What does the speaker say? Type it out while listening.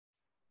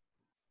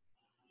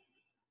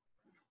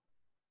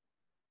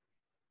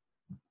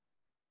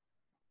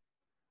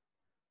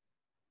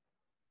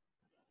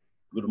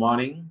Good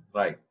morning.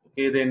 Right.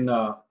 Okay, then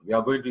we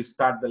are going to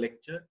start the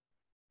lecture.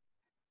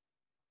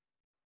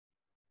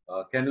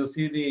 Can you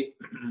see the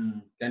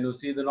can you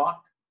see the note?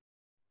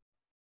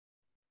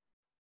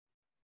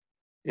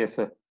 Yes,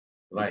 sir.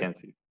 Right. We can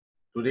see.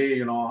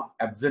 Today,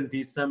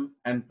 absenteeism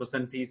and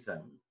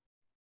presenteeism.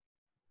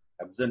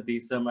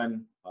 Absenteeism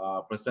and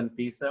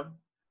presenteeism.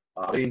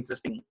 Very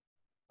interesting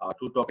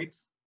two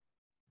topics.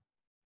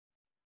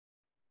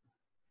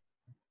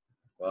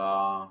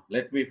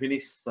 Let me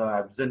finish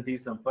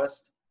absenteeism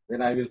first,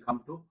 then I will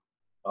come to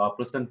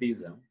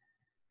presenteeism.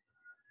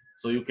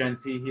 So you can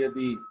see here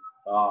the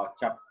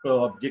chapter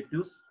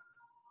objectives.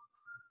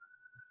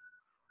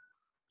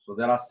 So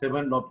there are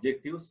 7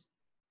 objectives.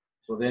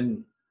 So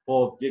then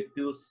 4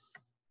 objectives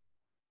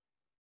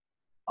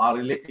are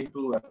relating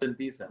to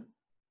absenteeism,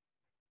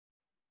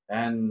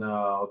 and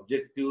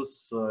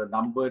objectives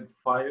numbered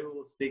 5,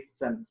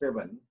 6, and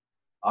 7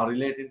 are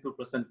related to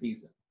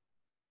presenteeism.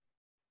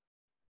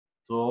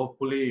 So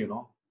hopefully,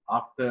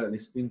 after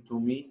listening to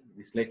me,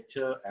 this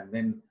lecture, and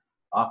then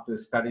after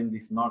studying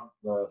this note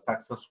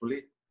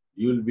successfully,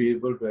 you will be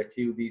able to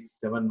achieve these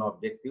 7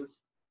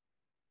 objectives.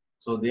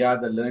 So they are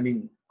the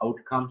learning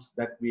outcomes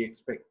that we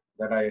expect,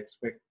 that I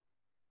expect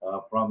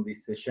from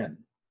this session.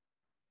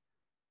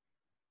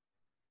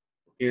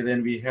 Okay,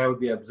 then we have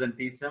the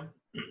absenteeism.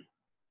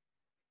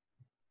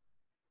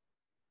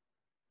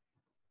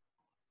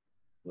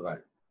 Right.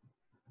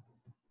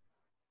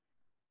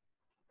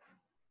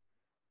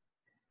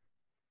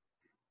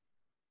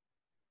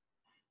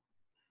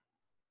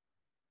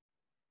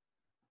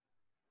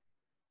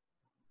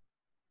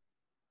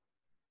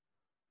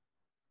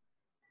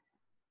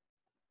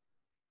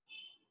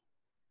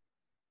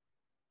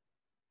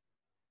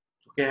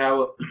 Okay,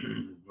 have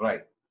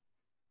right.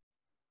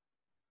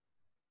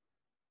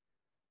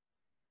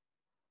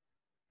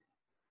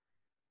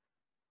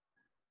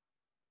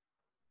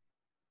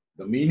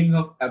 The meaning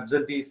of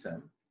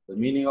absenteeism. The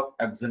meaning of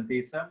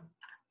absenteeism.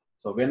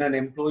 So when an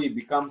employee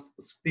becomes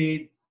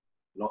stayed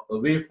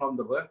away from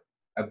the work,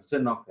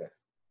 absent occurs.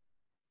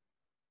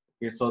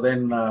 Okay, so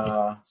then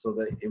so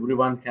that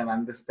everyone can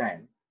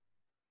understand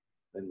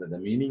then the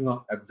meaning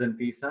of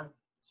absenteeism.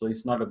 So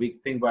it's not a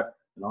big thing, but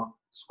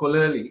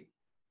scholarly,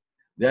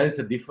 there is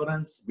a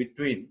difference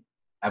between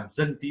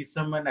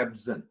absenteeism and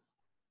absence.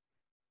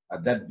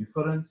 That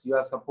difference you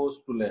are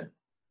supposed to learn.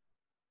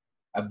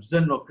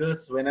 Absent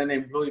occurs when an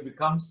employee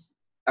becomes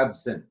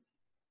absent,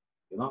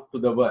 to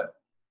the work,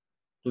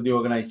 to the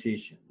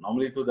organization,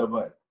 normally to the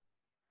work.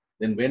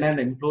 Then when an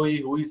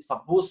employee who is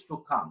supposed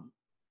to come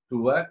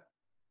to work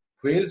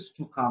fails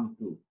to come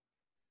to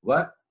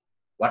work,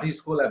 what is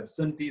called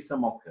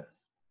absenteeism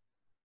occurs.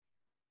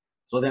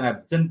 So then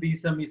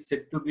absenteeism is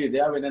said to be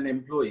there when an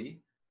employee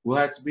who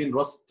has been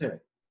rostered,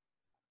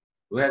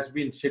 who has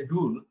been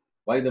scheduled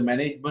by the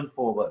management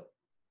for work,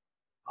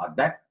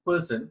 that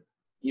person,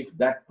 if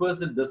that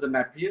person doesn't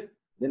appear,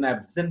 then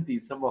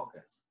absenteeism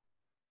occurs.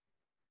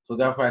 So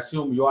therefore,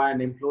 assume you are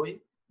an employee,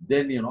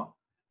 then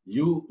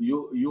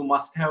you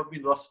must have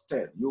been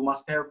rostered, you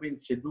must have been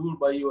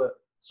scheduled by your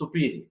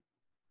superior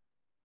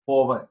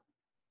for work.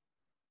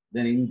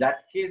 Then in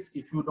that case,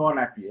 if you don't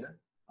appear,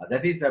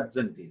 that is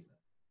absenteeism.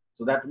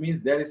 So that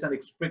means there is an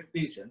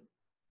expectation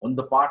on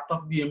the part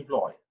of the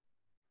employer.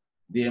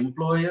 The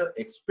employer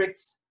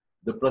expects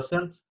the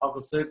presence of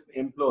a certain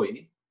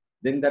employee,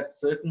 then that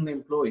certain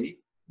employee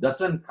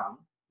doesn't come,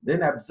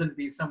 then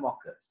absenteeism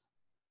occurs.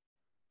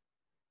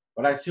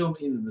 But I assume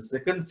in the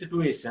second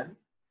situation,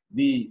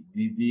 the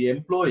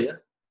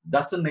employer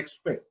doesn't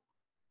expect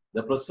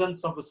the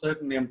presence of a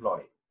certain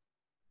employee.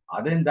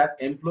 Then that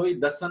employee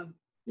doesn't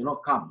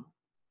come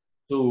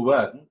to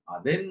work,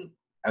 then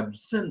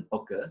absent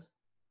occurs,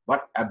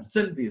 but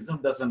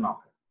absenteeism doesn't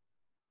occur.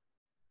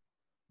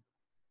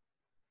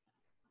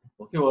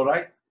 Okay, all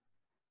right.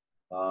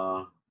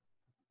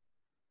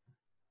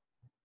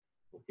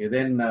 Okay,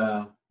 then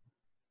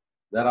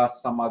there are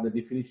some other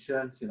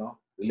definitions,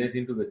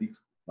 relating to the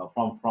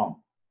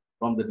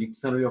from the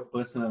Dictionary of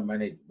Personnel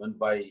Management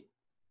by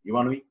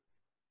Ivanovic,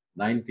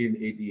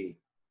 1988.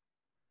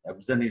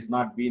 Absent is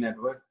not being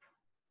at work.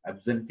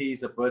 Absentee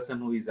is a person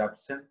who is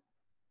absent.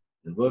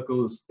 The worker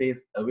who stays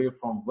away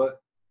from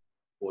work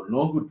for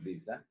no good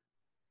reason.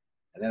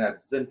 And then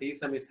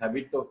absenteeism is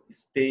habit of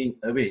staying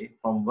away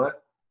from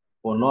work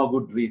for no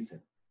good reason.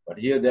 But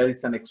here there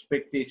is an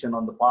expectation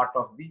on the part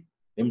of the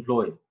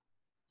employer.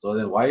 So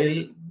then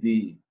while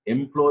the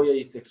employer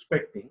is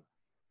expecting,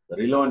 the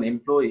relevant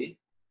employee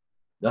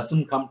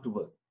doesn't come to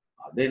work,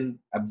 then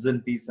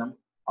absenteeism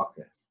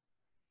occurs.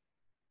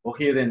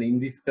 Okay, then in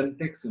this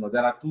context,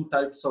 there are 2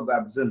 types of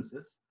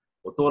absences: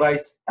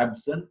 authorized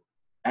absent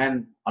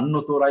and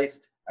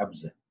unauthorized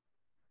absent.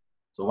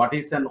 So what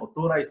is an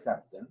authorized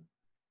absent?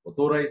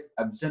 Authorized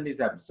absent is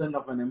absent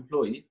of an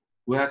employee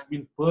who has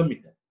been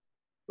permitted,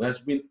 who has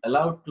been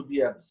allowed to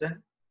be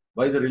absent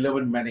by the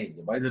relevant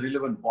manager, by the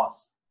relevant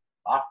boss,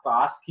 after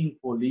asking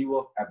for leave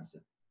of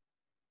absence.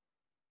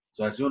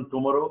 So assume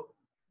tomorrow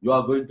you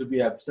are going to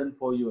be absent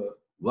for your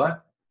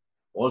work.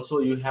 Also,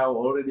 you have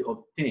already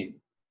obtained,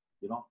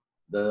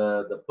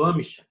 the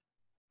permission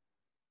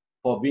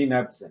for being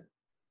absent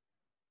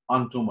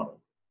on tomorrow.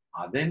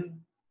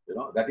 Then,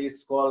 that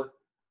is called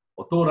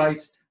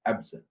authorized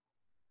absent.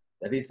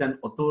 That is an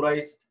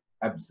authorized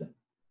absent.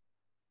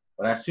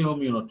 But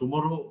assume,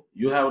 tomorrow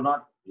you have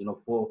not,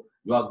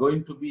 you are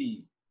going to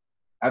be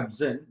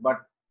absent,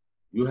 but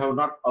you have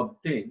not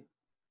obtained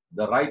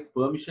the right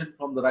permission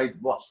from the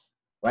right boss,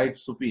 right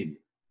superior.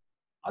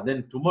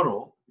 Then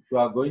tomorrow, if you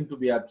are going to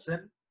be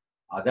absent,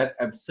 that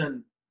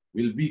absent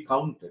will be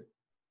counted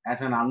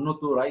as an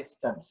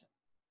unauthorized absent.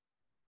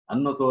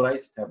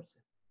 Unauthorized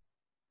absent.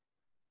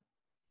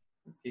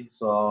 Okay,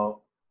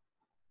 so,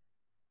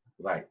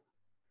 right.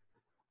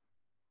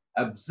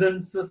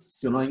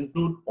 Absences,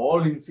 include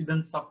all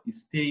incidents of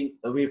staying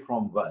away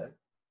from work,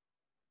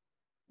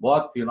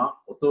 both,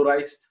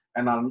 authorized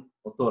and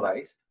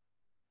unauthorized.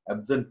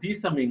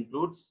 Absenteeism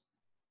includes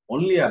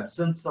only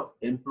absence of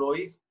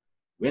employees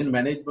when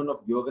management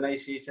of the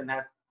organization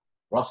has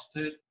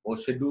rostered or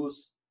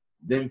schedules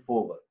them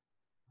forward.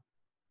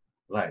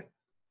 Right.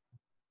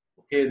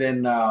 Okay,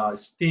 then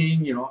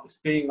staying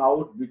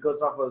out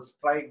because of a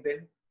strike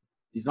then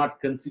is not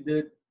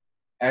considered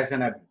as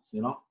an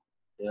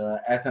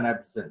as an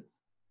absence.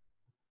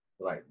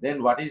 Right.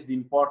 Then what is the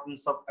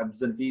importance of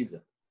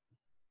absenteeism?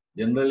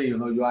 Generally,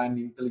 you are an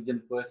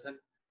intelligent person,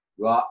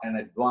 you are an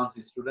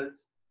advanced student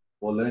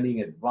for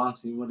learning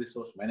advanced human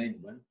resource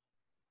management.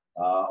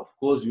 Of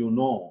course,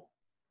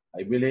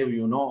 I believe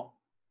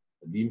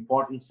the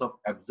importance of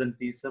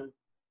absenteeism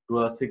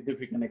to a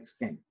significant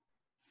extent.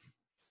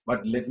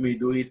 But let me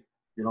do it,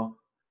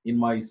 in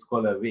my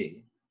scholar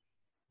way.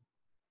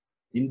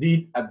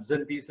 Indeed,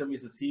 absenteeism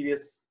is a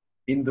serious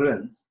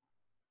hindrance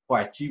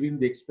for achieving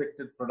the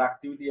expected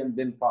productivity and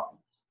then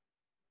profits.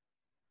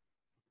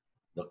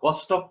 The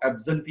cost of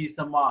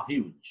absenteeism are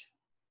huge.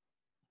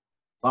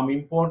 Some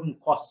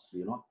important costs,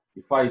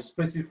 if I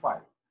specify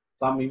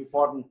some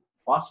important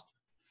cost,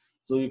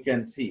 so you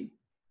can see.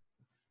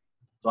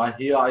 So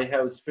here I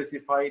have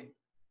specified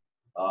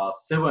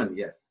seven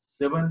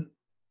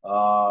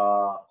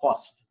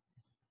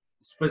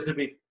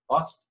specific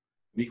cost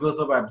because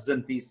of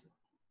absenteeism.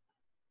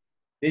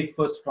 Take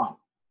first one.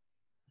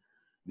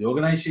 The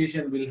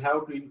organization will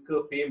have to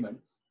incur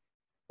payments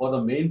for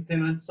the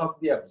maintenance of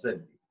the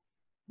absentee.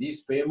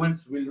 These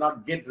payments will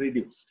not get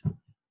reduced.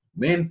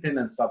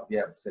 Maintenance of the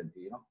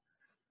absentee,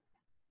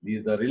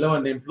 the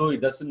relevant employee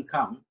doesn't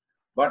come,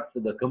 but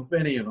the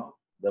company,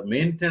 the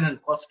maintenance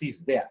cost is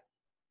there.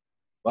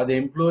 But the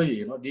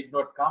employee, did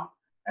not come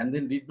and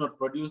then did not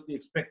produce the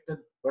expected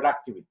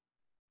productivity.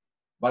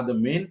 But the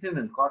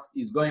maintenance cost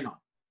is going on.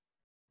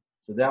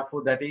 So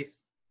therefore, that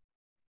is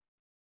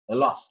a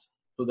loss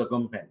to the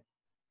company,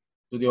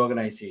 to the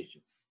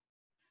organization.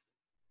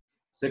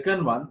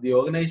 Second one, the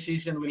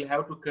organization will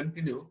have to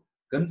continue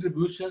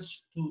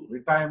contributions to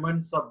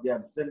retirements of the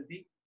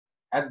absentee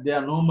at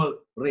their normal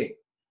rate.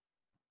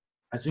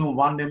 Assume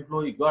one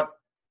employee got,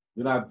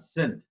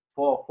 absent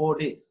for 4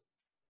 days.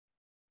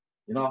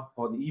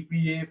 For the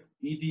EPF,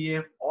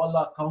 ETF, all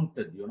are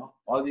counted,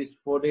 all these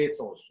 4 days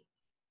also.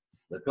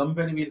 The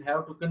company will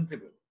have to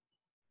contribute.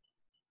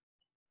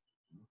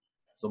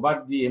 So,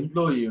 but the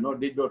employee,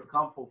 did not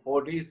come for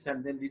 4 days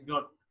and then did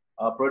not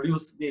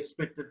produce the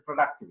expected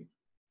productivity.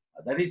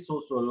 That is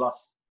also a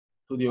loss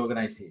to the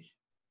organization.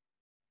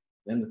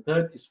 Then the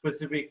third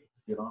specific,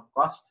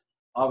 cost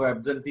of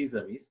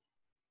absenteeism is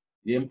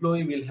the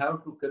employee will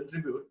have to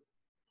contribute,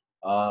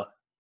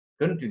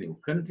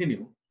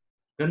 continue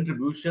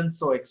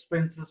contributions or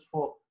expenses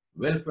for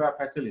welfare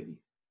facilities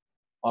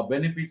or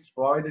benefits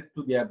provided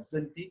to the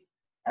absentee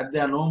at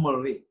their normal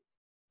rate.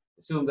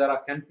 Assume there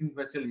are canteen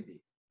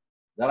facilities,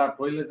 there are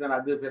toilets and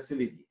other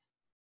facilities,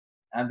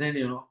 and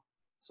then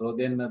so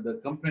then the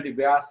company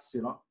bears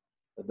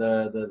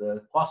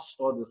the cost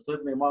or the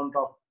certain amount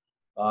of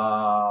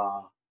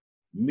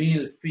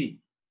meal fee,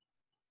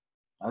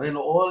 and then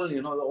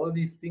all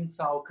these things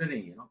are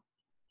occurring,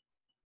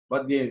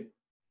 but the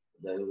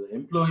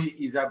employee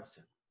is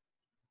absent.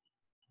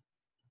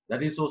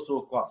 That is also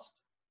a cost.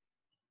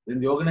 Then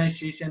the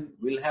organization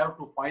will have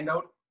to find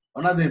out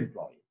another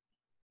employee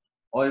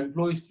or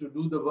employees to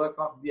do the work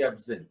of the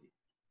absentee.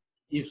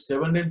 If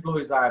 7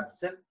 employees are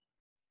absent,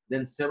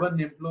 then 7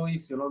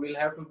 employees will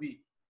have to be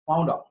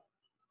found out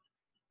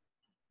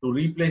to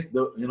replace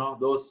the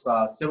those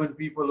 7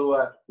 people who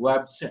are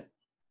absent,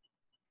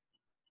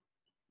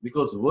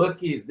 because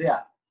work is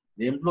there,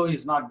 the employee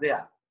is not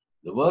there.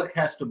 The work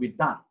has to be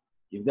done.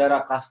 If there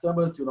are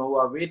customers who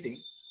are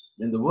waiting,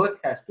 then the work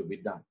has to be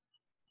done.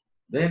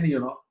 Then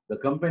the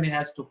company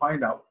has to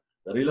find out,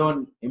 the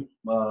relevant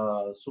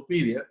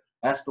superior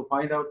has to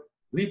find out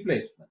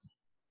replacement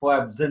for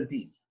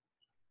absentees.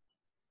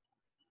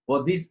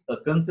 For this, a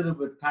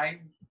considerable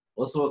time,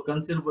 also a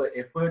considerable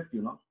effort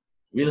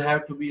will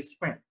have to be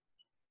spent.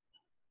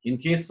 In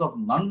case of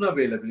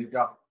non-availability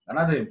of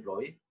another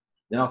employee,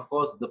 then of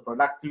course the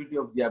productivity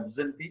of the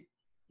absentee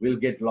will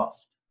get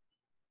lost.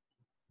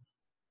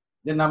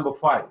 Then number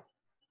 5,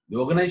 the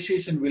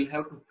organization will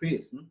have to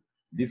face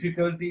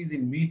difficulties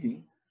in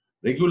meeting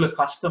regular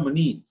customer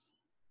needs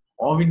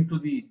owing to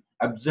the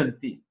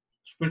absentee.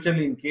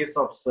 especially in case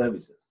of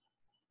services.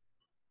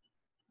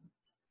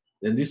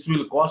 Then this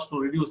will cause to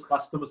reduce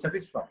customer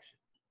satisfaction.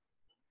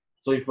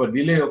 So if a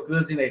delay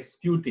occurs in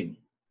executing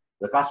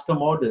the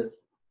custom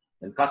orders,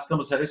 then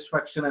customer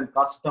satisfaction and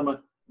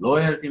customer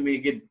loyalty may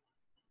get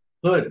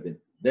hurt,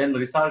 then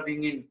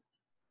resulting in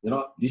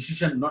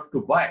decision not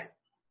to buy,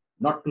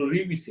 not to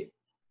revisit.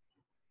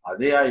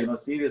 They are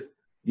serious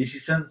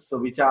decisions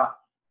which are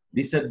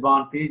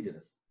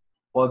disadvantageous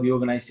for the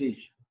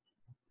organization.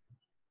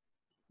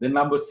 Then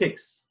number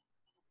 6,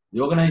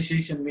 the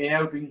organization may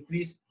have to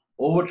increase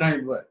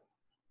overtime work,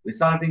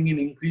 resulting in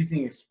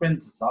increasing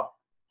expenses of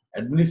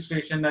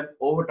administration and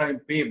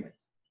overtime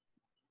payments.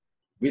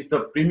 With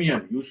the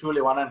premium, usually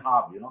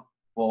 1.5,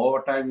 for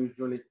overtime,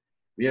 usually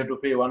we have to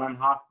pay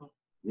 1.5.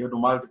 We have to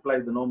multiply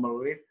the normal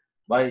rate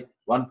by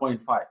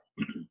 1.5.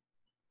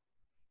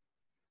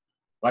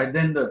 Right,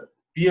 then the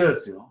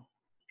peers,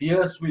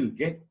 peers will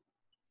get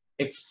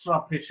extra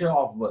pressure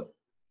of work,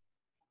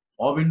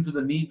 owing to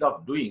the need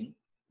of doing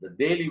the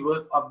daily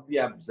work of the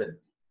absent.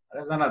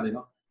 That's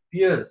another,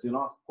 peers,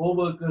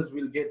 co-workers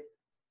will get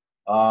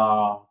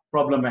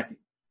problematic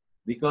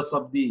because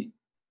of the,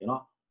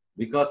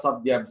 because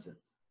of the absence.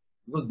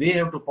 Because they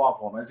have to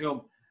perform.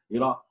 Assume,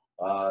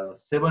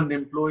 7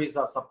 employees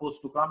are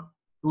supposed to come,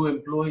 2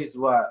 employees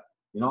were,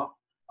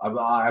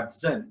 are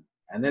absent,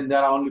 and then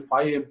there are only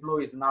 5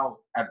 employees now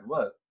at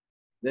work.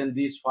 Then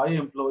these 5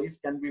 employees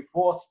can be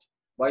forced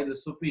by the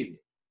superior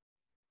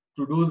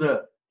to do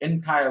the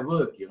entire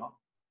work,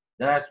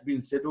 that has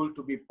been scheduled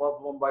to be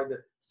performed by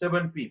the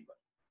 7 people.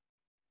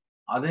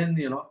 And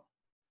then,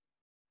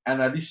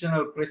 an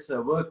additional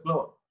pressure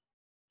workload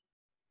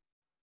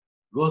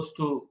goes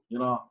to,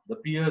 the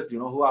peers,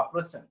 who are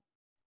present.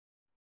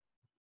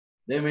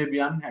 They may be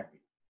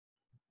unhappy.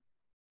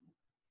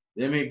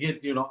 They may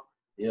get, who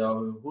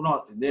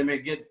knows, they may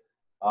get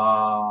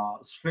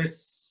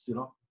stress,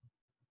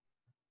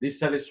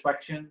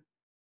 dissatisfaction.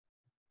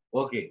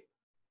 Okay.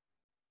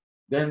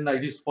 Then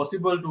it is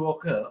possible to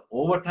occur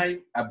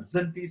overtime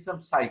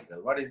absenteeism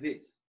cycle. What is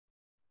this?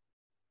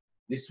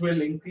 This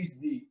will increase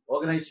the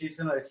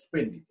organizational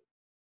expenditure.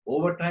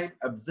 Overtime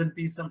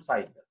absenteeism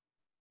cycle.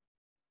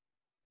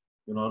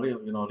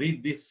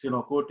 Read this,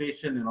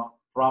 quotation,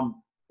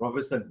 from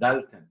Professor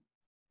Dalton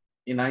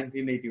in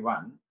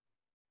 1981.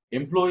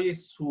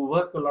 Employees who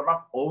work a lot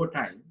of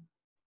overtime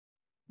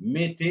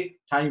may take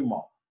time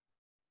off.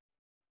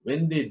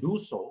 When they do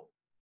so,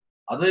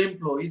 other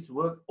employees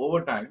work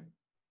overtime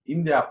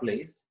in their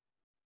place,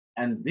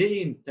 and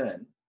they in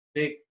turn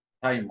take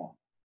time off,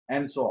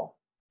 and so on.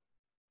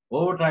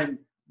 Overtime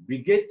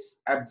begets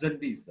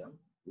absenteeism,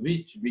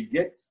 which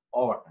begets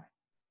overtime.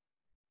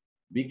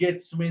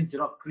 Begets means,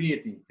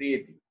 creating,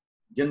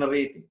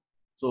 generating.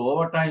 So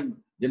overtime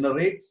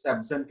generates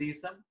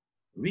absenteeism,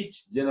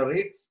 which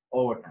generates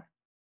overtime.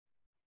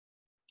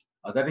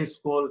 That is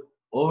called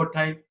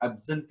overtime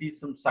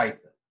absenteeism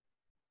cycle.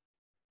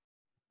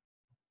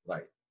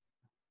 Right.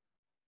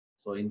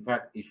 So in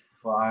fact, if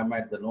I'm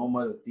at the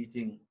normal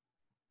teaching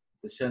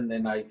session,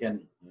 then I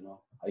can,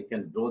 I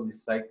can draw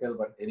this cycle.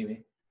 But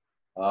anyway,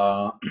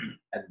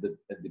 at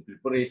the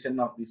preparation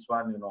of this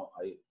one,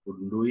 I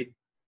couldn't do it.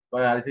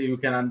 But I think you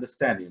can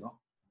understand,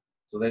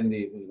 So then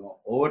the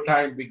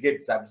overtime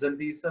begets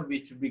absenteeism,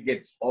 which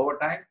begets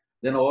overtime.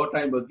 Then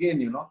overtime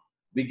again,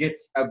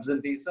 begets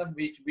absenteeism,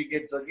 which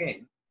begets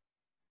again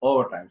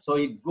overtime. So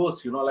it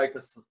goes, like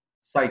a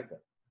cycle.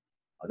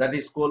 That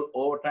is called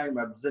overtime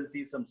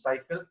absenteeism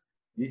cycle.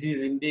 This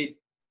is indeed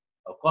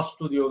a cost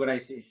to the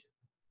organization.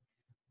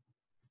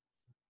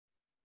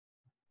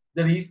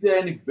 Then is there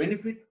any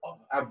benefit of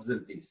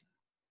absenteeism?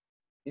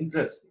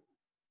 Interesting.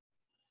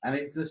 An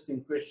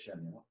interesting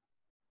question,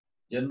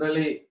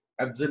 Generally,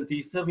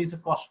 absenteeism is a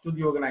cost to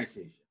the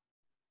organization.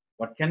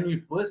 But can we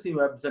perceive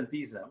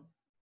absenteeism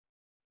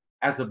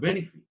as a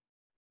benefit?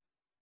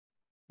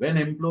 When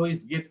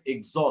employees get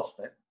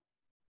exhausted,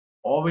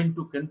 owing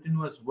to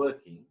continuous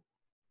working,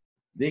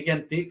 they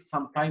can take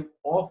some time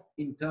off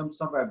in terms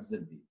of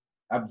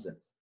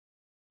absence.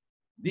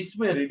 This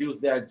may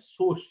reduce their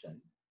exhaustion,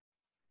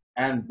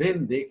 and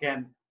then they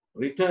can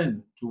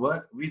return to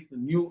work with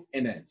new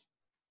energy.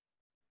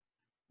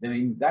 Then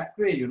in that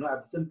way,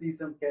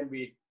 absenteeism can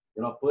be,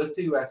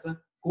 perceived as a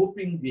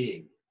coping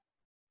behavior.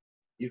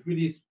 If it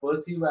is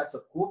perceived as a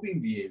coping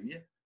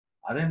behavior,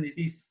 then it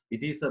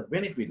is a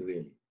benefit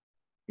really.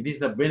 It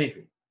is a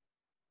benefit.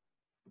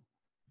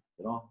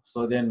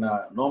 So then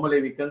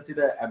normally we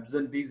consider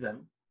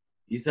absenteeism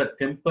is a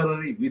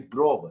temporary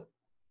withdrawal.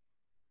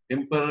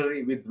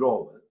 Temporary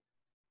withdrawal.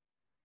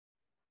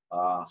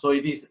 So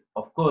it is,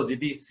 of course,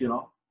 it is,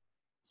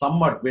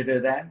 somewhat better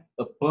than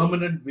a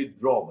permanent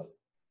withdrawal.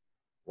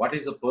 What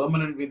is a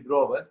permanent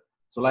withdrawal?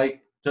 So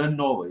like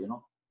turnover,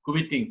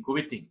 quitting.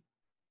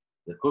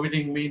 The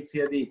quitting means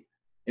here the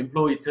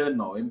employee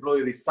turnover,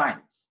 employee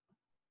resigns.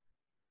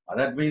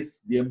 That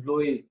means the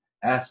employee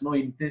has no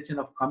intention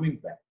of coming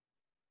back.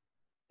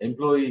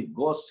 Employee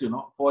goes,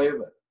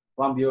 forever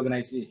from the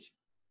organization.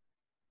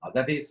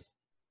 That is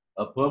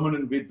a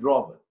permanent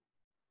withdrawal.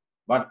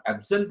 But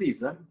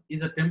absenteeism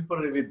is a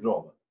temporary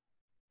withdrawal.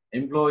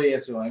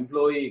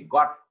 employee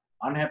got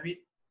unhappy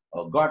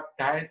or got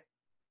tired,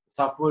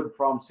 suffered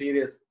from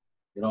serious,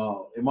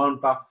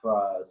 amount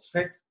of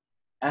stress,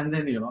 and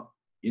then,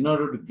 in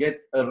order to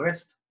get a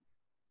rest,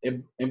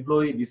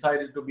 employee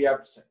decided to be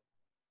absent.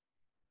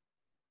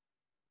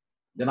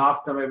 Then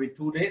after maybe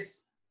 2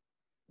 days,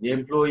 the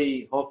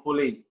employee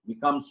hopefully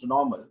becomes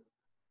normal,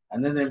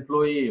 and then the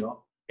employee,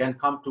 can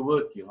come to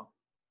work,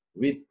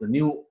 with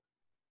new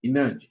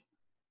energy,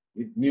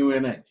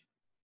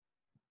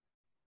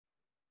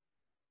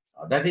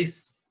 that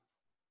is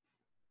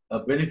a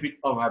benefit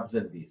of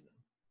absenteeism.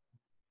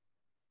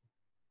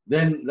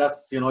 Then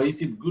that's,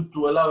 is it good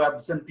to allow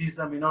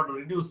absenteeism in order to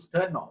reduce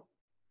turnover?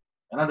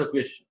 Another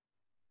question.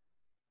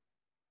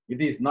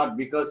 It is not,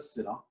 because,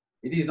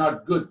 it is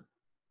not good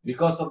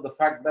because of the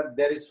fact that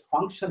there is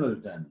functional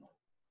turnover.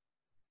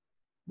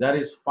 There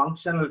is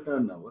functional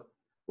turnover.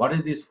 What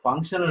is this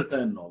functional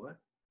turnover?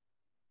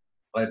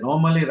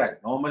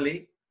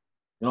 Normally,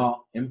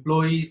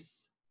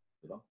 employees,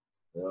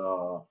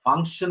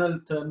 functional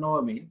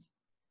turnover means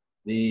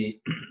the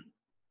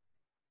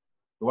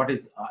what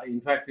is,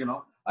 in fact,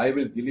 I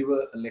will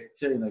deliver a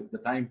lecture, if the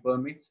time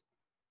permits,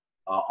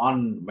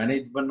 on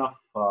management of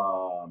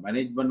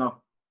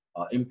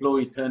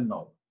employee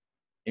turnover.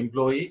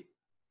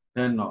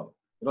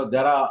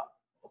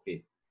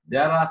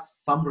 There are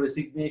some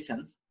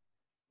resignations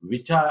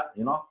which are,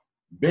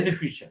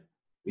 beneficial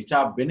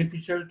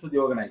to the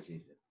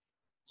organization.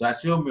 So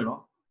assume,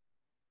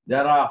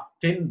 there are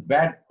 10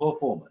 bad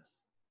performers.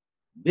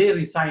 They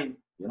resign,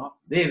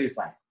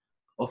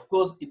 Of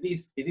course, it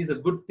is a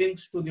good thing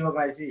to the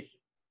organization.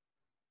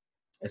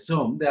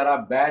 Assume there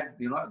are bad,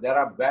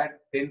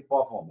 10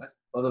 performers.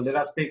 So let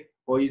us take,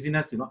 for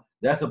easiness,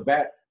 there's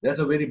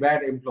a very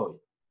bad employee,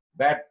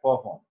 bad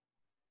performer.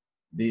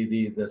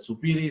 The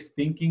superior is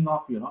thinking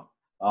of,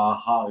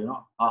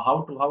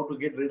 how to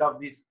get rid of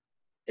this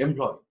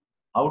employee,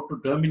 how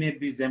to terminate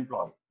this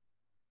employee.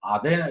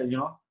 Then,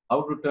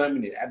 how to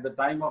terminate. At the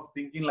time of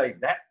thinking like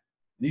that,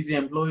 this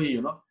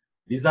employee,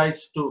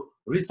 decides to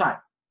resign.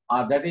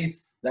 That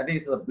is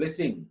a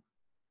blessing.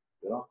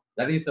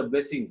 That is a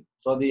blessing.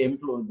 So the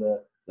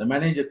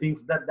manager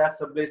thinks that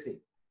that's a blessing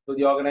to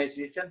the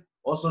organization,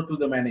 also to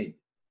the manager.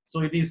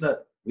 So it is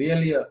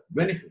really a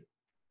benefit.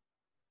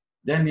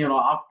 Then,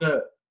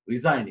 after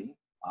resigning,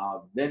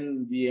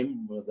 then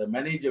the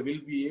manager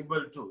will be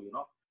able to,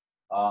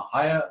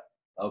 hire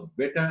a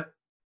better,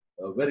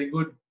 very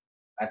good,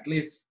 at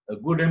least a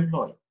good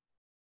employee,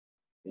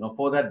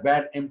 for that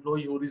bad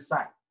employee who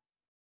resigned.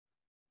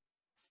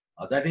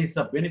 That is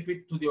a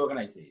benefit to the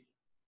organization.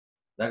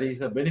 That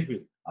is a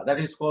benefit. That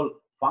is called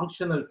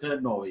functional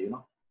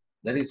turnover,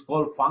 That is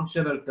called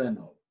functional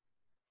turnover.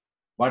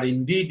 But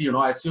indeed,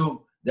 assume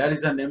there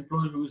is an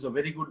employee who is a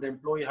very good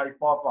employee, high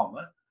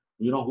performer,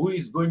 who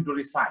is going to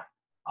resign.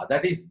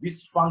 That is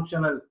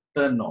dysfunctional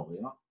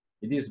turnover,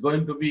 It is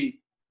going to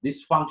be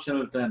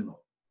dysfunctional turnover.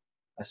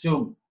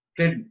 Assume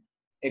 10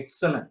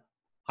 excellent,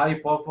 high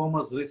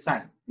performers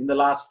resign in the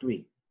last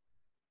week.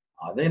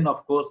 Then,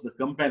 of course, the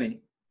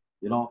company,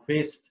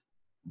 faced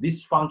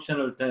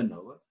dysfunctional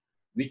turnover,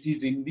 which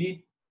is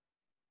indeed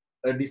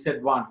a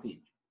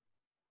disadvantage,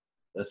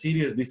 a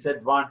serious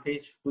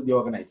disadvantage to the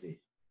organization.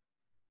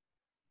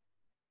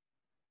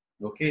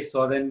 Okay,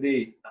 so then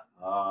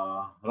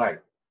right.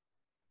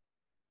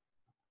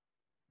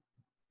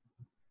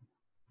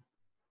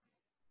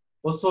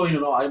 Also,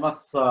 I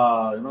must,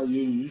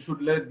 you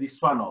should learn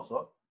this one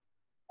also.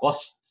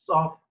 Costs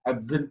of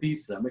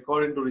absenteeism,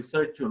 according to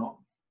research,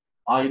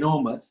 are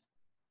enormous.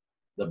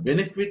 The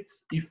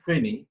benefits, if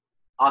any,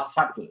 are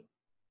subtle,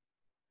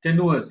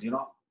 tenuous,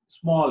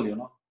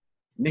 small,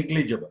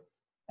 negligible,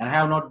 and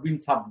have not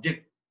been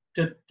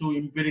subjected to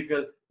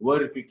empirical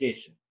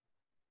verification.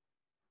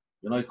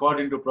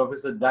 According to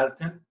Professor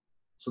Dalton.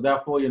 So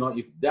therefore,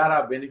 if there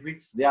are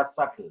benefits, they are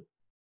subtle.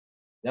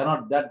 They are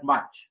not that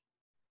much.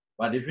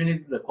 But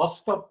definitely the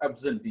cost of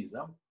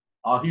absenteeism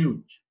are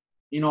huge,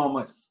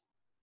 enormous.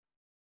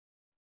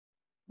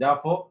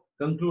 Therefore,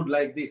 conclude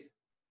like this.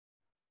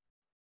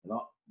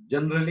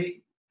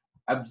 Generally,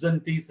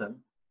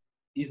 absenteeism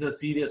is a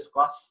serious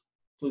cost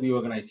to the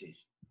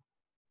organization.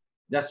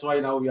 That's why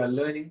now we are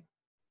learning,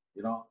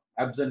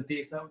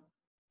 absenteeism,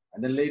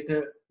 and then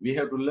later we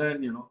have to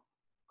learn,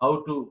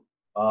 how to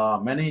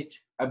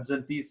manage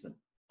absenteeism,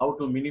 how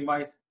to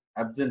minimize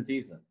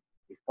absenteeism,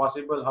 if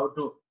possible, how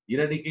to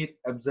eradicate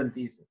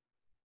absenteeism.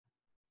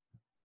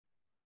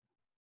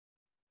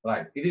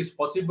 Right. It is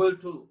possible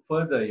to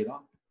further,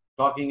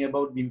 talking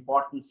about the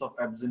importance of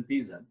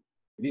absenteeism,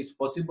 it is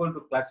possible to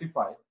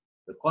classify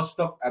the cost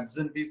of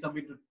absenteeism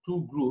into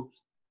two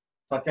groups,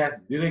 such as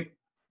direct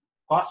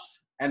cost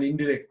and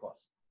indirect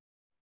cost.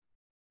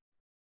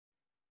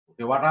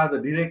 Okay, what are the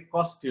direct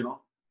costs?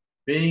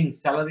 Paying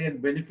salary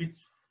and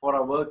benefits for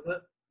a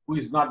worker who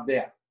is not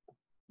there,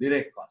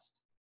 direct cost.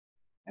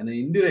 And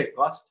the indirect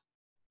cost,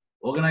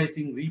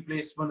 organizing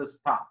replacement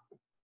staff,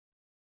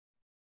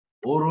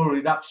 overall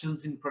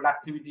reductions in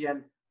productivity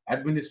and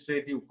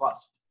administrative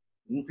cost,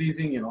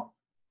 increasing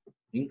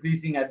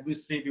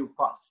administrative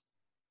cost.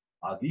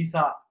 These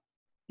are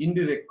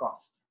indirect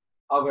cost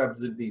of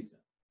absenteeism.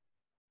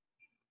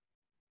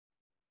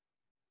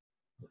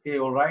 Okay,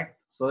 all right.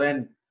 So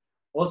then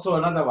also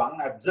another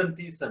one,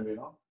 absenteeism,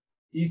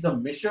 is a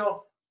measure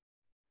of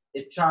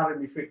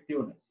HRM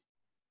effectiveness.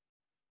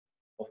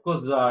 Of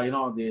course,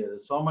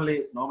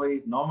 normally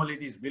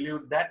it is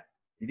believed that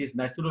it is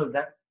natural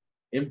that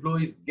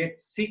employees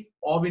get sick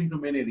owing to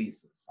many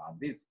reasons.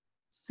 These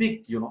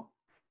sick,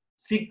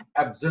 sick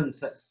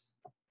absences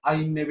are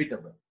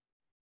inevitable.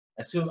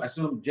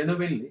 Assume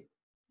genuinely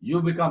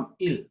you become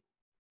ill,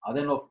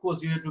 then of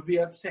course you have to be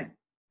absent.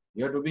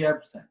 You have to be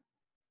absent.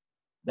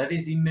 That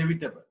is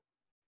inevitable.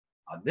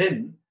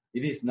 Then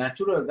it is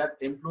natural that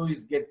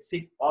employees get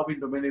sick owing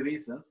to many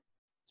reasons.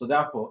 So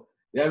therefore,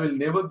 there will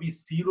never be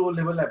zero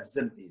level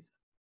absenteeism.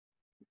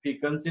 If we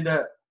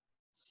consider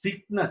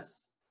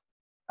sickness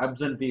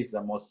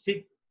absenteeism or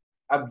sick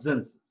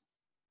absences,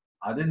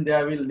 then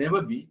there will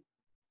never be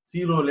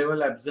zero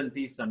level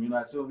absenteeism.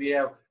 So we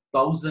have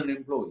 1,000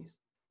 employees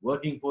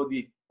working for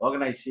the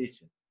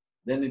organization.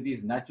 Then it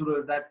is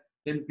natural that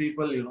 10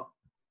 people,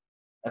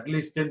 at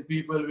least 10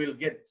 people will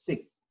get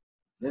sick.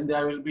 Then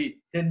there will be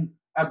 10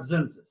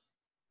 absences.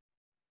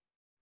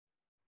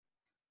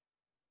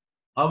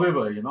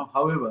 However,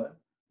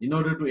 in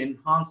order to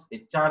enhance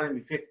HRM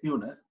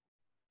effectiveness,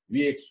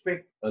 we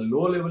expect a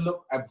low level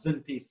of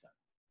absenteeism.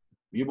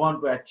 We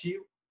want to achieve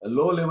a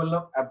low level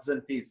of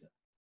absenteeism.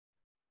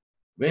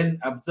 When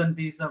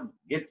absenteeism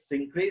gets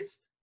increased,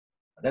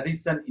 that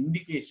is an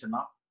indication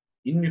of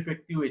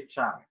ineffective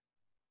HRM.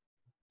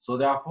 So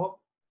therefore,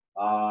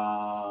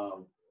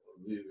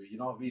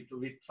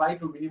 we try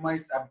to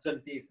minimize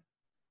absenteeism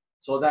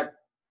so that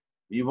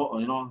the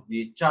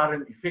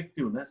HRM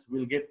effectiveness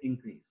will get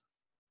increased.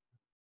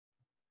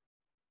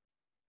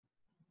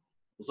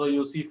 So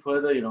you see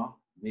further,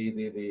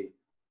 the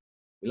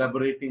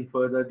elaborating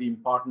further the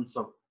importance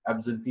of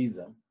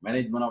absenteeism,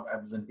 management of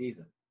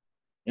absenteeism.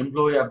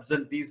 Employee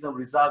absenteeism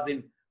results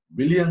in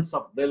billions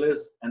of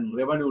dollars and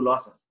revenue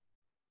losses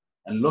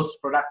and lost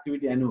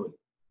productivity annually.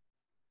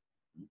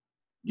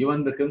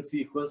 Given the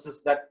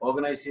consequences that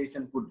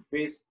organization could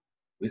face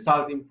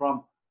resulting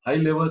from high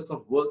levels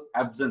of work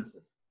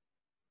absences,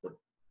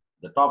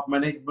 the top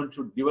management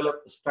should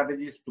develop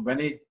strategies to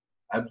manage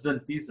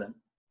absenteeism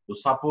to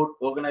support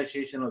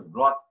organizational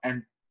growth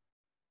and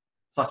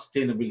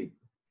sustainability.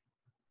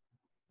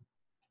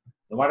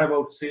 So what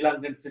about Sri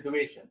Lankan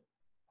situation?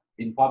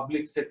 In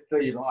public sector,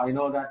 I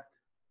know that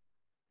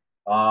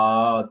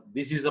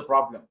this is a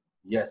problem.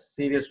 Yes,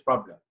 serious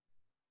problem.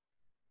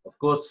 Of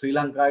course, Sri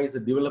Lanka is a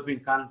developing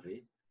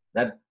country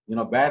that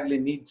badly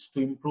needs to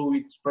improve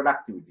its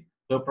productivity,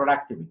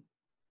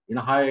 in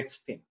a higher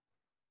extent.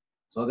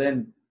 So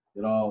then,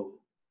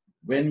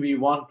 when we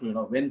want to,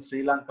 when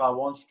Sri Lanka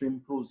wants to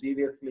improve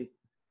seriously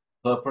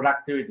her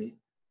productivity,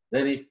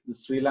 then if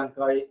Sri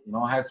Lanka,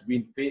 has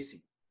been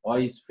facing or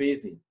is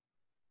facing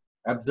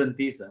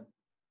absenteeism,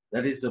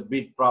 that is a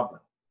big problem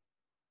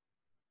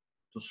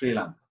to Sri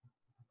Lanka.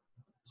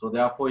 So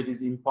therefore, it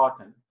is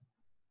important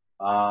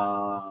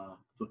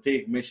to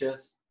take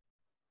measures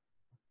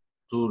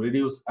to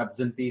reduce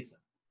absenteeism,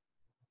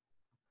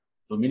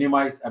 to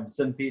minimize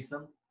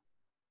absenteeism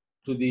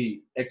to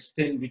the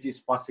extent which is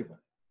possible.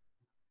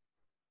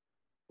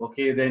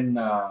 Okay, then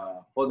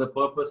for the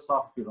purpose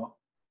of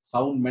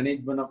sound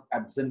management of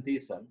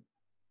absenteeism,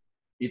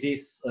 it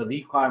is a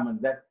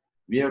requirement that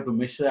we have to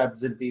measure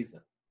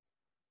absenteeism.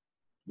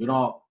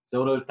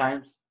 Several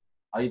times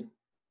I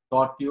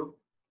taught you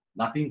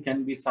nothing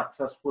can be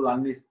successful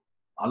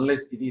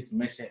unless it is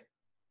measured.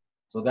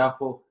 So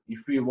therefore, if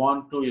we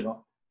want to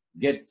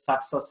get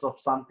success of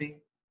something,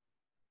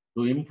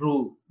 to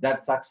improve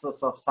that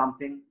success of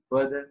something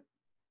further,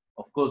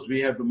 of course we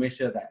have to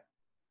measure that.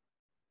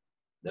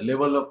 The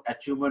level of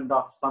achievement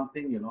of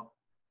something,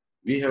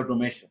 we have to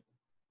measure.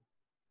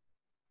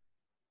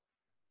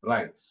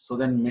 Right. So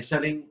then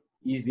measuring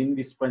is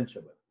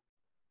indispensable.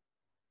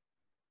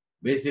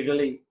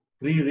 Basically,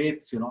 3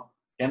 rates,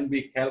 can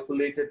be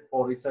calculated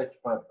for research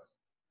purpose.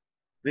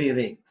 3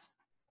 rates.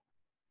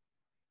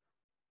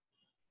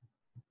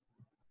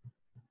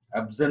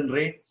 Absent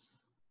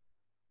rates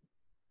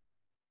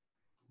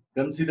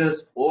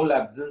considers all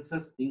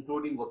absences,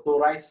 including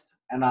authorized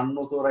and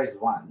unauthorized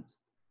ones,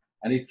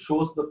 and it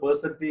shows the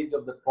percentage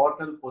of the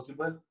total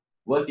possible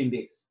working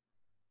days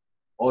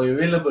or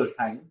available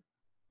time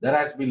that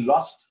has been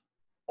lost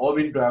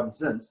owing to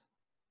absence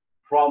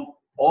from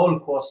all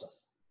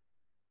causes.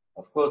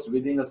 Of course,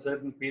 within a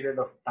certain period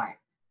of time,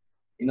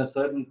 in a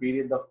certain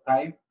period of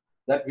time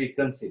that we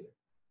consider.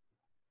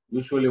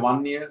 Usually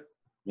 1 year,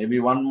 maybe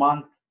 1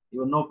 month,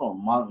 even no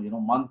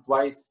problem,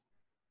 month-wise,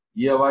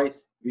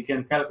 year-wise, we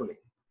can calculate.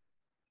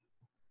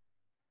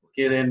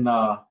 Okay, then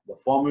the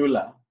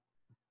formula.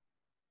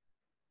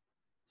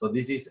 So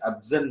this is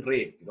absent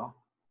rate,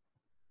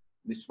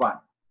 this one.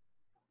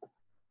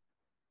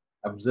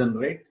 Absent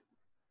rate.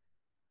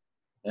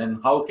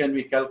 And how can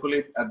we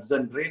calculate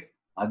absent rate?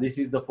 This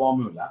is the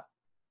formula.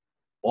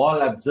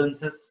 All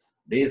absences,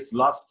 days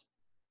lost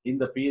in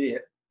the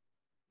period,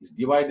 is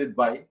divided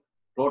by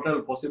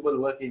total possible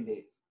working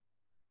days.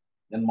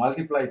 then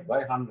multiply it by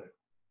 100.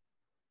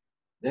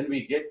 Then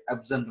we get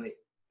absent rate.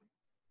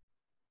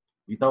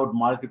 Without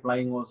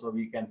multiplying also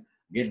we can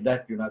get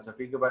that, as a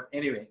figure. But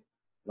anyway,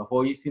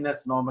 for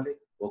easiness normally,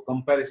 for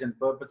comparison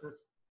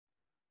purposes,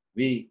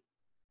 we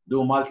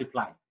do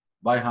multiply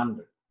by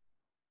 100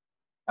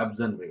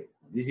 absent rate.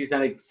 This is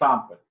an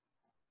example.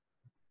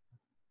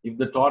 If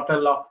the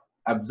total of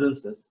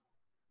absences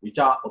which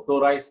are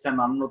authorized and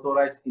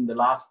unauthorized in the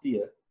last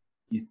year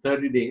is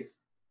 30 days,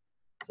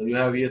 so you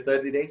have here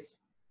 30 days,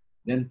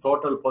 then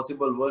total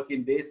possible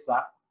working days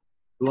are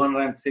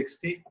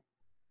 260.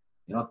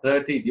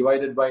 30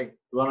 divided by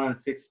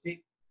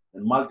 260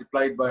 and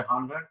multiplied by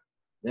 100,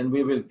 then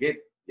we will get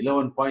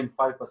 11.5%.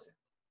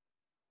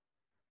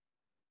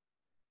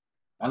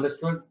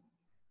 Understood?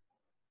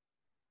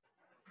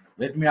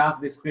 Let me ask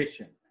this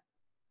question.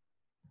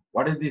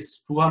 What is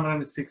this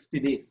 260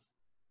 days?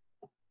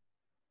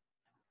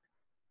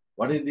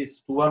 What is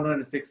this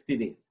 260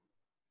 days?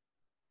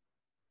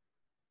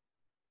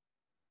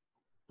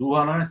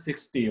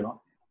 260,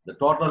 the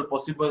total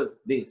possible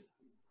days.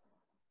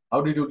 How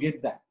did you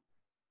get that?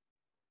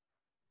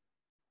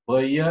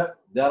 Per year,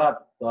 there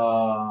are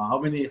how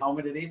many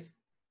days?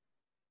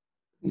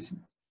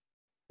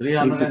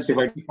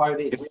 365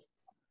 days.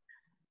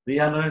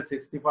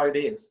 365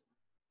 days.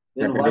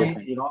 Then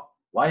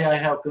why I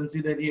have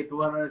considered here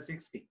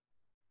 260?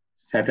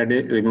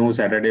 Saturday, remove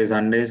Saturday,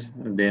 Sundays,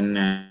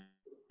 then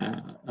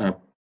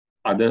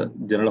other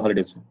general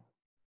holidays.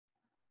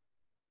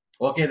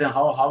 Okay, then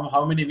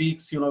how many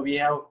weeks? We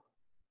have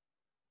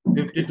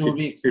 52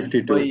 weeks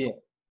 52 per year.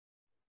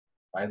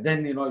 Right,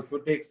 then if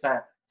you take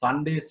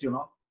Sundays,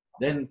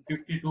 then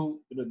 52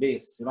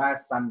 days,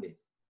 as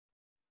Sundays.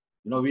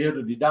 We have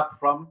to deduct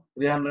from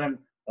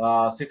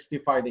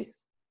 365 days.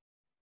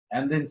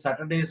 And then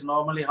Saturday is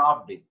normally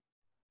half day.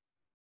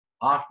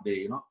 Half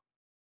day,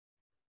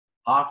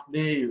 Half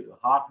day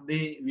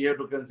we have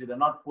to consider,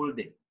 not full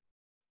day.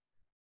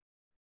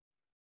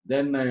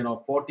 Then,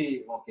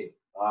 40, okay.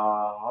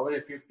 How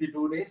many?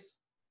 52 days?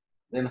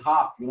 Then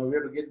half, we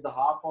have to get the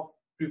half of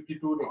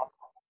 52 days.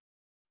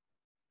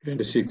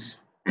 26.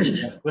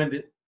 Yes,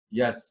 20,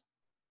 yes.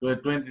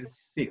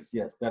 26,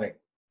 yes, correct.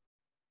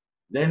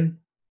 Then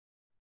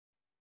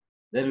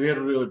we have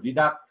to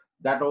deduct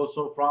that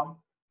also from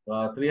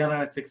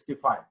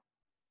 365.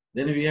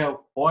 Then we have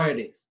POA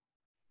days.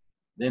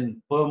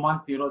 Then per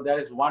month, there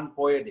is one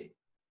POA day.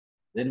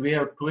 Then we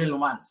have 12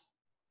 months.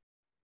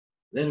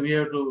 Then we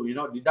have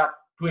to, deduct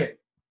 12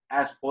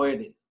 as POA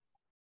days.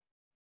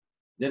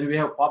 Then we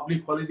have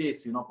public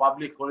holidays,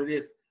 public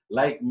holidays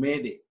like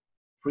May Day,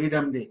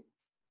 Freedom Day,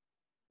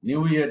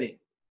 New Year Day,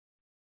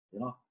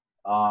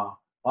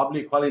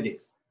 public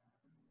holidays.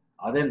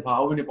 Then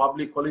how many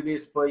public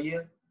holidays per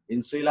year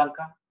in Sri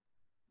Lanka?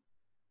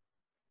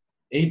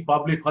 8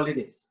 public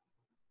holidays.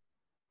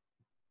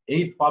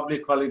 8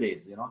 public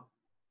holidays,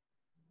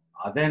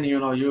 Then, you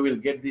will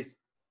get this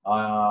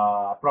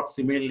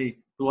approximately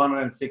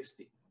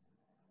 260.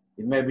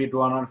 It may be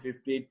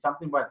 250,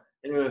 something, but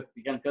anyway,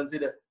 we can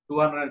consider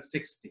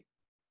 260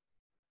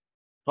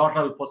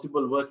 total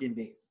possible working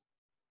days.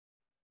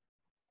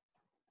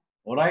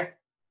 All right.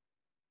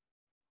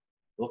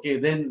 Okay,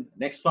 then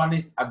next one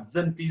is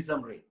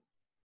absenteeism rate.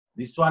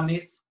 This one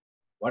is,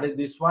 what is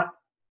this one?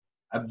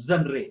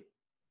 Absent rate.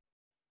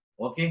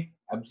 Okay,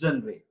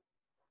 absent rate.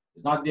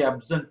 It's not the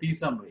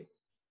absenteeism rate.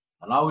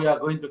 And now we are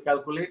going to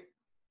calculate,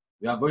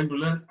 we are going to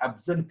learn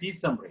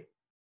absenteeism rate.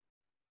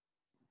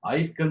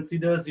 It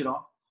considers,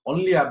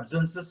 only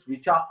absences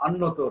which are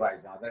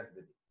unauthorized. Now, that's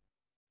the thing.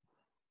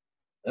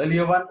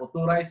 Earlier one,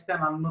 authorized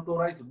and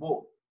unauthorized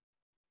both.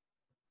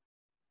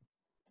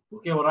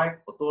 Okay, all right,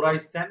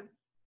 authorized and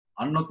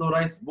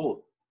unauthorized both.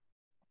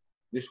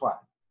 This one.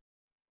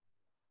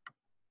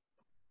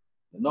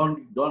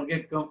 Don't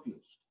get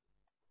confused.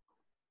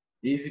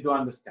 Easy to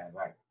understand,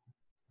 right?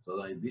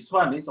 So this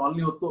one is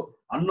only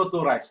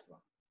unauthorized one.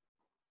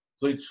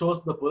 So it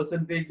shows the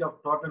percentage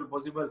of total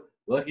possible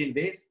working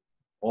days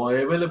or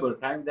available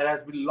time that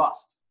has been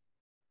lost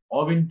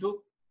owing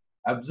to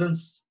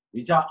absence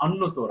which are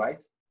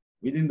unauthorized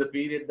within the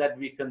period that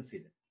we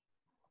consider.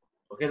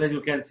 Okay, then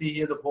you can see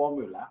here the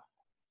formula,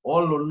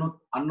 all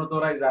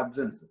unauthorized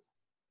absences,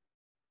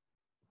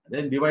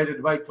 then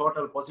divided by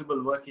total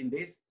possible working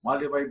days,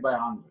 multiplied by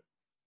 100.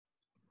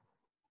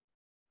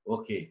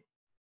 Okay.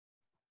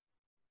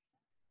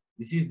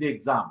 This is the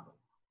example.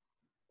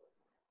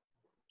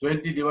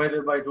 20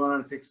 divided by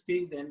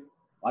 260, then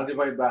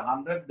multiplied by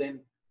 100, then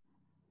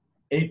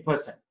 8%.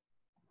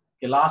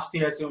 Okay, last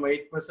year assume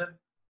 8%,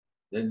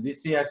 then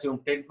this year assume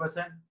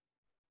 10%.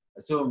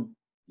 Assume,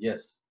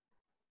 yes.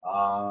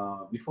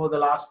 Before the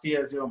last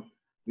year, assume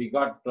we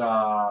got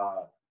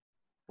 4%.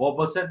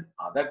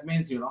 That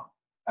means,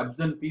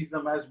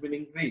 absenteeism has been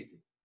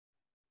increasing.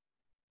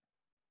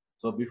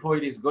 So before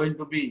it is going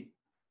to be,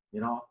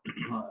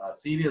 a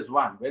serious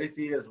one, very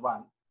serious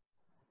one.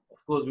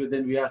 Of course,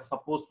 then we are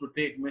supposed to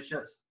take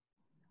measures.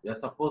 We are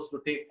supposed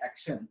to take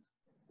actions,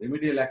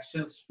 remedial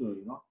actions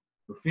to,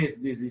 to face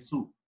this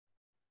issue,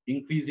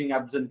 increasing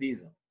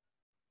absenteeism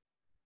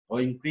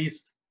or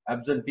increased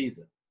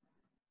absenteeism.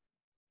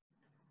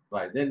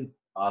 Right. Then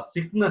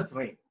sickness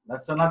rate.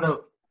 That's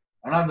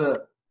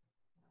another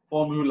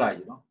formula.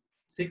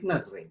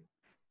 Sickness rate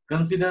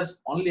considers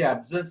only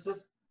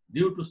absences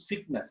due to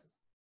sicknesses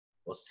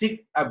or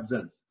sick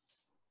absences.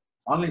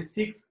 Only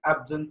 6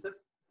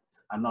 absences,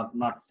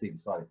 not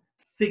 6. Sorry,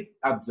 sick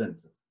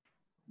absences.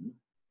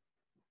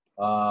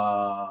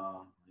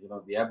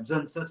 The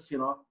absences.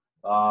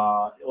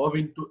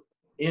 Owing to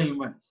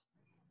ailments,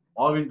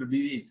 owing to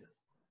diseases.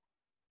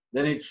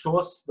 Then it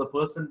shows the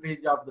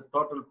percentage of the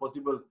total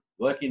possible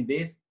working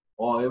days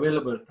or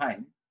available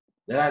time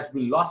that has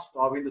been lost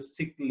owing to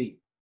sick leave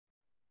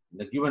in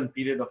the given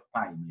period of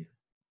time. Yes.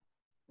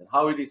 And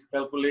how it is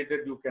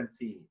calculated, you can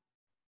see.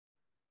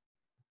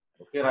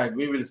 Okay, right.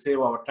 We will save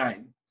our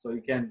time, so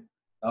you can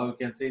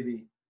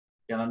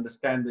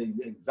understand the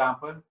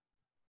example.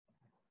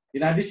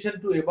 In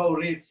addition to above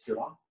rates, there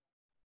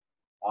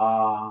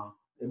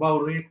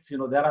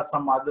are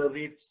some other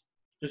rates,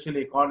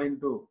 especially according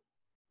to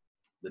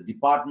the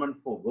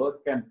Department for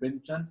Work and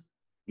Pensions,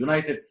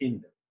 United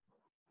Kingdom.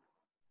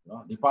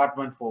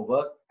 Department for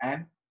Work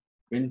and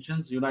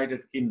Pensions,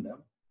 United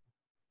Kingdom.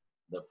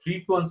 The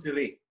frequency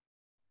rate.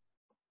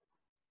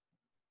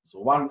 So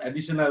one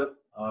additional,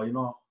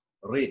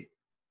 rate.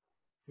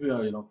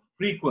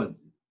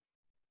 Frequency.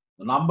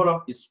 The number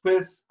of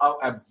spells of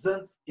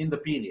absence in the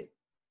period.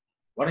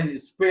 What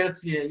is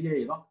spells here?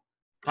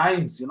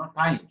 Times.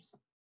 Times.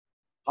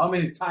 How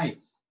many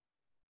times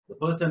the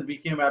person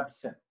became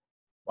absent?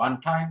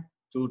 1 time,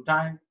 2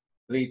 times,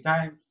 3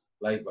 times,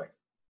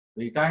 likewise.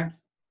 3 times,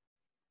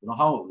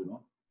 how,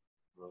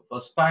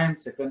 first time,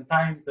 second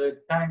time,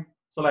 third time,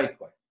 so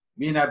likewise,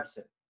 being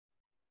absent.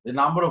 The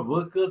number of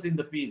workers in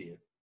the period,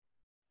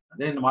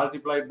 then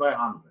multiplied by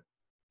 100.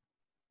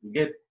 You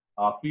get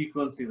a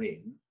frequency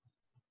rate.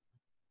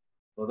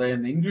 So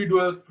then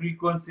individual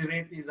frequency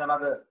rate is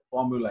another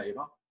formula,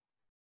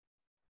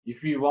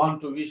 If we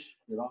want to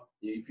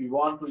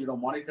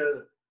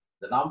monitor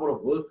the number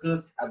of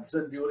workers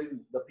absent during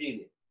the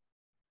period,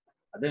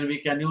 then we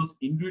can use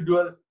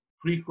individual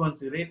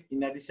frequency rate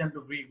in addition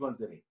to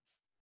frequency rate.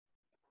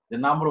 The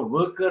number of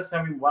workers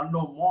having 1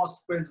 or more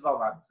spells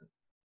of absence.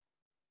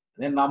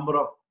 Then number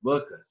of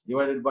workers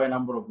divided by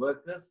number of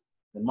workers,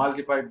 then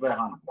multiplied by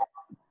 100.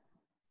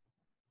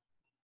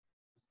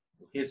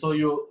 Okay, so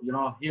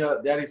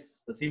here there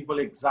is a simple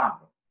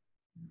example.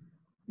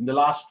 In the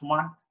last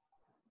month,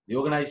 the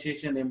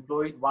organization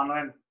employed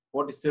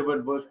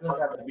 147 workers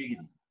at the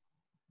beginning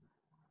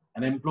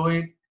and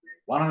employed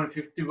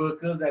 150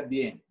 workers at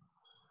the end.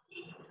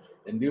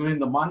 And during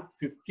the month,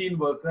 15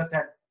 workers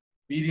had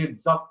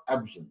periods of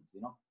absence.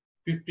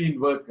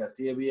 15 workers.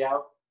 Here we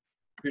have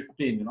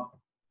 15.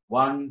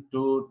 1,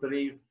 2,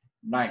 3,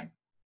 9.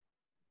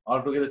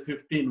 Altogether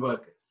 15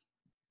 workers.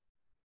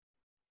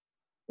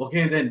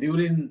 Okay, then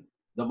during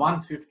the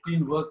month,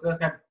 15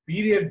 workers had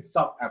periods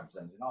of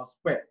absence,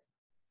 spares.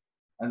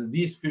 And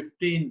these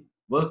 15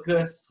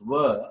 workers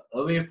were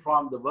away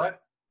from the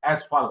work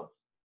as follows.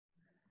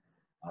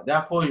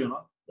 Therefore,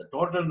 the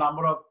total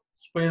number of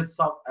spells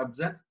of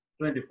absence,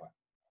 25.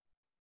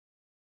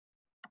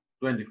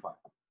 25.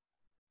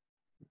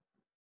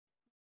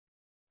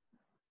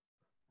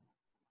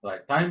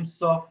 Right,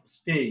 times of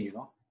stay,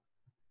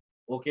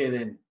 Okay,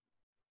 then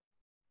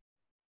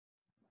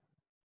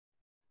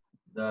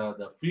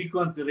the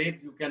frequency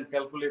rate you can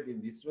calculate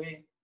in this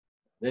way,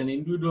 then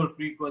individual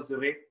frequency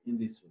rate in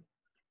this way.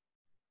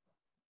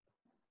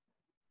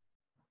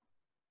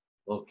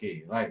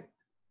 Okay, right.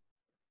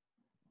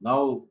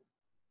 Now,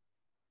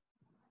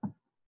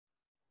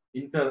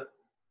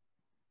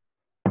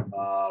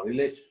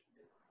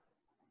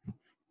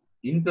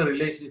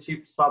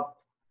 interrelationships of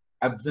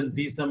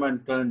absenteeism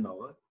and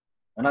turnover,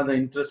 another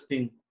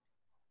interesting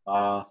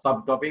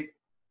subtopic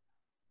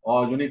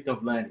or unit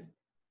of learning.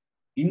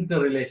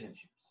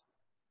 Interrelationships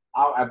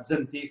of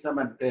absenteeism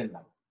and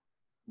turnover.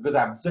 Because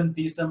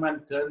absenteeism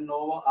and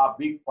turnover are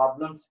big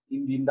problems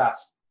in the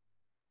industry.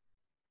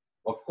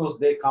 Of course,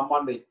 they come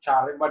under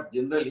HRM, but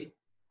generally,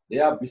 they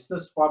are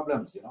business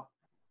problems,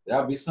 They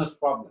are business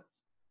problems.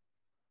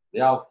 They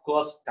are, of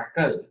course,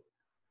 tackled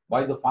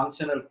by the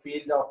functional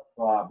field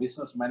of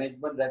business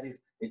management, that is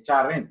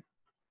HRM.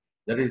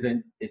 That is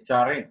in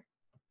HRM.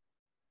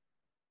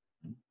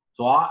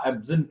 So are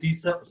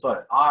absenteeism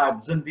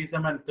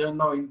and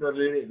turnover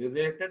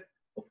interrelated?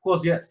 Of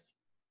course, yes.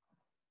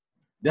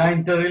 They are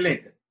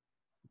interrelated.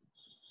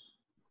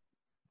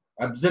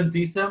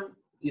 Absenteeism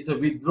is a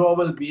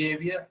withdrawal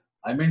behavior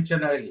I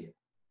mentioned earlier.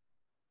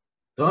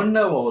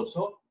 Turnover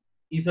also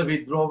is a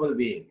withdrawal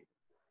behavior.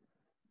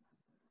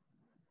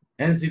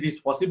 Hence, it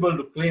is possible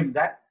to claim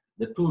that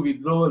the two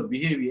withdrawal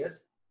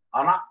behaviors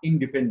are not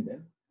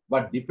independent,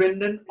 but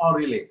dependent or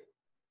related.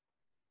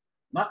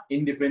 Not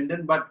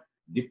independent, but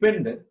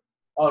dependent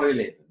or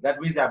related. That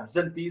means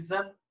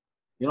absenteeism,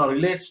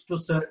 relates to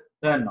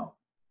turnover.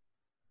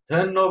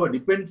 Turnover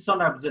depends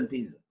on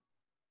absenteeism.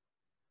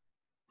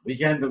 We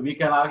can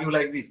argue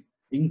like this: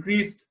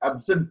 increased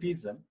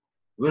absenteeism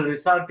will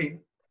result in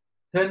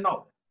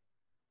turnover.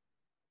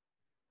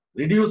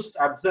 Reduced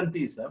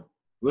absenteeism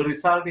will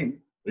result in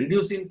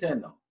reducing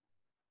turnover.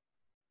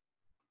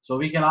 So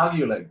we can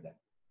argue like that.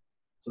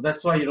 So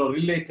that's why,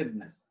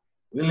 relatedness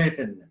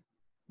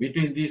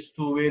between these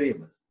two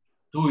variables,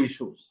 two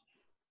issues.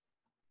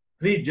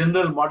 Three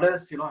general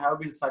models, have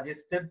been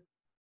suggested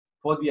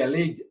for the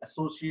alleged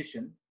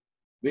association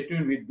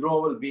between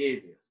withdrawal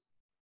behaviors.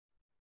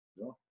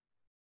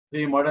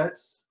 Three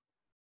models,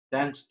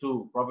 thanks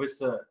to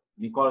Professor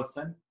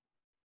Nicholson.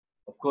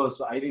 Of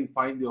course, I didn't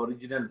find the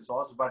original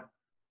source, but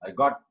I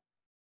got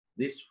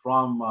this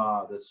from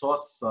the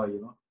source,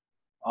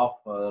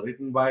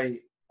 written by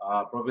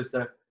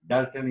Professor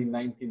Dalton in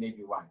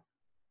 1981.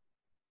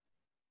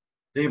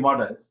 Three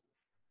models.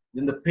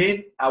 In the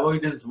pain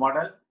avoidance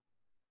model,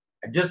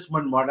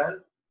 adjustment model,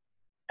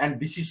 and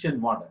decision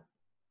model.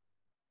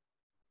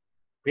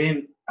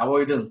 Pain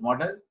avoidance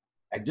model,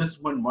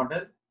 adjustment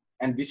model,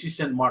 and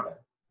decision model.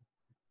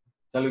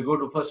 Shall we go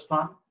to first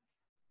one?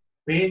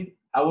 Pain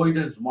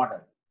avoidance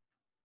model.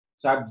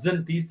 So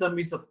absenteeism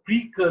is a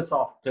precursor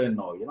of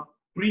turnover,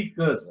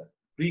 precursor.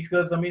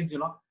 Precursor means,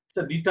 it's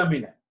a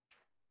determinant.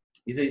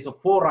 It's a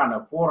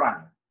forerunner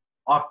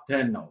of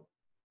turnover.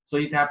 So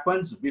it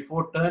happens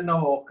before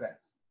turnover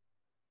occurs.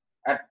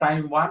 At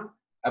time 1,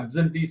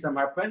 absenteeism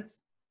happens,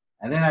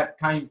 and then at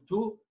time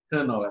 2,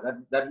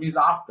 turnover. That means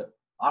after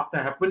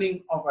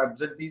happening of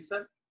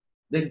absenteeism,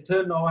 then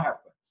turnover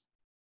happens.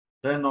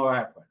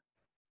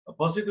 A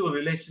positive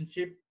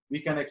relationship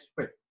we can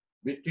expect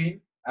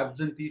between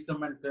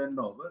absenteeism and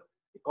turnover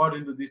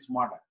according to this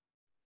model.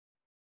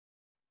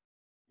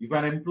 If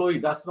an employee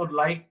does not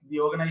like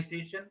the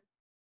organization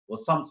or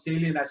some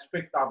salient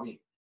aspect of it,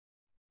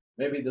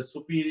 maybe the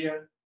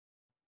superior,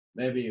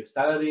 maybe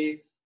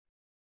salaries,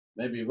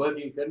 maybe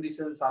working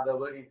conditions, other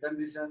working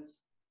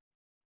conditions,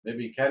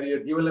 maybe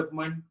career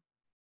development,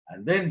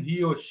 and then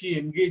he or she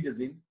engages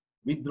in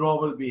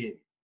withdrawal behavior.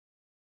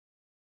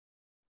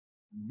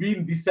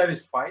 Being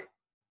dissatisfied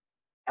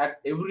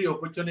at every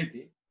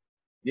opportunity,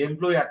 the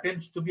employee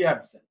attempts to be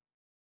absent.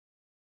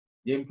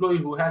 The employee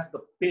who has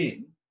the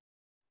pain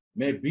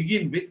may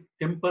begin with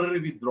temporary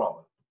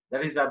withdrawal,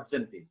 that is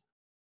absenteeism,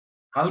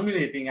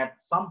 culminating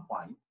at some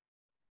point,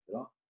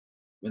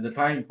 when the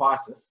time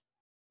passes,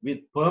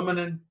 with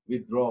permanent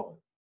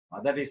withdrawal,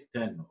 that is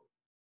turnover.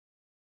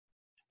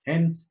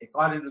 Hence,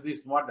 according to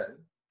this model,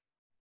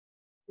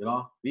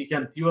 we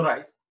can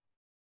theorize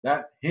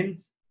that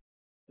hence,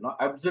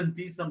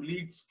 absenteeism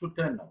leads to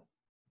turnover.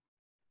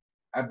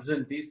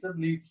 Absenteeism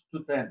leads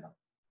to turnover.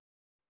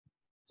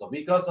 So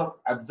because of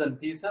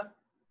absenteeism,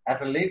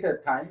 at a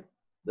later time,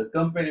 the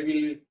company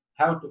will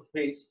have to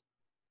face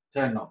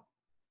turnover.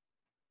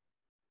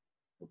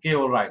 Okay,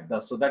 all right.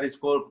 So that is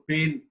called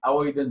pain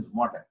avoidance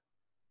model.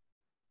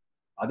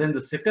 And then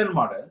the second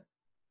model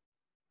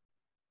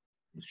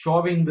is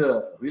showing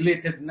the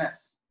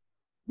relatedness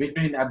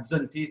between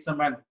absenteeism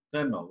and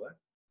turnover.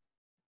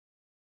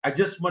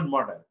 Adjustment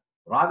model.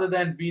 Rather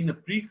than being a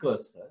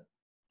precursor,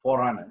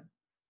 forerunner,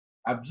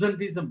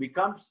 absenteeism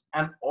becomes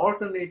an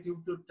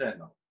alternative to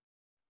turnover.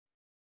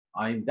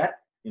 In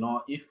that,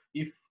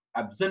 if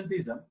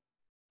absenteeism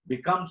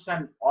becomes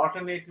an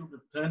alternative to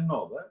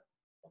turnover,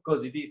 of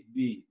course, it is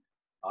the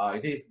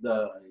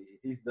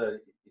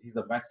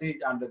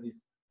message under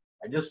this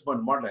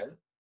adjustment model,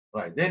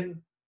 right?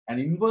 Then an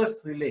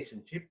inverse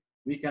relationship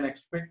we can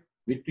expect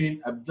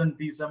between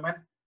absenteeism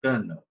and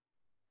turnover.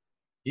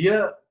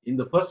 Here in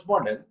the first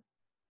model,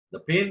 the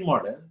pain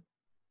model,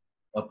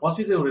 a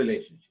positive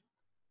relationship,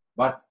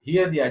 but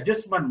here the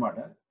adjustment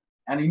model,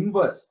 an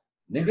inverse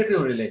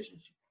negative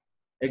relationship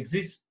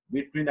exists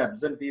between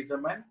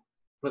absenteeism and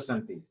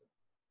presenteeism.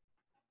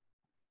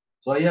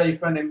 So here,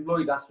 if an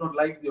employee does not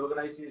like the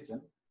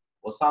organization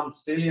or some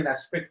salient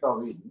aspect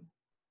of it,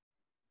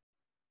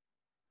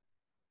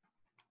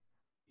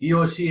 he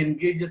or she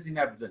engages in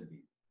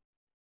absenteeism.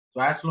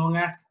 So as long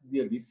as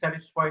the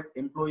dissatisfied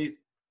employee is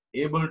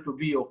able to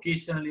be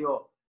occasionally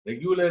or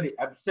regularly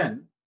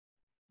absent,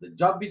 the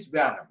job is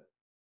bearable.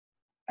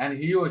 And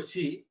he or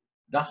she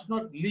does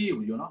not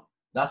leave,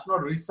 does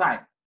not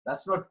resign,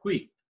 does not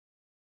quit.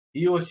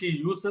 He or she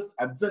uses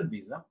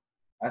absenteeism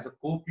as a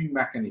coping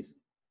mechanism.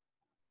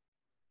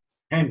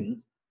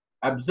 Hence,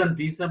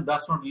 absenteeism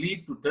does not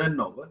lead to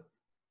turnover,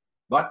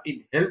 but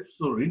it helps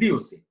to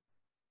reduce it.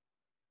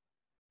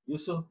 You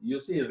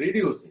see,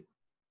 reduce it.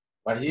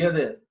 But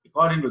here,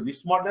 according to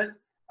this model,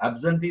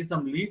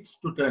 absenteeism leads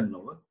to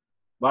turnover.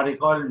 But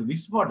according to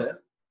this model,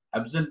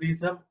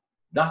 absenteeism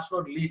does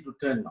not lead to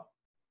turnover.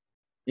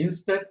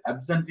 Instead,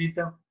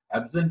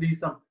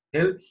 absenteeism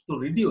helps to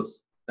reduce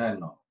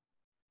turnover.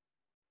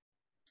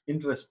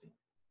 Interesting.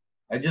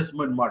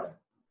 Adjustment model.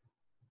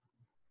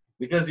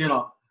 Because,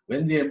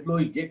 when the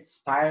employee gets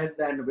tired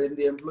and when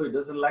the employee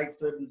doesn't like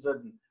certain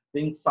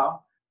things,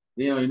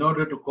 in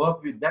order to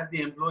cope with that,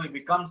 the employee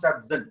becomes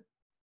absent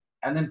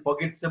and then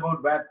forgets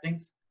about bad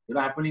things,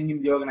 happening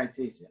in the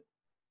organization.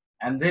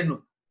 And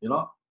then,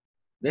 without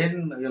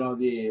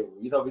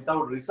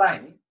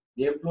resigning,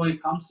 the employee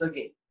comes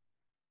again.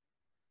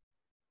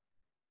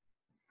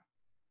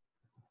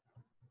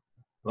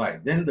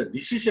 Right. Then the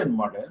decision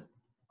model,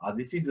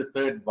 this is the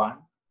third one.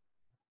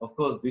 Of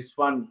course, this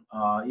one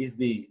is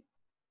the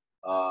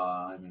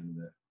I mean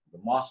the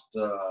most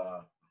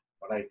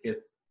what I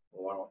get.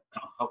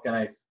 How can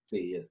I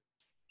say? Yes,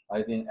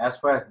 I think as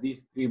far as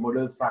these three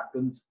models are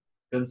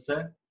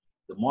concerned,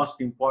 the most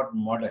important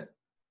model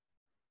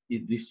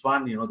is this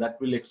one. That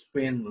will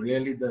explain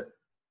really the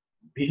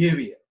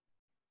behavior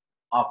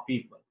of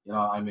people.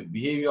 I mean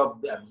behavior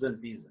of the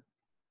absenteeism.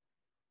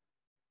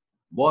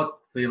 Both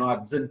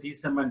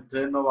absenteeism and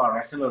turnover are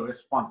rational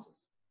responses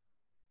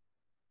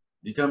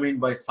determined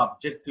by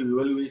subjective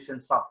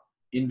evaluations of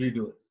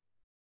individuals.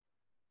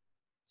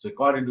 So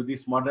according to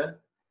this model,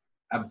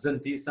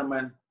 absenteeism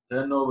and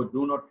turnover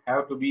do not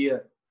have to be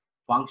a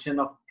function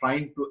of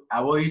trying to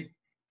avoid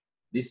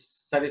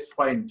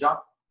dissatisfying job,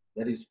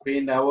 that is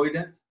pain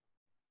avoidance,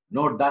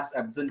 nor does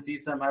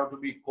absenteeism have to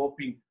be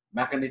coping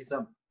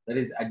mechanism, that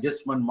is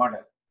adjustment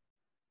model.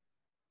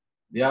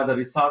 They are the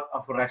result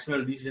of a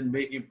rational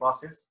decision-making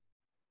process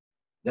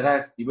that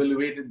has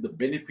evaluated the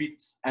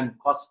benefits and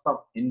cost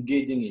of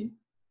engaging in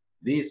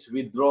these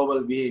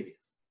withdrawal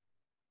behaviors.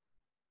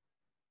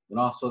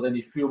 So then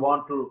if you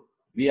want to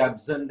be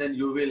absent, then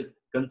you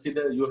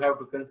have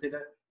to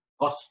consider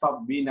cost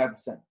of being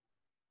absent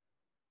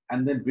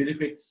and then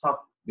benefits of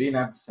being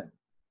absent.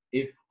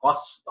 If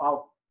cost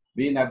of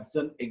being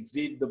absent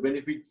exceed the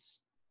benefits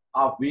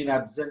of being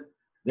absent,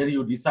 then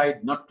you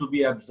decide not to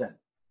be absent.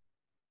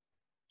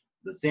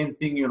 The same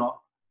thing,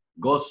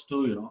 goes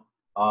to,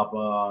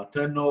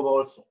 turnover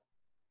also.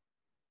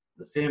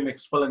 The same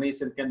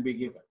explanation can be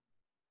given.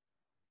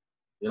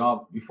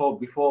 Before,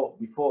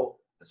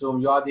 so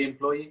you are the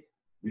employee,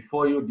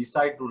 before you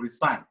decide to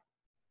resign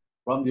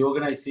from the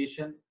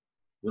organization,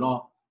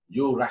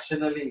 you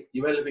rationally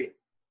evaluate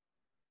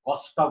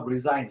cost of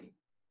resigning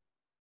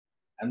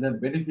and then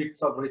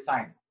benefits of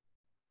resigning.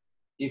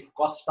 If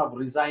cost of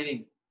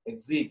resigning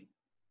exceed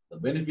the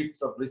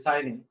benefits of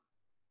resigning,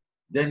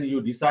 then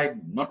you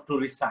decide not to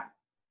resign,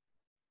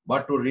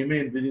 but to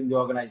remain within the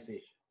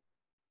organization.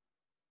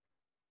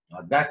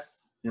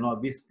 That's,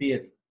 this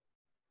theory.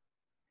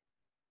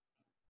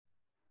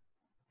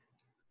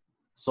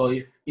 So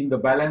if in the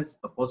balance,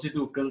 a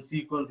positive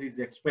consequence is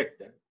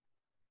expected,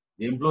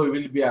 the employee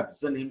will be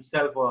absent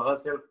himself or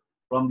herself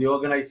from the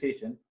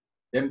organization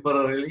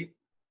temporarily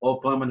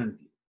or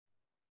permanently.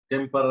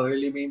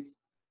 Temporarily means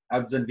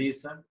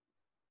absenteeism,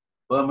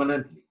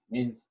 permanently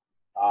means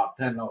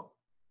turnover.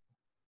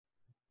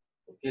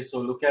 Okay, so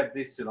look at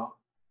this,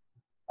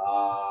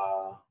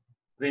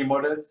 three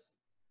models.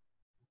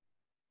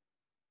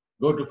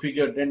 Go to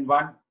figure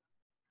 10.1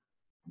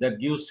 that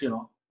gives,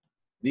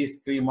 these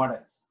three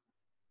models.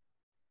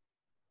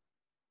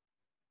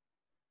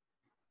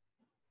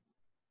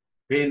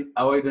 Pain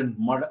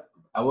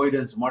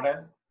avoidance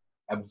model,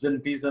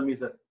 absenteeism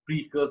is a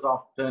precursor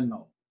of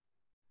turnover.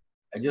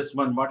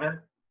 Adjustment model,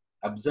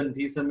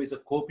 absenteeism is a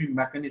coping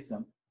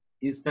mechanism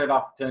instead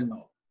of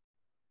turnover.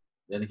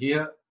 Then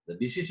here, the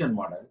decision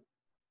model,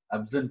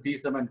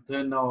 absenteeism and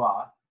turnover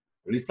are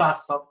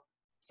results of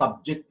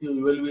subjective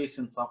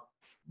evaluations of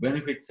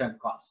benefits and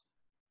costs.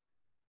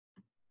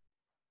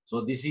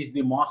 So this is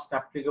the most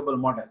applicable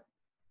model,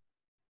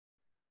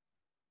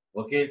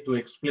 okay, to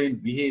explain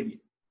behavior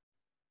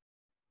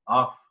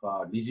of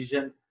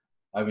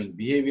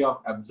behavior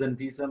of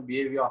absenteeism,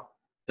 behavior of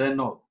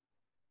turnover.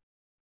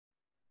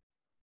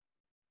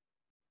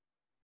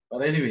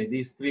 But anyway,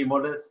 these three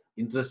models,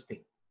 interesting.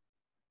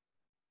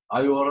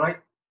 Are you all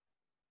right?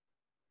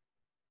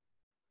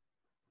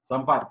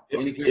 Sampath,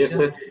 any question? Yes,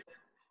 sir.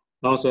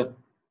 No, sir.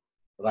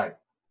 Right.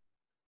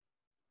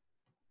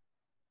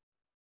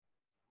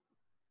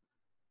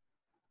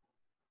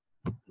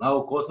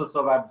 Now, causes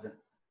of absence.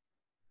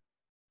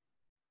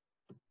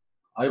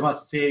 I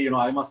must say,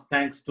 I must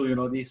thanks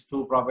to, these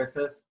two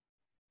professors.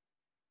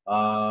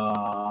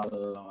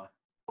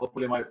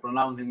 Hopefully my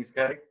pronouncing is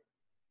correct.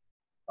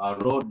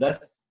 Wrote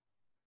this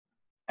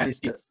and his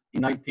years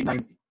in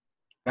 1990.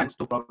 Thanks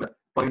to Professor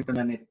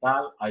and et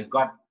al., I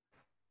got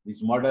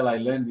this model. I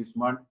learned this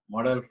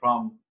model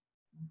from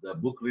the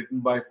book written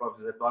by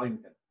Professor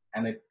Torrington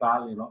and et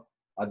al.,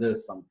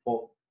 others, some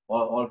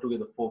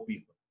altogether 4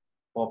 people,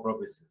 4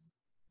 professors.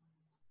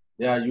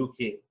 They are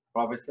UK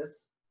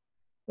professors,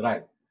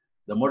 right?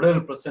 The model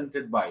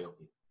presented by,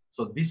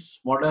 so this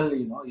model,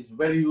 is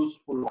very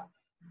useful one.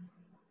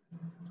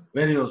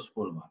 Very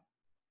useful one.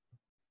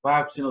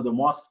 Perhaps, the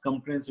most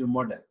comprehensive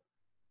model,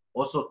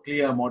 also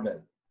clear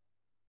model,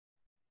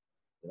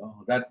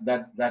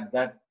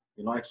 that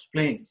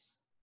explains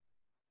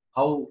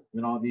how,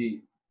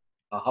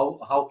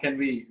 how can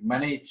we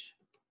manage,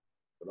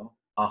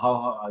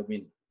 how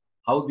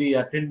the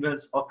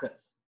attendance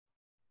occurs.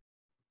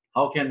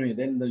 How can we,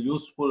 then the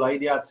useful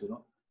ideas,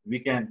 we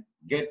can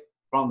get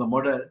from the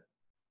model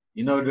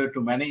in order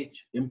to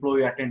manage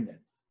employee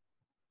attendance.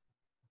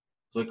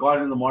 So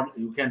according to the model,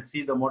 you can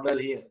see the model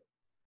here.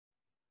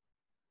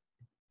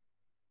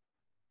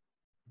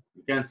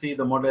 You can see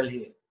the model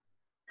here.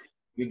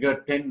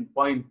 Figure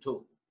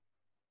 10.2.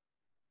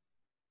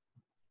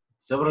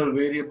 Several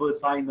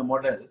variables are in the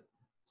model.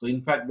 So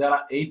in fact, there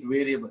are 8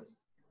 variables.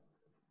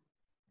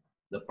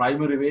 The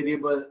primary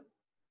variable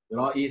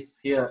is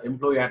here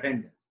employee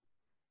attendance,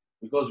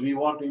 because we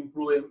want to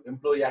improve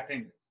employee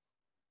attendance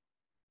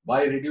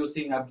by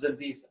reducing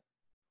absenteeism.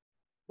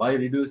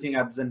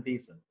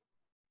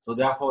 So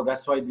therefore,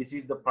 that's why this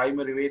is the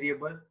primary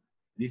variable.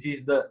 This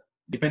is the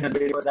dependent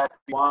variable that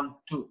we want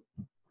to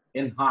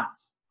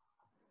enhance,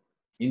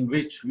 in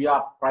which we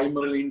are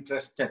primarily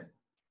interested.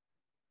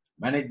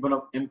 Management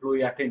of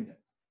employee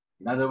attendance.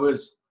 In other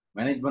words,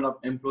 management of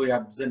employee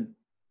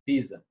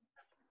absenteeism,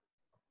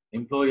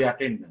 employee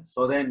attendance.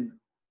 So then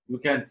you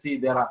can see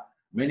there are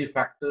many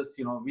factors,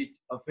 which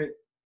affect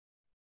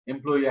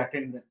employee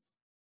attendance.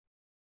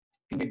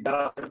 There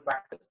are several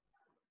factors.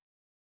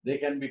 They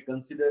can be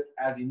considered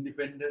as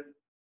independent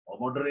or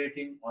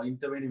moderating or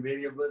intervening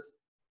variables.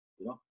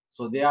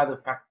 So they are the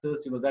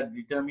factors, that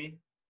determine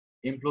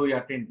employee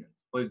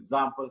attendance. For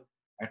example,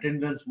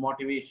 attendance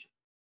motivation,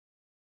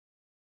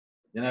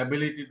 then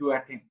ability to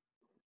attend,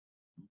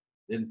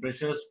 then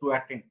pressures to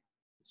attend.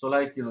 So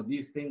like,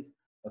 these things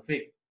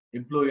affect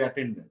employee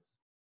attendance.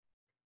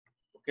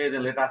 Okay,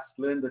 then let us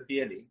learn the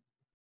theory.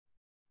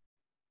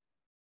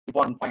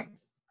 Important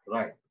points,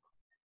 right?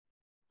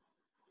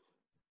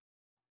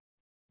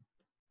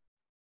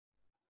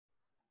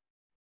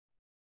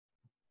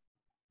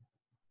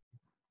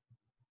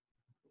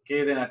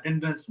 Okay, then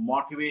attendance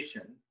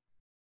motivation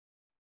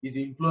is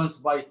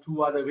influenced by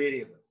two other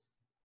variables.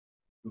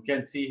 You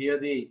can see here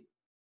the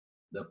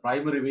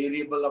primary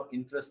variable of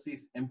interest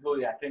is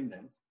employee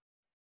attendance.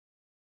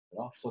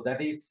 So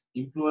that is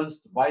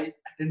influenced by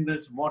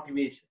attendance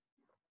motivation.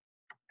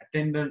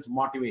 Attendance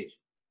motivation.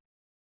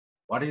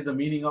 What is the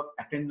meaning of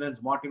attendance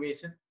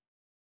motivation?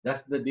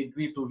 That's the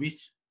degree to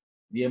which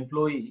the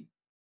employee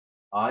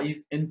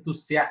is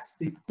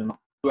enthusiastic,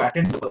 to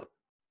attend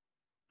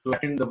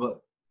the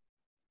work.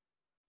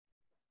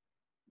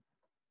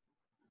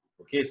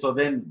 Okay, so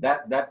then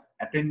that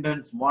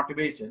attendance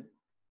motivation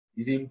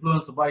is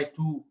influenced by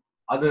two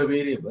other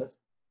variables.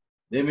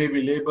 They may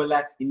be labeled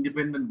as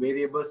independent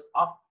variables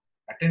of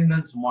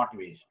attendance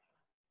motivation,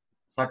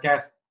 such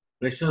as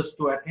pressures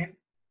to attend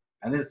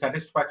and then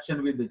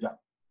satisfaction with the job.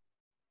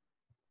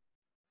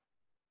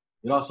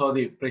 So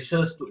the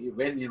pressures to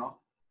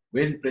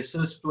when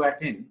pressures to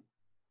attend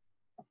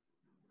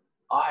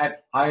are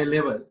at high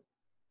level,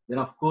 then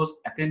of course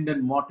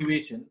attendance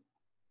motivation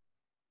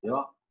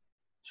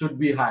should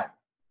be high.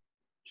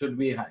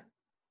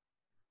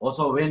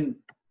 Also, when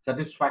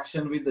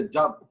satisfaction with the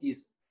job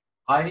is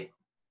high,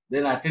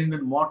 then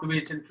attendance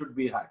motivation should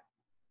be high.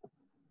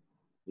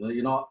 Let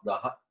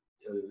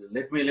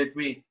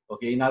me.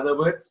 Okay, in other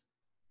words,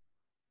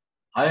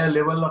 higher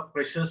level of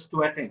pressures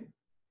to attend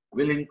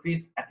will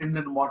increase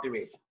attendance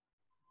motivation.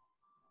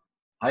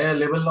 Higher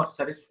level of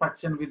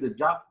satisfaction with the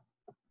job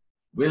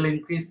will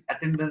increase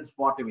attendance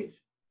motivation.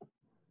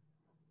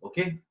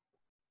 Okay.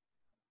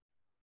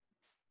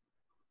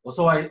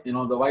 Also,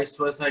 the vice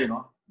versa,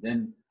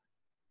 then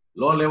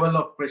low level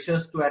of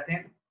pressures to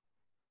attend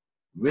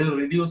will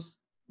reduce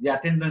the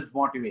attendance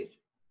motivation.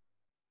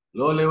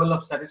 Low level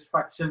of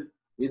satisfaction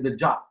with the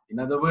job, in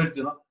other words,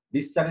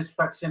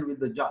 dissatisfaction with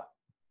the job,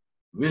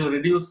 will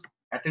reduce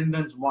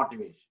attendance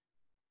motivation.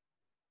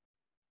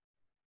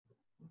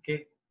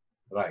 Okay,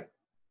 right.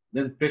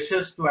 Then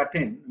pressures to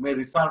attend may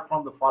result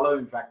from the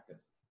following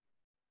factors.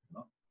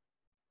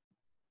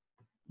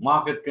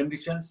 Market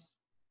conditions,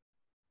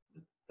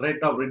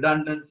 threat of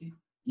redundancy,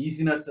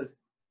 easiness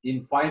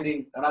in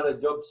finding another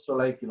job. So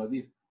like,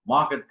 these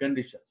market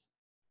conditions.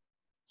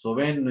 So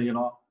when,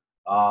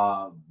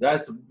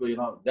 there's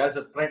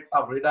a threat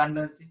of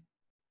redundancy.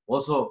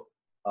 Also,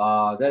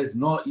 there is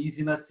no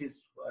easiness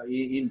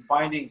in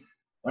finding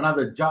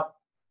another job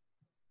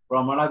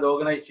from another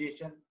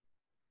organization.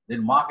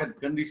 Then market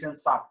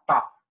conditions are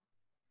tough.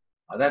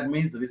 That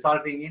means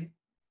resulting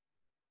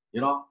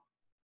in,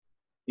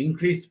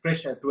 increased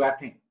pressure to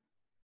attend.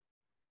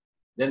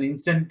 Then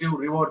incentive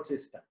reward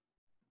system,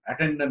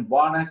 attendance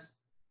bonus,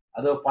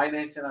 other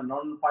financial and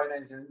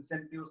non-financial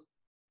incentives,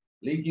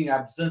 linking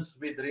absence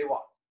with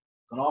reward.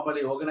 So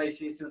normally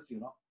organizations,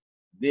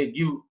 they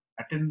give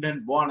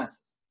attendance bonuses,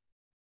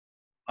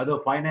 other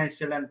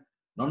financial and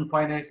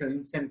non-financial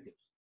incentives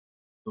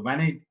to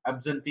manage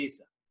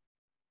absenteeism,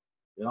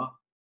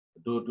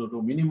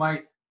 to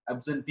minimize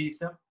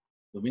absenteeism,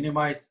 to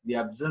minimize the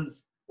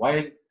absence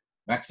while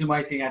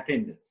maximizing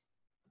attendance.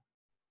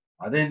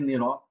 And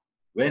then,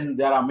 when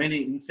there are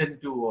many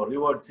incentive or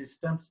reward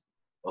systems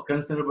or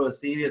considerable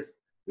serious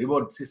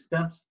reward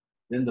systems,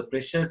 then the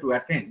pressure to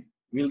attend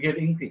will get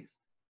increased.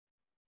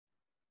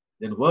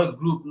 Then work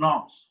group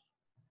norms,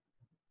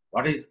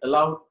 what is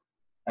allowed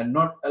and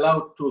not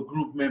allowed to a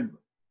group member,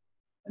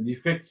 and the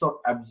effects of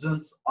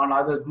absence on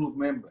other group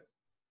members.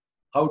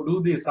 How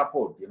do they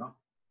support,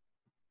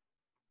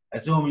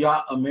 Assume you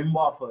are a member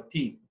of a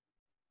team,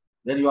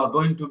 then you are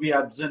going to be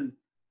absent,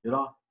 you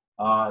are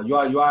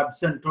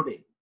absent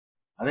today.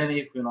 And then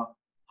if,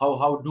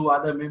 how do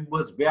other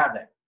members bear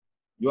that?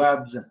 Your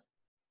absence.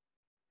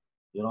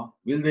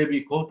 Will they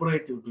be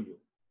cooperative to you?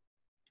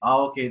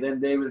 Okay, then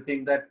they will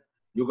think that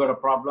you got a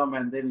problem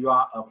and then you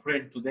are a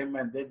friend to them,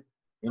 and then,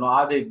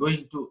 are they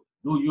going to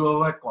do your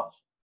work also?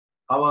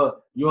 cover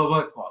your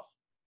work cost.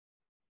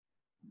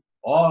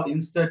 Or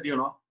instead,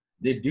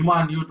 they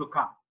demand you to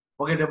come.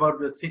 Forget about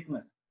your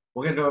sickness.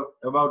 Forget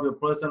about your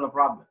personal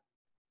problem.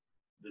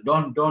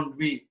 Don't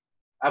be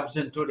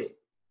absent today.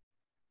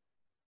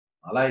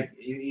 Like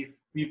if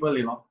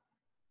people,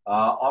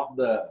 of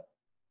the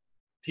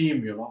team,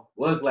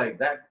 work like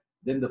that,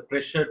 then the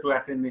pressure to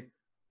attend it,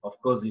 of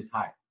course, is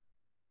high.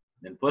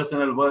 Then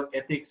personal work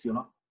ethics,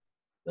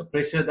 the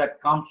pressure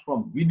that comes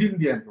from within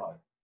the employee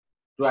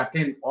to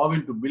attend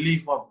owing to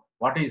belief of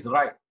what is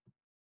right.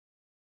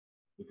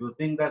 If you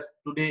think that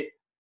today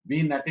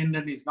being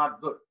attendant is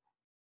not good,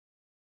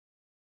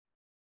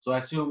 so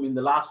assume in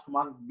the last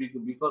month,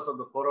 because of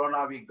the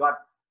corona, we got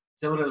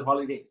several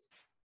holidays.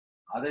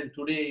 And then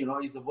today,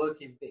 is a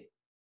working day.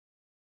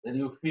 Then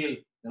you feel,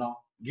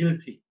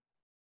 guilty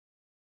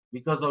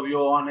because of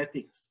your own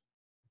ethics.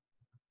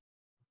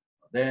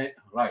 Then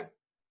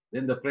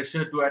the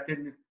pressure to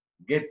attend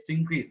gets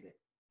increased there.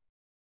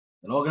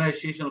 An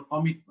organizational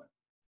commitment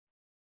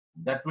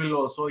that will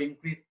also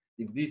increase.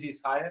 If this is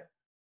higher,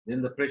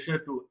 then the pressure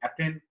to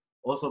attend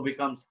also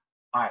becomes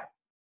higher.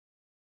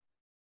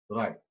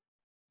 Right.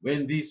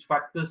 When these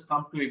factors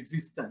come to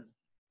existence,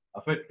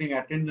 affecting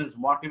attendance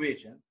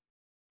motivation,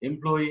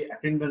 employee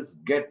attendance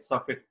gets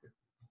affected.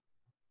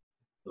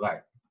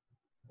 Right.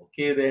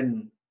 Okay,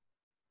 then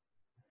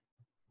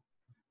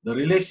the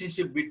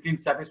relationship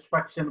between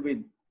satisfaction with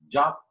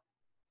job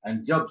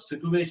and job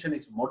situation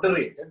is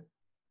moderated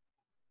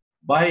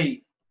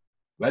by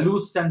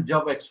values and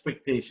job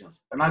expectations.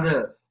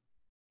 Another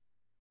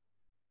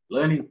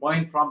learning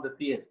point from the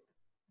theory.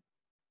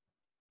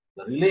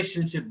 The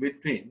relationship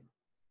between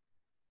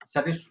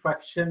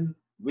satisfaction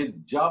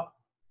with job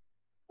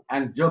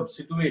and job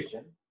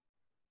situation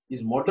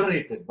is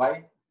moderated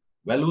by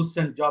values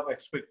and job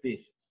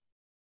expectations.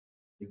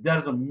 If there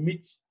is a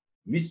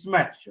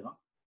mismatch,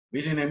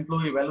 between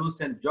employee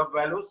values and job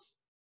values,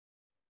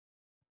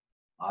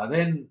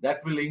 then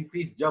that will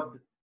increase job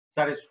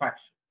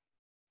satisfaction.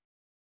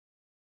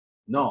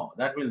 No,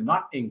 that will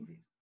not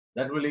increase.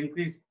 That will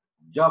increase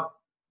job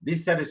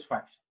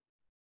dissatisfaction.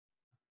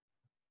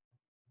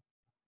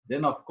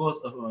 Then, of course,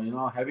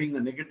 having a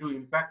negative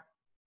impact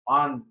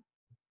on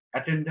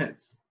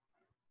attendance.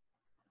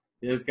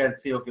 You can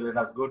see, okay, let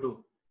us go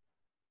to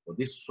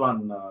this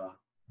one,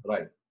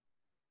 right.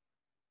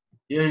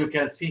 Here you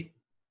can see,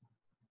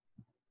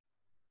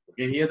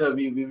 okay, here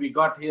we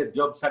got here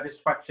job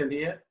satisfaction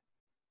here,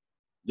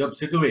 job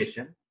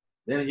situation.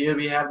 Then here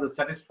we have the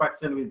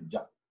satisfaction with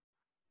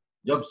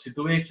job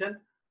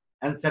situation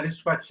and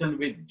satisfaction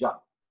with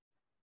job.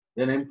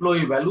 Then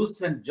employee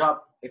values and job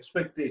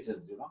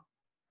expectations,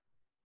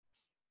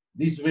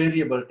 This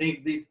variable,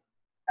 take this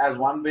as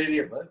one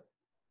variable.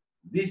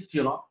 This,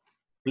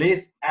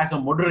 plays as a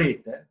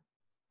moderator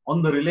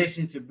on the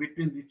relationship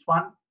between this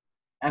one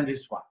and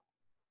this one.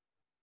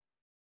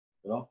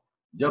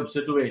 Job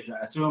situation.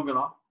 Assume,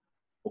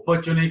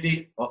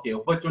 opportunity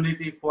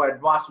for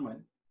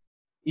advancement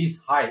is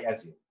high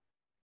as you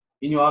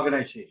in your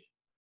organization.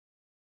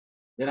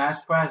 Then as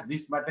far as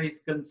this matter is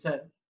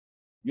concerned,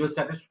 your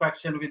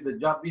satisfaction with the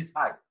job is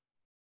high.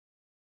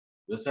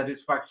 Your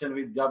satisfaction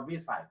with job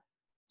is high.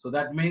 So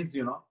that means,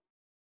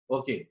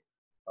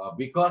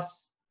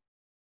 because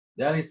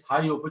there is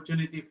high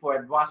opportunity for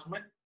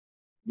advancement,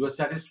 your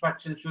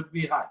satisfaction should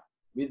be high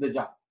with the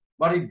job.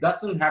 But it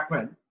doesn't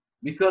happen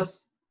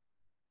because,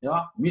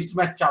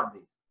 mismatch of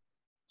these.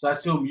 So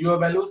assume your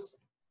values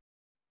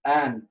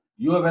and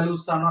your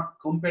values are not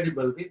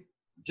compatible with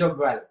job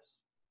values.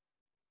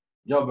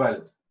 Job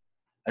values.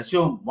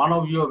 Assume one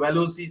of your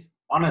values is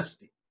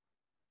honesty.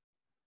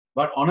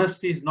 But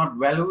honesty is not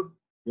valued,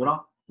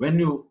 when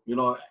you,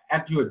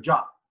 at your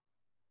job.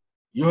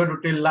 You have to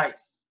tell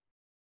lies.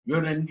 You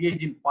have to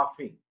engage in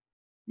puffing.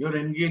 You have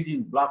to engage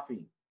in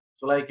bluffing.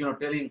 So like,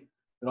 telling,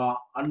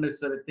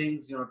 unnecessary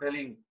things,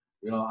 telling,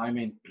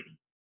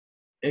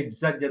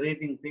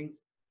 exaggerating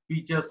things,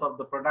 features of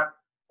the product.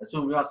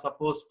 So we are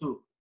supposed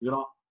to,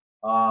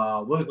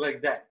 work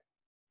like that.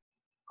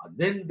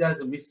 Then there's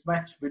a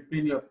mismatch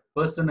between your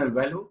personal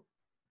value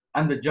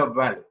and the job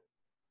value.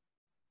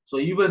 So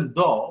even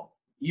though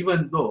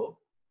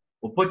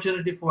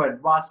opportunity for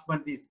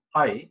advancement is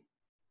high,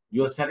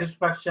 your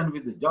satisfaction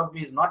with the job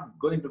is not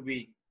going to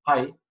be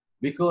high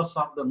because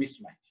of the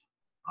mismatch.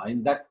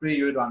 In that way,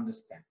 you have to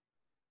understand.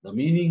 The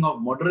meaning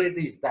of moderator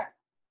is that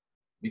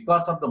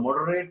because of the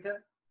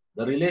moderator,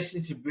 the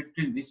relationship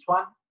between this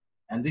one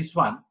and this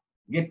one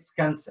gets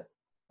cancelled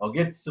or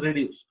gets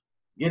reduced,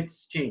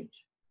 gets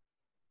changed.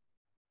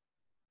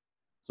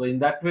 So in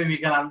that way, we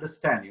can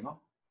understand,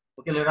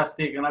 Okay, let us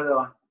take another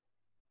one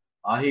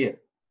here.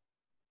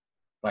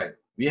 Right.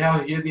 We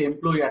have here the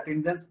employee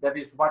attendance. That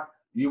is what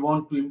we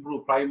want to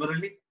improve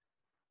primarily.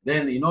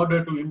 Then in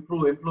order to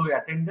improve employee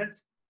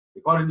attendance,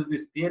 according to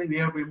this theory, we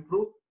have to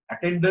improve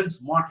attendance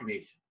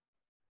motivation.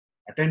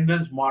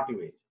 Attendance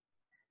motivation.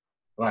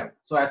 Right.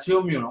 So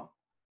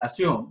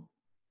assume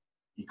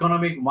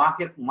economic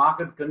market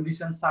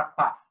conditions are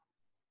tough,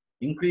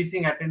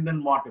 increasing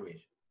attendance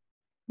motivation.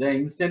 The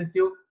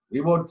incentive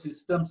reward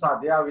systems are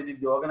there within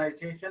the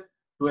organization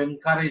to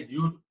encourage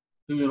you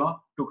to,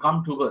 to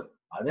come to work.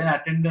 Then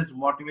attendance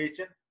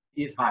motivation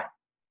is high.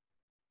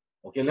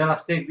 Okay, let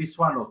us take this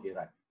one. Okay,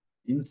 right.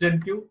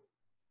 Incentive,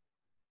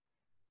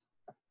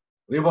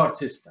 reward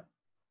system.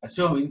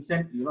 Assume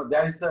incentive,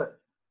 there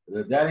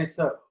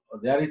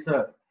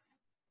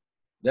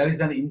is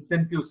an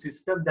incentive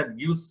system that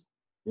gives,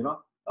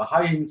 a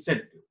high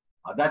incentive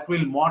that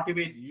will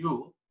motivate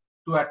you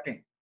to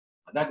attend.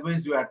 That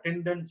means your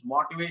attendance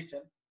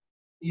motivation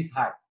is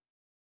high.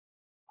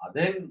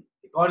 Then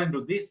according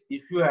to this,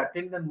 if your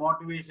attendance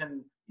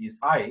motivation is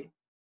high,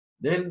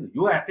 then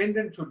your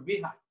attendance should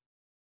be high.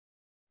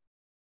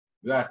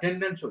 Your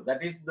attendance should,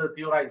 that is the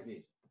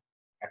theorization.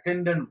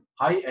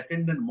 High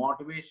attendance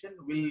motivation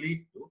will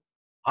lead to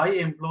high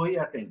employee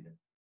attendance.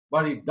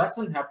 But it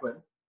doesn't happen.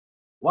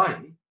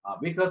 Why?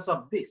 Because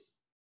of this.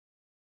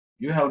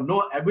 You have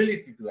no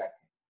ability to attend.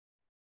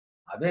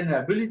 Then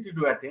ability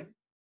to attend,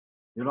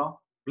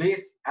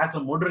 plays as a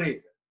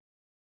moderator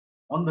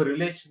on the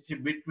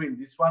relationship between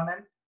this one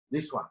and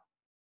this one.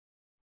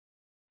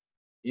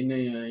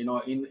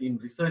 In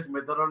research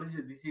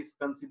methodology, this is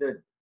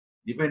considered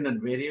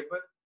dependent variable.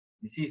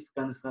 This is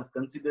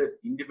considered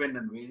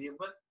independent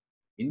variable.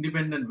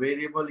 Independent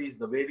variable is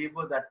the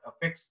variable that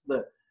affects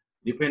the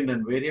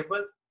dependent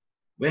variable.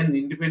 When the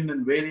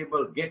independent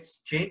variable gets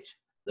changed,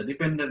 the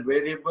dependent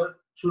variable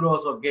should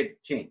also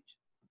get changed.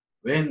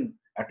 When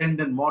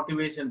attendance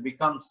motivation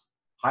becomes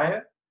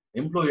higher,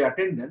 employee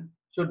attendance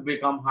should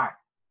become higher.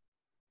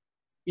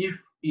 If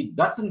it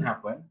doesn't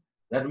happen,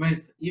 that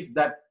means if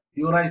that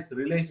theorized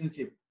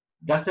relationship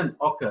doesn't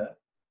occur,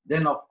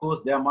 then of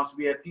course there must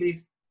be at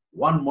least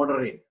one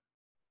moderator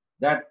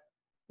that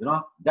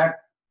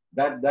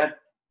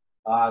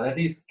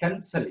is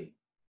cancelling,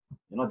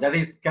 that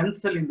is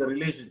cancelling the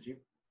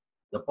relationship,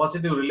 the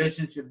positive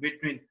relationship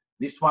between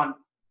this one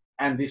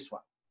and this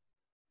one.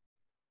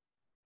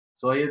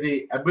 So here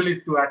the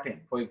ability to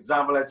attend, for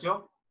example,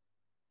 assume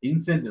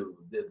incentive,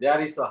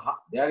 there is a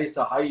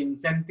high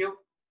incentive.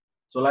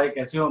 So like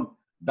assume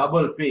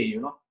double pay,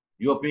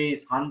 your pay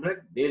is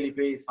 100, daily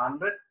pay is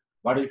 100,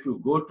 but if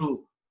you go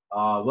to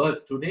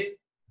work today,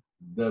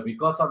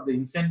 because of the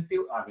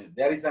incentive,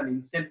 there is an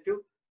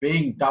incentive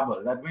paying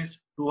double, that means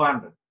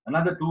 200.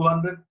 Another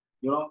 200,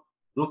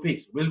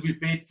 rupees will be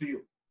paid to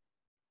you.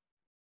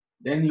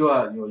 Then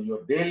your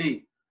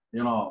daily,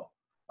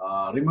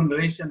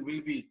 remuneration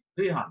will be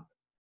 300.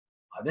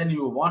 Then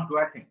you want to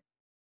attend.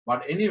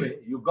 But anyway,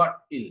 you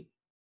got ill.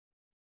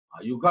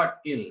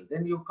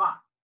 Then you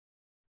can't.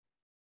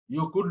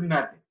 You couldn't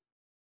attend.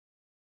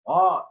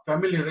 Or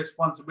family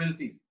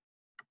responsibilities.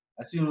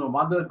 Assume your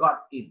mother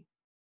got ill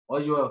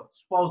or your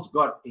spouse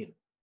got ill.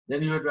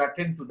 Then you have to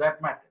attend to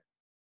that matter.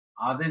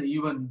 Then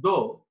even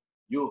though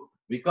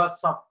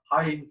because of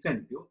high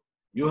incentive,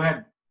 you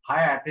had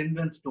high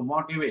attendance to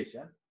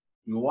motivation,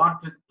 you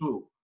wanted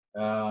to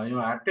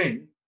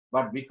attend,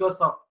 but because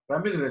of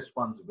family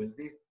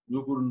responsibilities,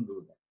 you couldn't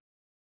do that.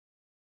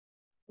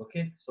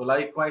 Okay, so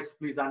likewise,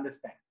 please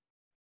understand.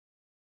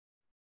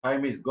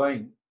 Time is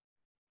going.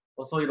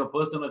 Also,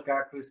 personal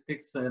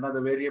characteristics,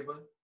 another variable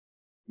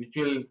which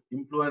will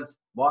influence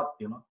both,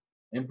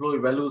 employee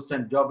values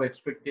and job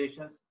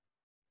expectations,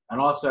 and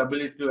also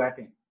ability to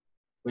attend.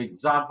 For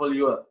example,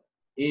 your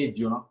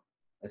age,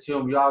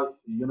 assume you are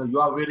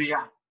very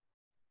young.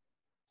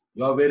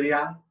 You are very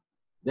young,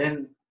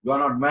 then you are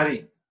not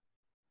married.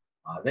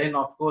 Then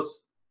of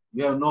course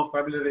you have no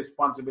family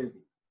responsibility.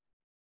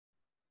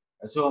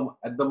 Assume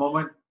at the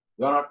moment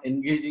you are not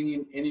engaging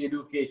in any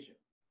education.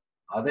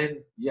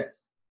 Then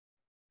yes,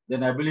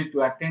 then ability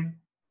to attend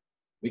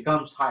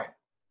becomes higher.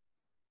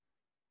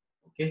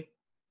 Okay,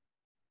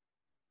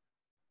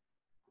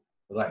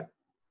 right.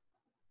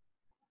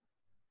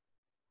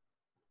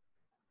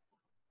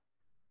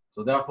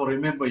 So therefore,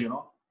 remember,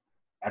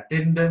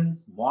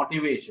 attendance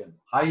motivation,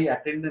 high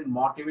attendance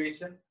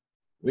motivation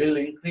will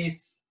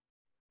increase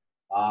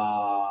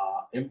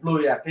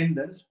employee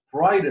attendance,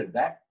 provided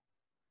that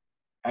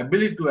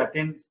ability to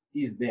attend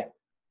is there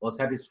or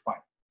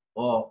satisfied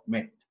or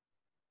met.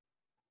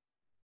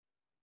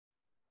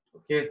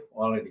 Okay,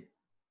 already.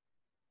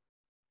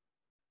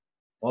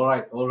 All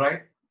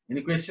right.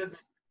 Any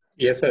questions?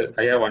 Yes, sir.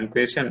 I have one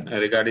question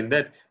regarding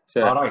that.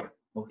 Sir, all right.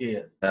 Okay,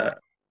 yes.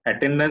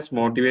 Attendance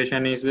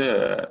motivation is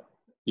the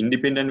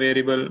independent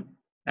variable,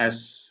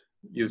 as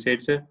you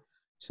said, sir.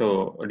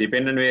 So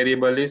dependent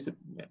variable is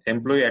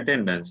employee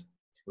attendance.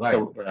 Right.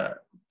 So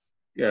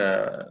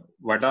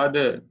what are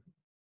the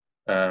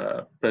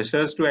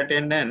pressures to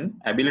attend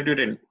and ability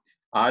to attend?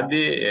 Are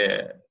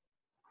they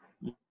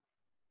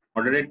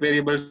moderate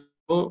variables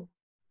or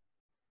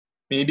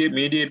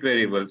mediate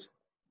variables?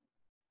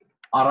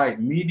 All right,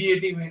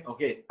 mediating.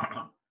 Okay,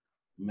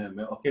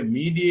 okay,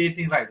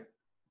 mediating. Right.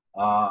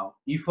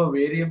 If a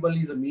variable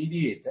is a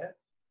mediator,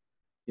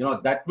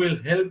 that will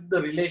help the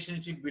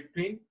relationship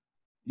between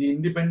the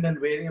independent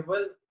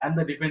variable and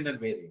the dependent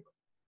variable.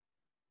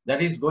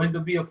 That is going to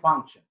be a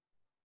function.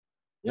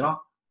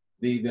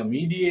 The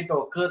mediator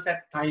occurs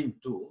at time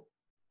 2,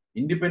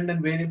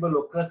 independent variable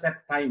occurs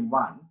at time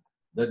 1,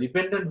 the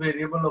dependent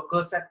variable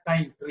occurs at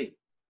time 3.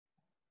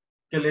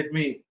 Okay, let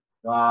me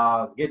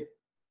get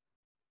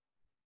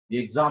the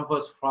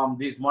examples from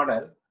this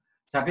model.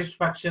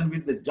 Satisfaction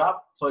with the job.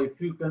 So if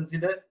you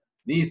consider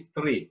these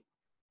three,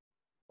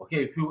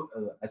 okay, if you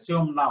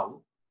assume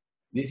now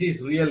this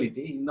is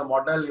reality in the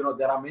model,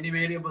 there are many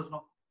variables.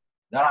 No,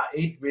 there are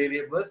 8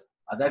 variables.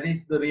 That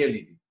is the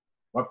reality.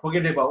 But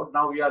forget about,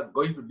 now we are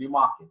going to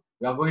demarcate.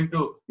 We are going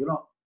to,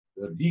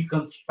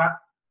 deconstruct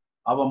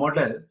our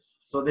model.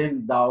 So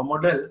then our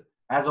model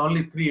has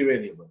only 3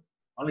 variables,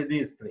 only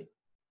these 3.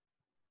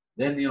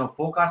 Then,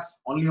 focus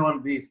only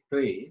on these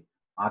 3.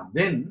 And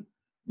then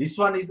this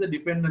one is the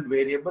dependent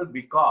variable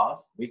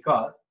because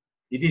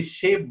it is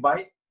shaped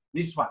by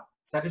this one,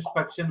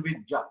 satisfaction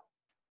with job.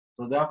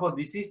 So therefore,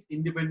 this is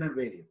independent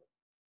variable.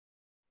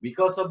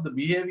 Because of the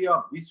behavior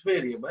of this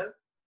variable,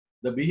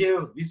 the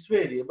behavior of this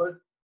variable,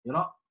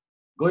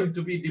 going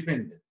to be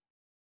dependent.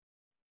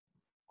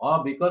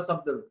 Or because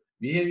of the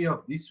behavior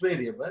of this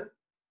variable,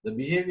 the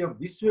behavior of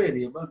this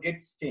variable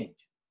gets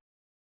changed.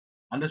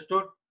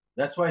 Understood?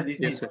 That's why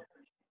this is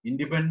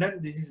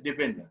independent, this is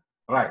dependent.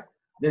 Right.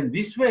 Then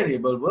this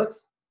variable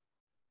works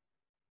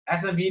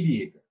as a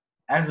mediator.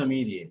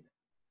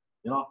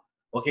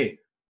 Okay.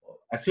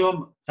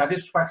 Assume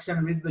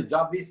satisfaction with the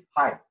job is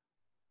high.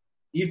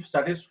 If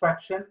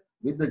satisfaction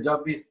with the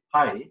job is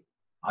high,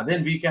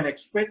 then we can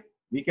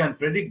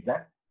predict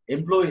that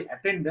employee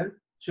attendance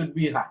should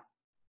be high.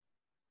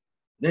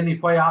 Then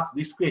if I ask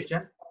this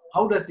question,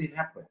 how does it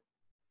happen?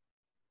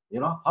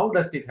 How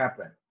does it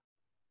happen?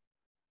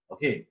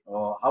 Okay,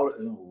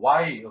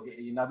 why? Okay,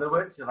 in other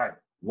words, right,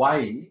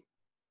 why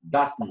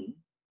doesn't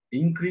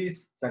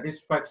increase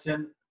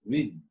satisfaction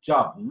with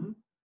job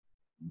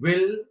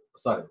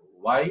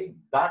why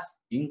does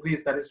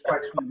increase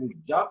satisfaction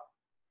with job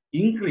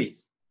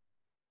increase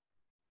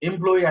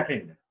employee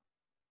attendance?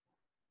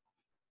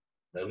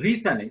 The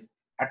reason is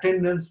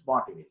attendance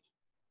motivation.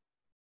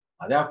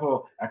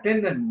 Therefore,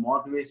 attendance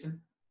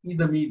motivation is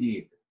the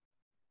mediator.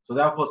 So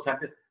therefore,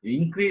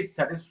 increased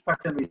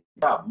satisfaction with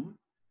job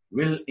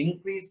will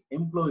increase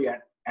employee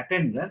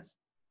attendance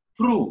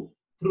through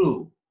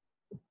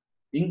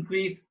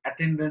increased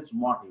attendance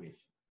motivation.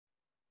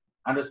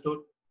 Understood?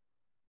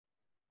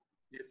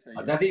 Yes, sir.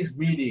 That is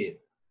mediator.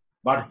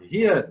 But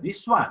here,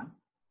 this one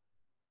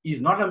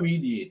is not a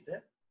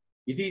mediator.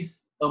 It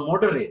is a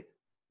moderator.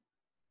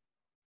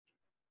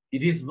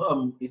 It is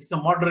a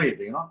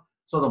moderator.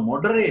 So the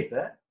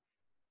moderator,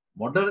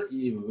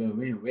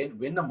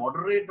 when a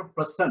moderator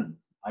presents,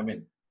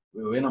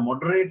 when a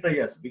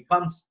moderator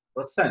becomes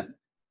present,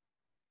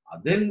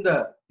 then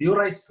the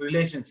theorized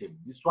relationship,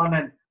 this one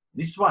and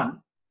this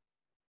one,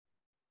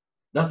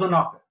 doesn't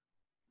occur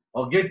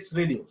or gets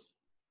reduced.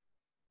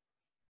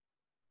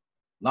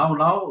 Now,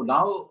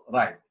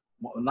 right.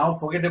 Now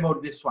forget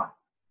about this one.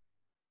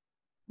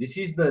 This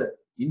is the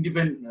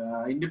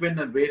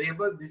independent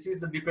variable. This is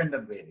the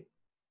dependent variable.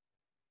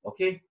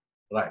 Okay,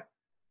 right.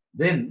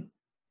 Then,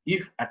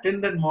 if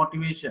attendance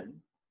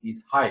motivation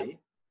is high,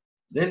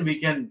 then we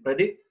can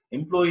predict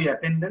employee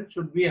attendance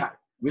will be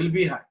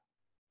high.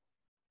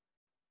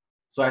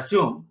 So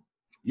assume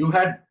you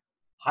had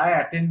high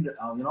attendance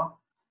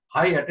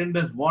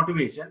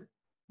motivation,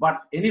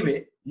 but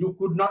anyway you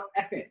could not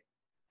attend.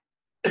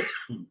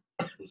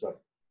 Sorry,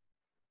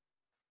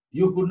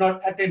 you could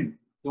not attend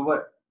to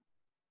work.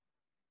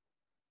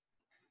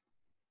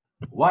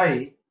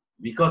 Why?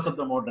 Because of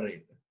the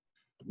moderator.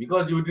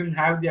 Because you didn't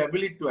have the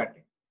ability to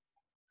attend.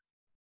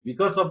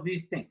 Because of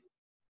these things,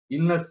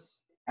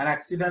 illness and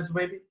accidents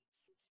maybe,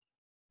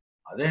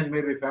 then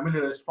maybe family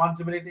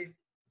responsibilities,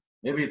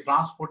 maybe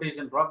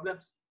transportation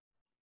problems.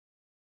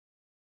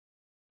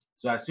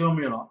 So assume,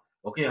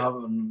 okay,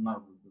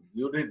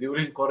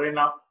 during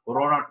corona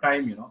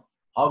time,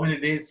 how many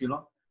days,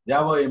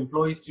 there were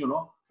employees,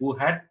 who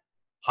had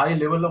high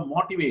level of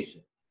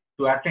motivation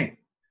to attend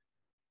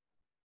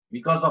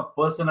because of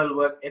personal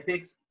work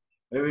ethics,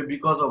 maybe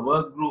because of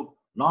work group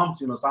norms,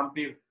 some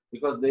people,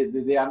 because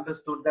they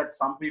understood that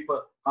some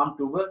people come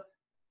to work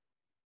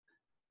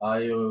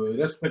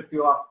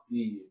irrespective of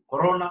the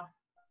corona,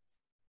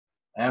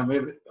 and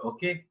maybe,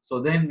 okay, so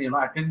then,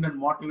 attendance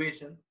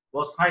motivation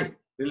was high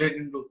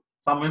relating to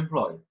some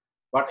employees.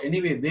 But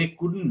anyway, they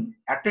couldn't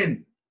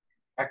attend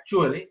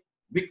actually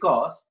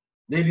because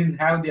they didn't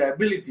have the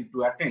ability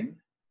to attend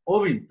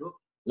owing to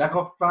lack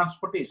of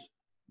transportation.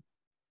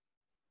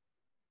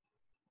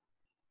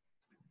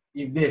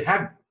 If they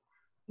had,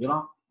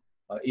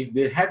 if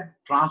they had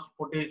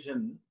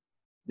transportation,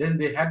 then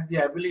they had the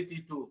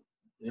ability to,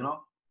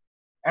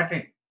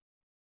 attend.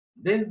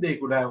 Then they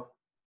could have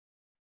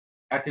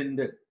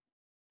attended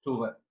to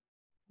work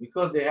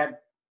because they had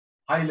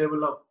high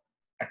level of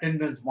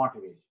attendance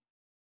motivation.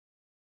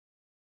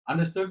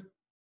 Understood?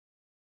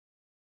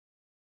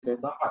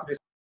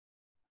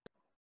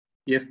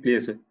 Yes,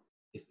 please, sir.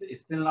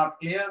 It's still not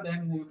clear,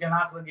 then you can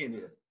ask again.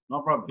 Yes,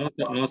 no problem.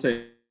 No,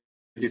 sir.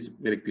 It is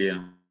very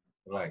clear.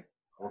 Right.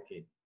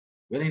 Okay.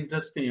 Very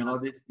interesting,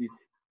 this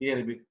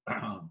theory.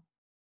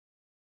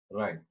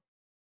 Right.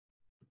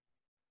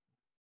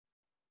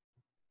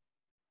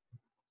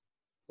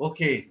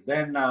 Okay,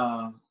 then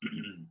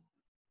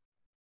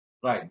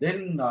Right.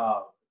 Then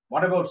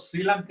what about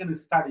Sri Lankan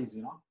studies?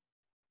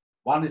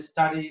 One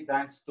study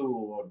thanks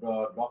to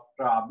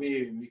Dr.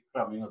 Abe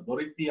Vikram,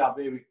 Dorothy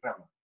Abe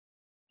Vikram.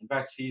 In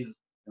fact, she's,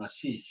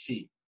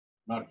 she,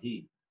 not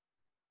he.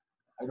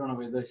 I don't know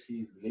whether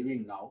she's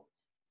living now.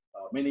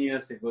 Many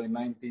years ago in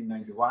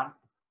 1991,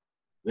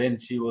 when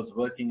she was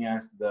working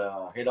as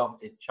the head of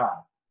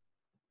HR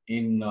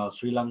in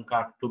Sri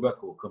Lanka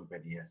Tobacco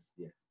Company. Yes,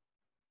 yes.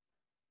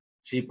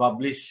 She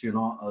published,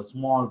 a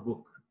small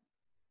book,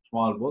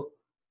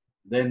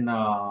 then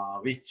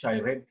which I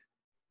read.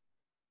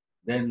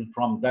 Then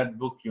from that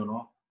book,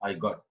 I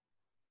got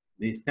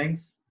these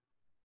things,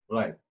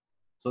 right?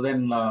 So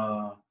then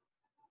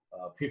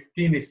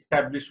 15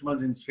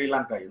 establishments in Sri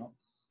Lanka,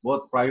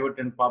 both private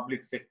and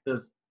public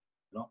sectors,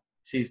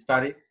 she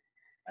studied.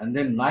 And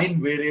then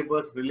 9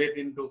 variables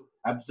relating to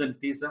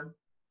absenteeism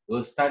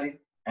were studied,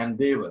 and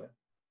they were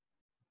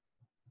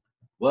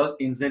work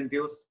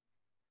incentives,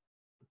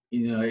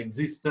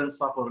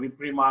 existence of a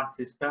reprimand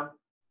system,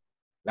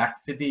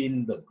 laxity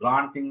in the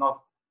granting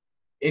of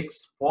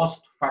ex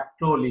post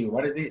facto leave.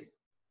 What is this?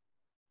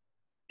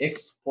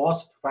 Ex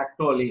post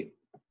facto leave.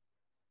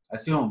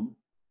 Assume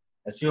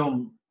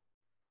you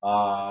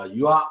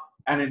are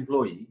an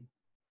employee,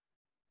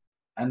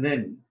 and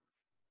then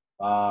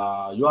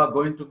you are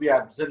going to be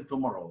absent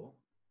tomorrow.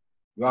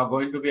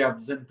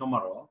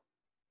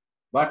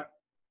 But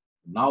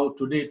now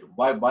today,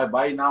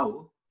 by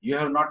now, you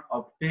have not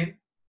obtained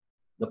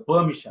the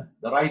permission,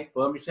 the right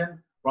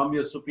permission from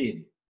your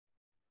superior.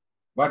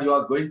 But you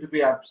are going to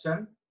be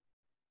absent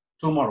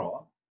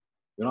tomorrow,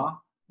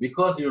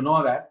 because you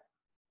know that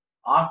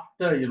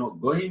after,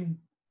 going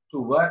to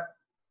work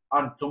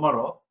on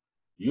tomorrow,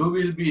 you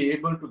will be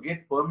able to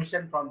get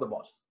permission from the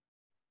boss.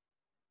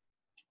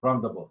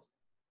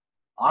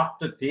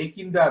 After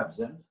taking the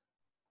absence,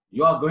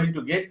 you are going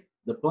to get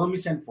the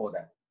permission for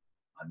that.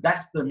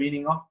 That's the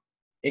meaning of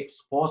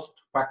ex post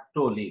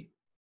facto leave.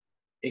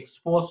 Ex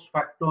post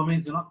facto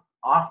means,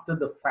 after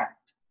the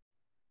fact,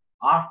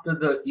 after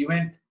the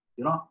event,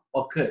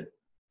 occurred.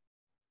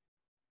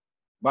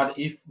 But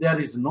if there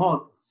is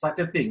no such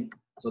a thing,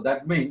 so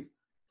that means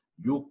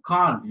you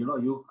can't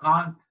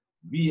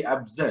be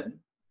absent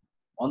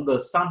on the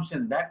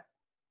assumption that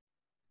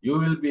you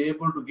will be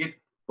able to get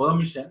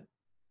permission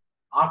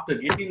after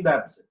getting the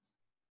absence.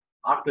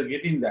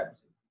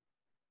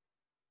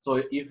 So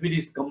if it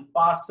is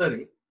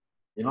compulsory,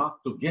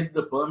 to get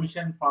the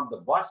permission from the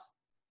boss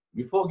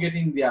before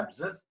getting the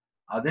absence,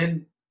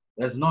 then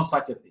there's no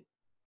such a thing.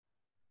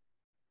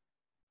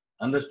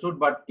 Understood?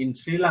 But in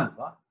Sri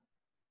Lanka,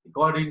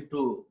 according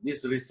to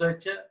this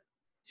researcher,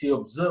 she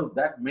observed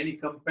that many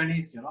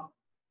companies,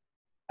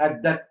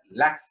 had that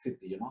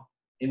laxity,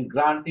 in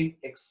granting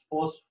ex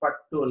post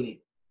facto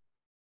leave.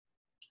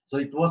 So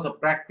it was a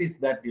practice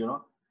that,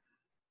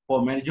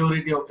 for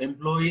majority of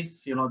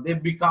employees, they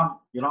become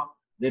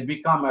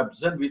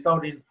absent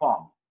without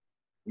inform,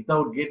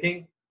 without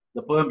getting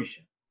the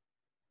permission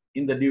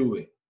in the due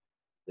way.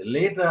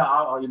 Later,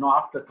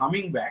 after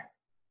coming back,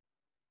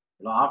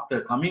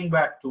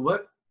 to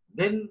work,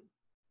 then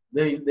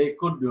they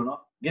could,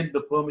 get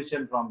the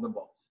permission from the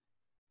boss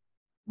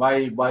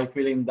by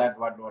filling that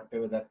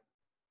whatever that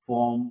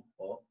form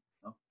or,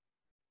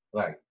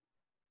 right.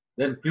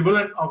 Then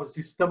prevalence of a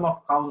system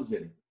of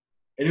counseling,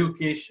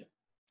 education,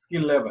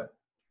 skill level,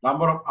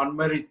 number of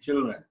unmarried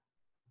children,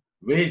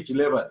 wage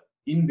level,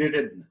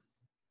 indebtedness.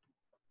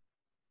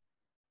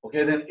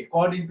 Okay, then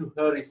according to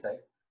her research,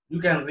 you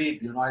can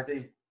read, I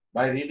think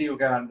by reading you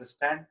can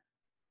understand,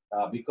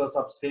 because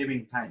of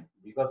saving time,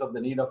 because of the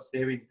need of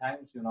saving time,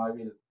 I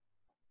will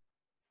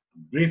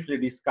briefly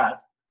discuss.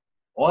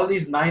 All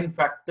these 9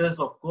 factors,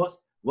 of course,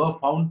 were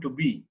found to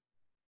be,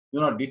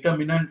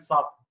 determinants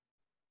of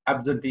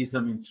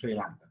absenteeism in Sri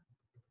Lanka.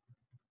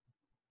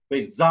 For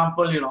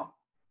example,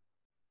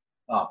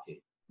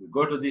 okay, we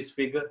go to this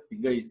figure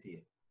is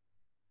here.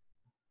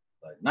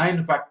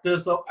 9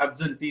 factors of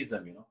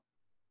absenteeism,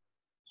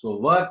 So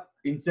work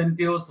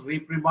incentives,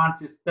 reprimand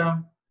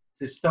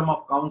system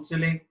of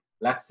counseling,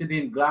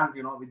 laxity in grant,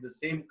 with the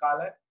same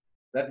color.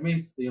 That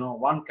means,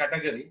 one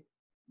category,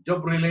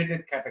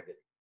 job-related category.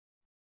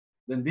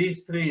 Then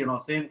these 3,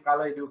 same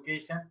color,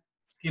 education,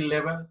 skill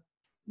level,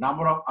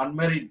 number of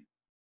unmarried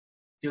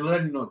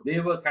children, they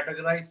were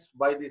categorized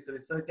by this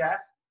research as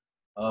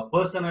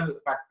personal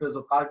factors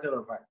or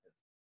cultural factors.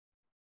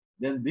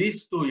 Then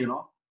these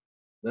 2,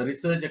 the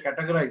researcher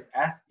categorized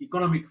as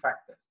economic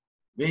factors,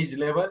 wage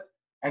level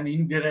and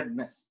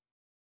indebtedness.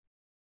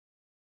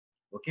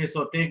 Okay,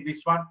 so take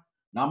this one,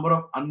 number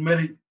of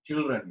unmarried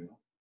children,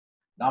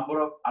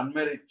 number of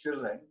unmarried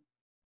children.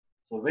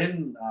 So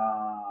when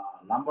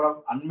number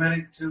of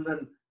unmarried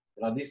children,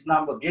 this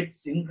number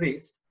gets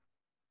increased,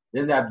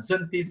 then the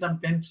absenteeism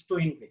tends to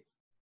increase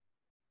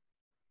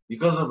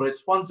because of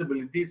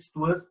responsibilities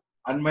towards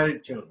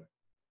unmarried children.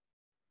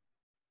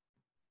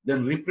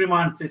 Then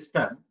reprimand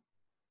system,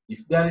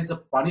 if there is a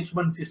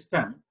punishment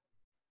system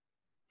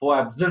for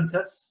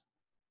absences,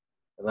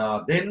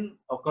 then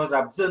of course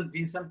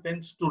absenteeism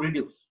tends to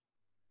reduce.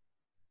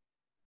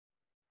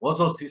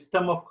 Also,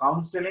 system of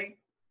counseling,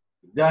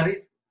 if there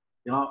is,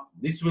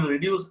 this will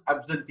reduce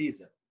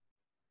absenteeism.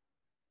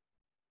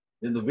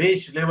 Then the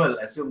wage level,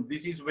 assume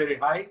this is very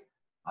high,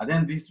 and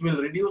then this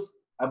will reduce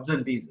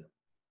absenteeism.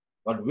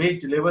 But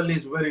wage level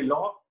is very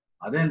low,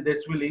 and then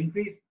this will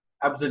increase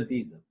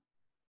absenteeism.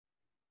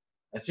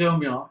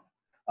 Assume,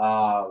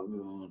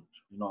 the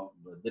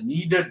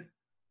needed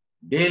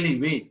daily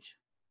wage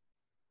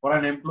for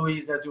an employee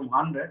is assume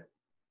 100,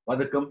 but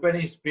the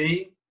company is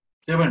paying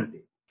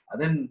 70,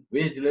 and then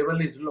wage level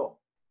is low.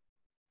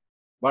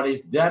 But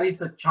if there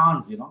is a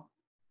chance,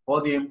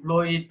 for the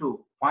employee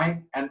to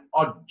find an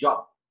odd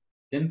job,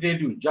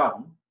 tentative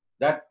job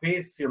that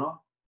pays,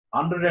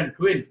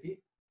 120,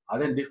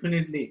 and then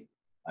definitely,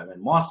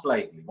 most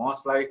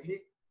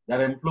likely,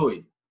 that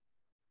employee,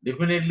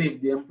 definitely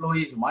if the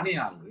employee is money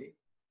hungry,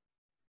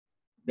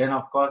 then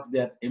of course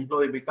that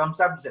employee becomes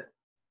absent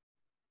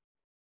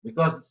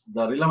because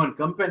the relevant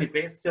company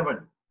pays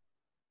 70,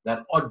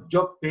 that odd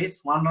job pays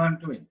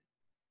 120.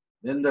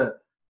 Then the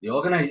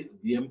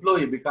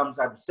employee becomes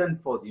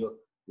absent for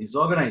this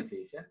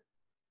organization,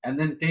 and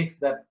then takes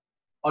that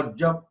odd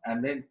job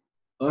and then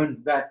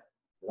earns that,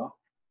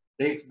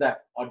 takes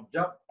that odd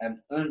job and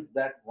earns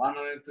that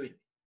 120.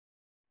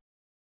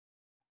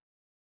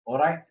 All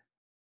right.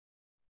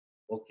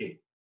 Okay.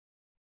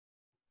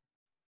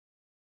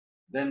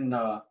 Then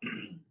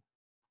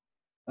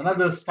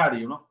another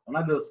study,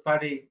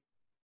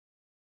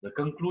 the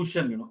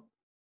conclusion,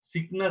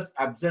 sickness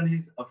absence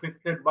is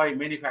affected by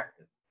many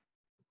factors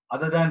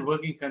other than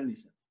working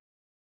conditions.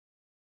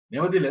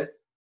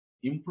 Nevertheless,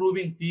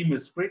 improving team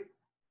spirit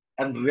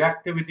and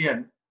reactivity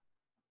and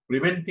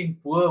preventing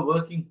poor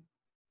working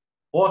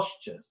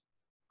postures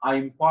are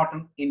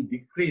important in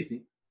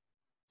decreasing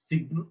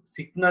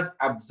sickness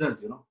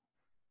absence,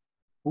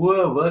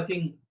 poor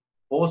working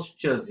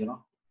postures,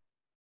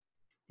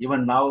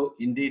 even now,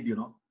 indeed,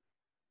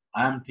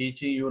 I am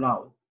teaching you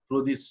now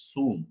through this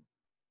Zoom.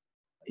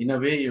 In a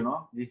way,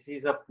 this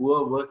is a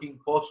poor working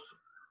posture.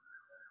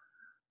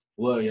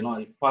 Well,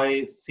 if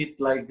I sit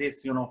like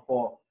this,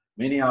 for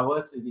many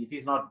hours, it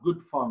is not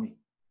good for me.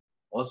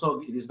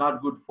 Also, it is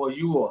not good for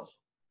you also.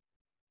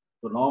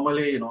 So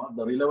normally,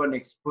 the relevant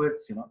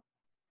experts,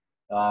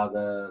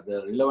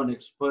 the relevant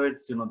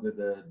experts,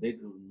 the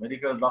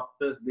medical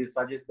doctors, they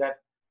suggest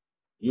that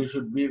you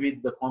should be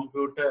with the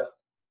computer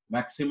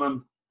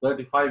maximum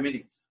 35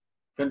 minutes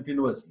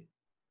continuously,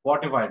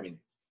 45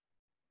 minutes.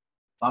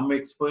 Some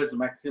experts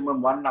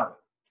maximum 1 hour.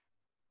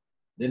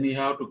 Then you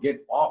have to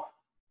get off,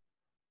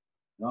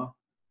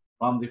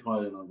 from the,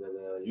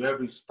 you have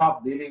to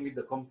stop dealing with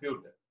the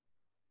computer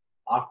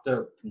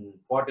after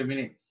 40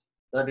 minutes,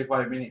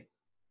 35 minutes.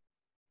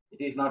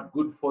 It is not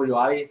good for your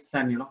eyes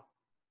and,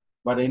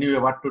 but anyway,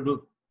 what to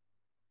do?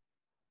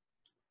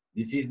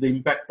 This is the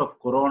impact of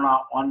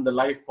Corona on the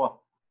life of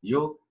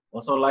you,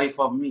 also life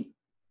of me.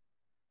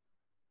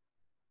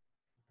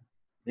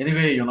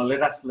 Anyway,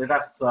 let us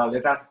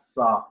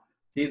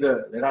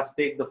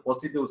take the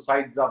positive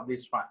sides of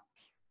this one.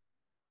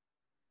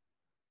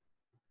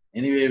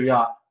 Anyway, we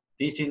are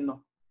teaching,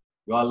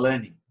 you are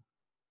learning.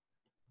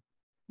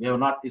 We have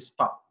not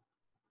stopped.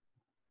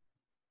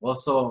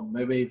 Also,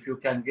 maybe if you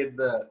can get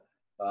the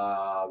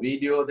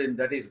video, then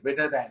that is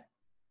better than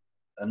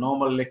a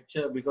normal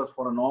lecture, because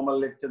for a normal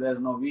lecture, there is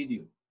no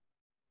video.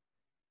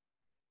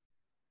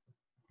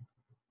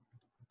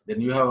 Then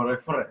you have a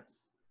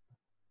reference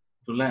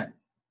to learn.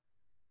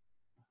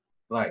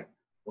 Right.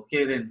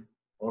 Okay, then.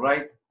 All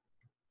right.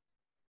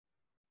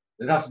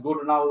 Let us go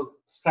to now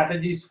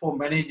strategies for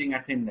managing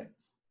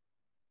attendance.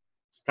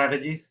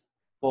 Strategies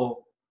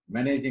for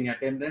managing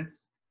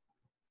attendance.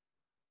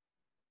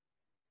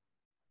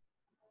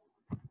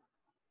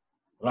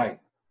 Right.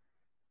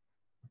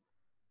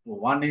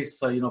 One is,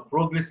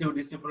 progressive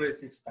disciplinary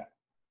system.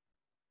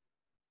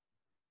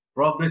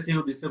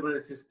 Progressive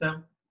disciplinary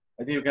system.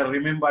 I think you can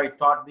remember I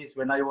taught this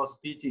when I was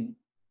teaching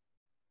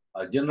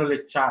general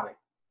HRM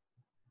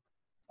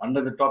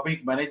under the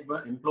topic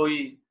management of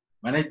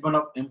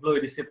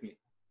employee discipline.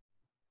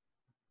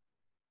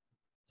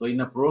 So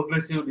in a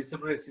progressive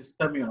disciplinary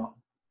system,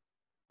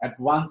 at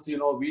once, we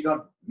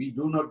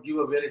do not give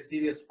a very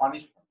serious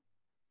punishment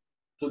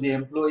to the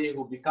employee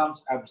who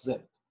becomes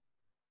absent.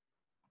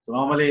 So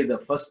normally the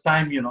first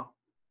time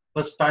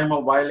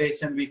of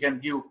violation, we can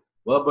give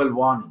verbal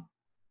warning.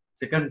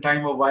 Second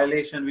time of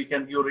violation, we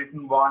can give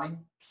written warning,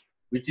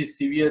 which is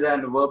severe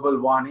than verbal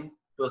warning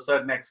to a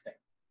certain extent.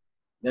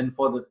 Then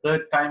for the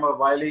third time of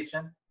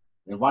violation,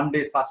 1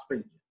 day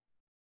suspension.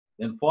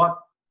 Then fourth,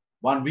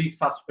 1 week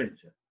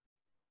suspension.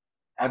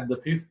 At the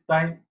fifth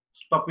time,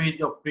 stoppage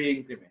of pay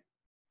increment.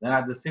 Then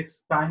at the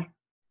sixth time,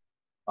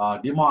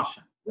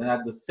 demotion. Then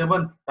at the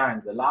seventh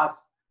time, the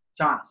last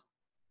chance.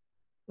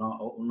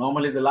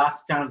 Normally the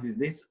last chance is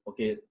this.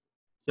 Okay,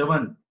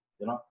 7.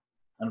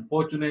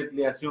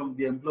 Unfortunately, assume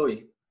the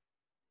employee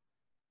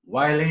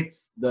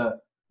violates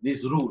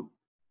this rule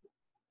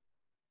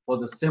for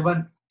the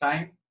 7th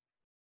time.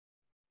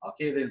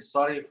 Okay, then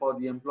sorry for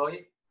the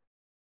employee.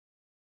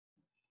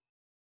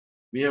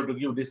 We have to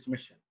give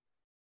dismission.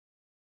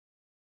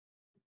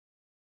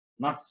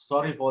 Not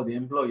sorry for the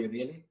employee,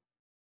 really.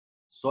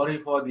 Sorry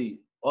for the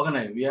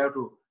organizer. We have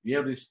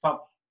to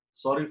stop.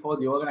 Sorry for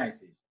the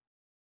organization.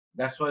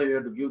 That's why we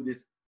have to give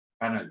this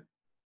penalty,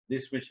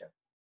 dismissal.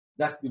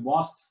 That's the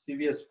most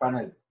severe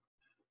penalty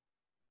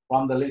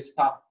from the list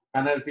of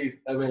penalties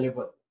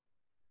available.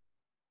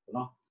 You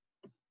know,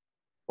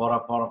 for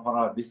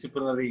a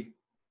disciplinary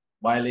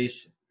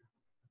violation.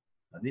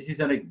 This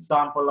is an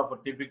example of a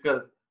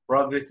typical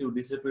progressive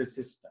disciplinary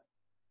system.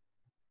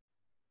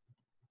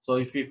 So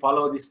if we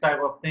follow this type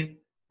of thing,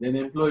 then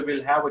the employee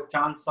will have a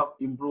chance of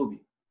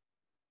improving.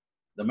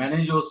 The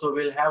manager also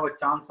will have a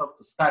chance of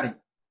studying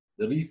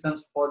the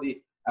reasons for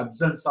the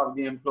absence of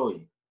the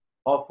employee.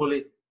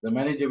 Hopefully, the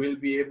manager will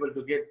be able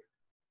to get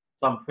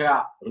some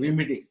fair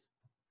remedies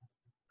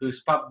to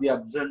stop the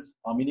absence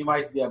or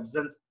minimize the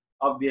absence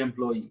of the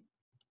employee.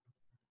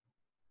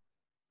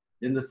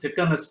 Then the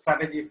second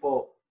strategy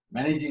for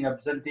managing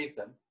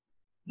absenteeism,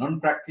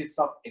 non-practice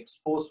of ex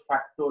post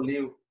facto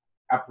leave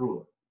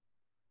approval.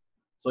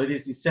 So it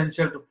is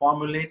essential to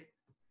formulate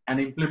and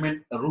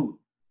implement a rule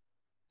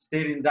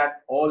stating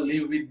that all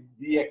leave with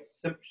the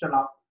exception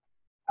of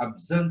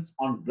absence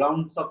on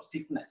grounds of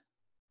sickness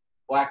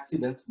or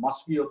accidents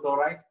must be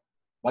authorized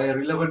by a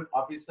relevant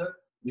officer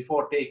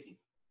before taking.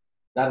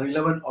 The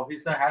relevant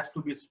officer has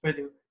to be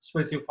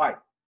specified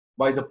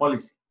by the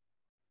policy.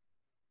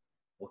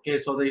 Okay,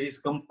 so it is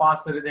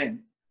compulsory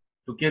then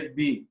to get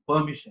the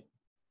permission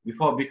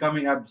before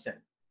becoming absent.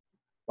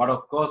 But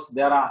of course,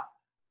 there are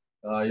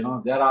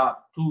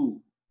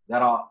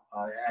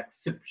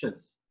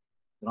exceptions.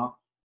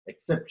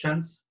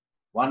 Exceptions.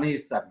 One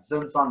is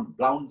absence on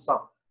grounds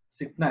of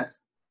sickness.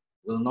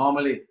 Well,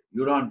 normally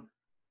you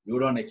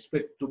don't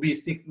expect to be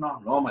sick. No,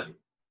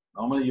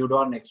 normally you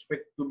don't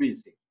expect to be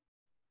sick.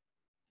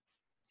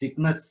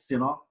 Sickness,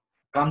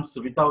 comes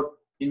without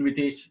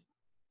invitation.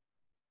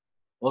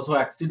 Also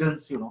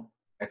accidents,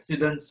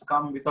 accidents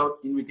come without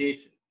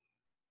invitation.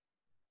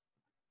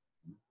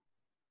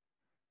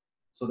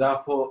 So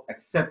therefore,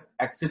 accept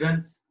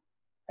accidents,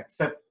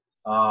 accept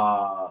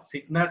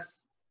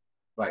sickness,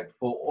 right?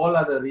 For all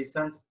other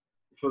reasons,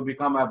 if you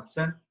become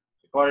absent,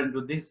 according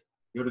to this,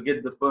 you have to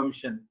get the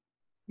permission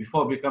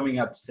before becoming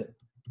absent.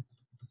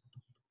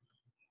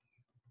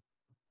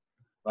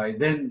 Right?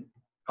 Then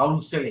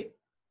counseling.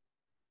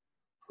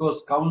 Of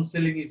course,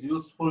 counseling is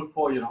useful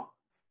for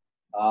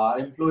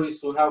employees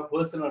who have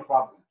personal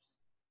problems.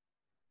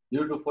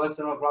 Due to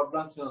personal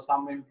problems,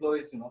 some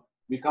employees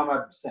become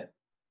absent.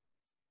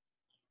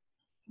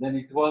 Then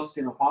it was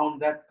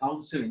found that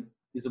counseling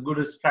is a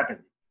good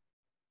strategy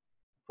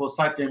for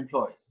such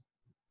employees.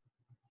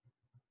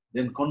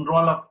 Then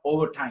control of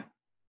overtime,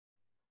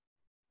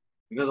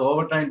 because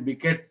overtime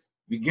begets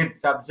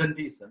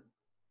absenteeism,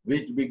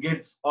 which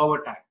begets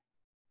overtime.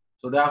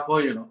 So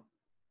therefore,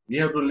 we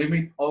have to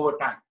limit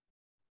overtime.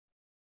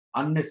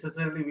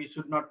 Unnecessarily, we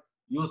should not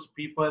use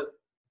people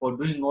for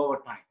doing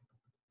overtime.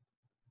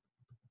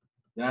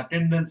 The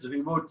attendance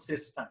reward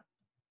system.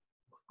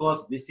 Of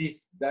course, there's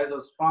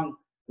a strong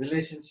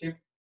relationship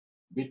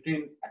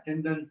between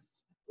attendance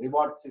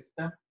reward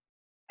system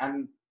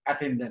and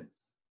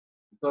attendance,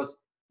 because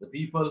the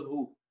people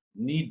who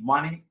need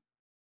money,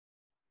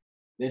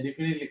 they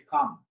definitely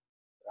come.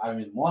 I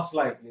mean, most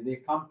likely they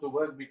come to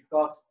work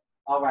because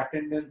of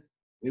attendance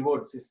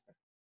reward system.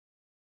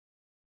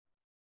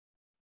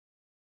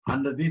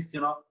 Under this,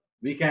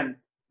 we can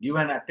give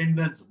an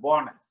attendance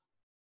bonus.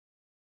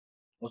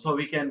 Also,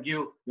 we can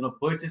give,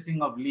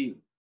 purchasing of leave,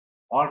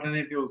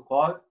 alternative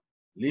called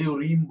leave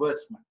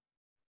reimbursement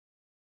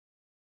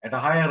at a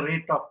higher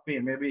rate of pay,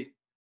 maybe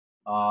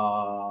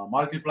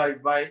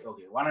multiplied by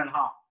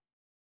 1.5,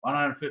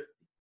 150.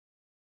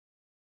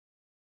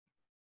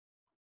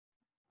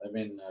 I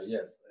mean,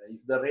 yes,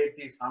 if the rate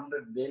is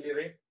 100 daily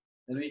rate,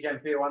 then we can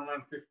pay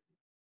 150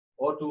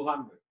 or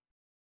 200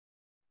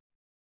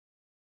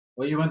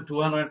 or even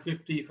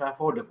 250 if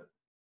affordable.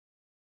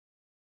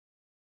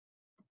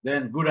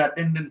 Then good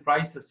attendance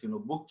prices,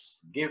 books,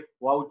 gift,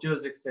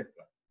 vouchers,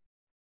 etc.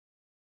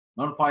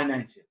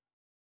 Non-financial.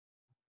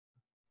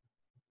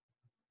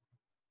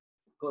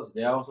 Of course,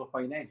 they are also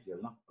financial,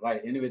 no?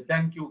 Right. Anyway,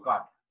 thank you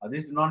card.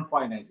 This is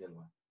non-financial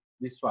one.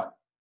 This one.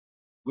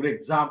 Good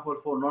example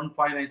for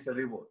non-financial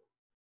reward.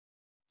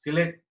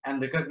 Select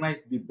and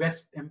recognize the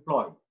best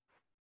employee.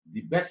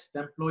 The best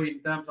employee in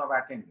terms of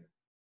attendance.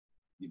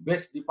 The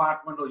best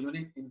department or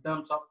unit in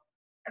terms of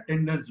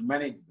attendance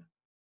management.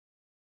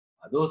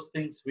 Those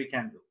things we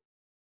can do.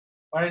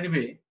 But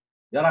anyway,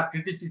 there are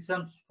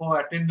criticisms for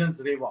attendance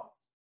rewards.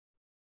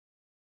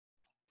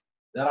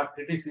 There are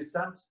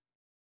criticisms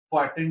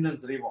for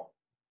attendance reward.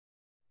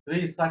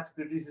 3 such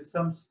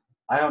criticisms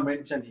I have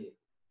mentioned here.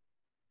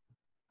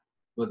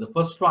 So the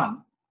first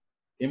one,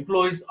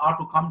 employees are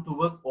to come to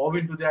work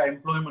owing to their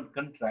employment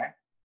contract,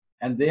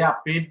 and they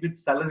are paid with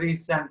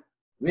salaries and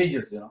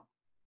wages,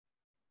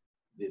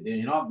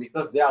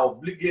 because they are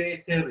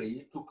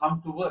obligatory to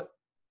come to work,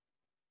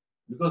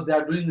 because they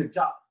are doing the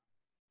job.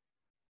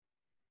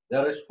 They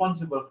are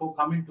responsible for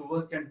coming to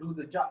work and do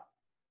the job.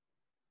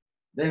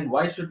 Then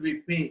why should we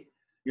pay,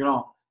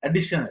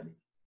 additionally?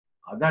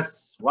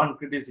 That's one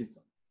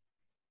criticism.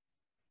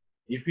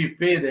 If we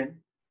pay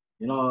them,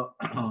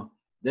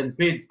 then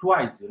paid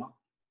twice,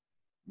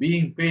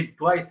 being paid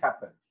twice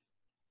happens.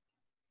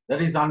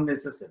 That is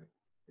unnecessary,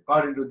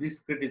 according to this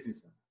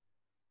criticism.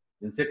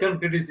 The second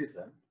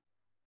criticism,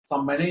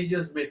 some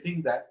managers may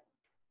think that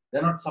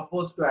they're not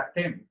supposed to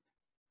attempt,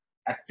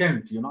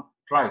 attempt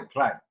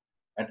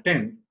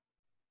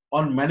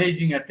on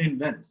managing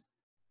attendance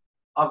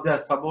of their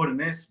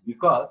subordinates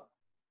because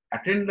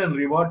attendance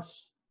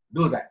rewards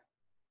do that.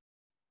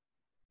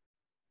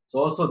 So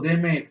also they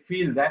may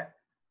feel that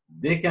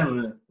they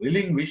can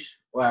relinquish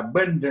or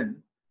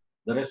abandon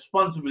the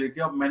responsibility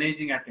of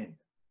managing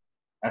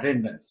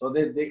attendance. So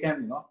they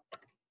can,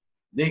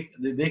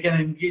 they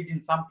can engage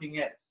in something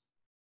else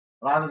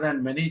rather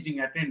than managing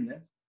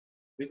attendance,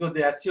 because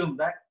they assume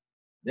that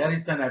there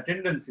is an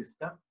attendance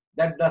system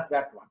that does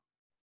that one.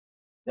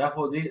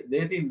 Therefore,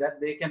 they think that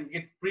they can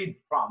get freed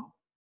from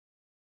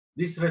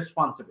this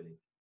responsibility.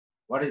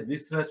 What is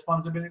this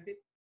responsibility?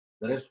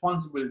 The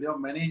responsibility of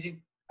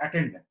managing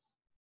attendance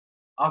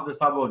of the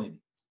subordinates.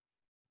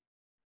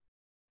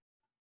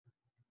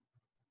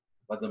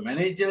 But the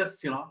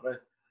managers,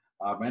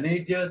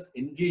 managers'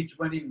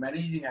 engagement in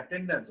managing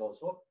attendance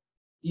also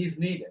is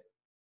needed,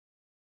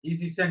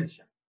 is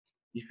essential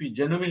if we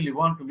genuinely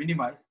want to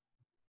minimize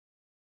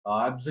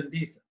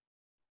absenteeism.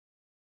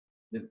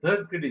 The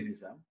third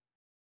criticism,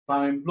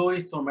 some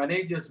employees or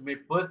managers may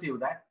perceive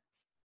that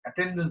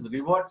attendance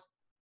rewards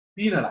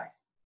penalize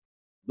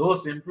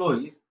those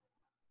employees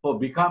who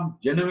become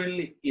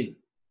genuinely ill.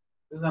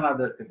 This is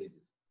another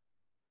criticism.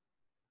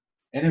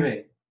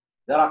 Anyway,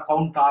 there are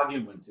counter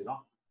arguments,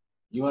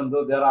 even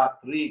though there are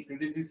three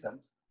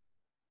criticisms.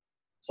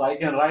 So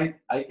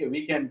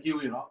we can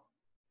give,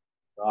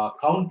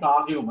 counter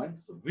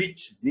arguments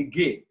which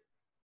negate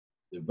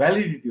the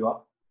validity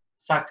of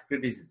such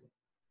criticism.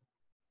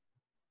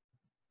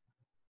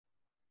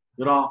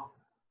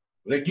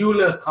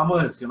 Regular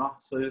comers,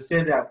 so you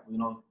say that,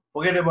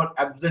 forget about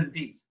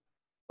absentees,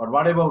 but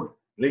what about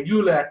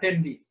regular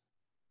attendees?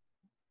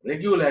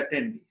 Regular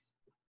attendees.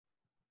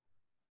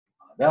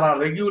 There are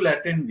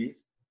regular attendees.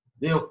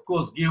 They, of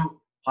course, give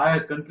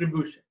higher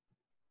contribution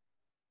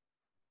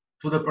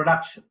to the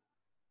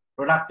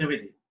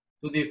productivity,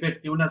 to the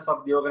effectiveness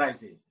of the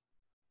organization.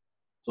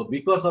 So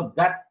because of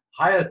that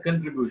higher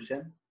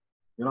contribution,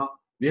 we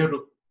have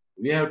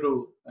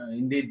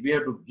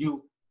to give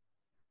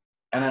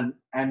an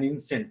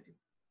incentive,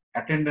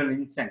 attendance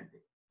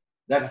incentive.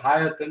 That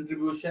higher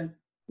contribution,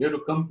 we have to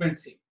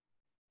compensate.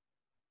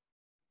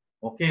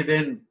 Okay,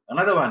 then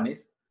another one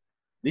is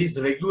these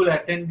regular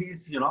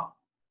attendees,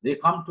 they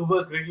come to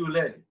work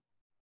regularly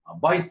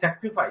by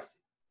sacrificing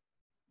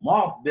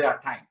more of their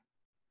time,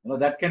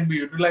 that can be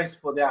utilized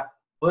for their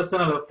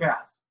personal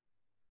affairs,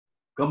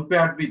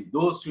 compared with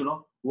those,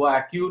 who are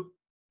acute,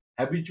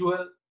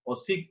 habitual, or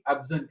sick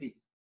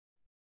absentees.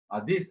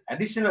 This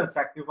additional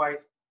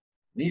sacrifice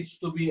needs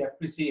to be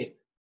appreciated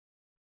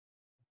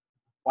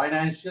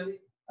financially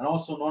and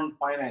also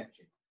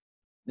non-financially,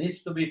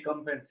 needs to be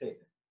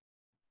compensated.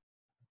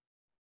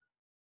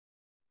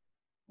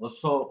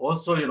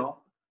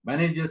 Also,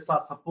 managers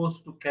are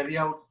supposed to carry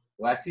out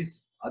or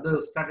assist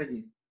other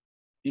strategies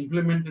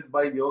implemented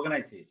by the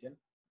organization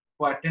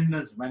for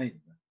attendance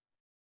management,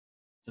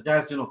 such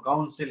as,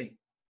 counseling,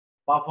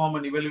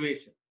 performance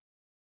evaluation,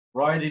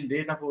 providing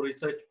data for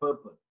research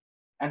purpose,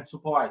 and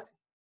supervising.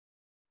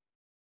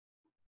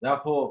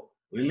 Therefore,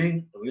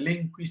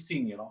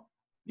 relinquishing,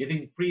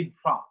 getting freed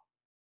from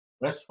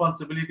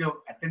responsibility of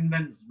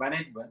attendance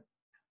management,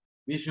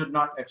 we should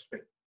not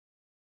expect.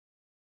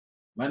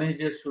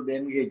 Managers should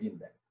engage in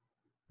that.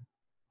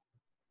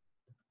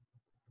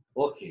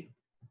 Okay.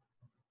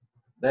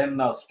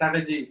 Then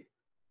strategy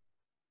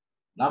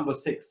number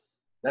 6,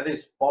 that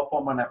is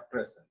performance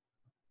appraisal.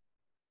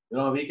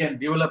 We can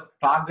develop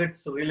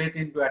targets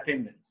relating to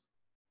attendance.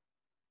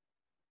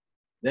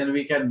 Then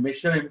we can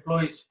measure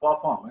employees'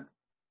 performance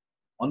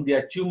on the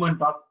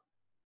achievement of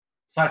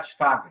such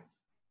targets.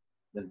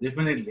 Then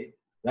definitely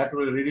that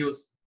will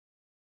reduce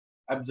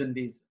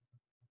absenteeism.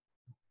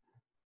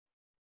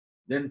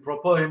 Then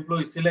proper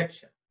employee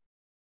selection.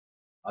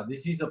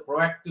 This is a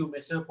proactive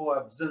measure for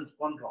absence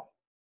control,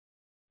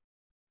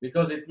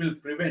 because it will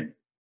prevent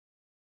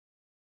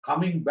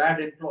coming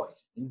bad employees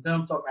in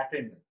terms of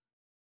attendance.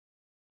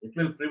 It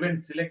will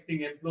prevent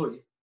selecting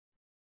employees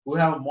who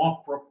have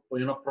more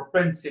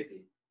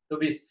propensity to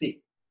be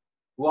sick,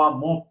 who are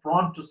more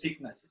prone to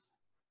sicknesses.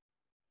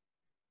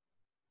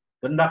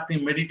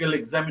 Conducting medical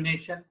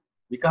examination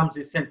becomes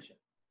essential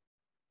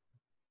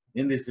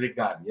in this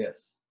regard.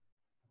 Yes.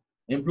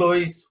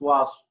 Employees who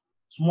are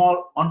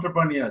small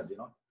entrepreneurs,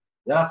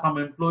 there are some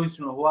employees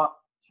who are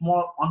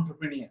small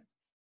entrepreneurs.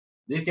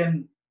 They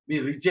can be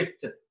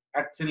rejected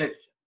at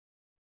selection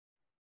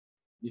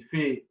if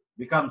we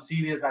become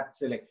serious at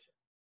selection.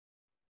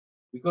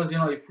 Because,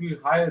 if we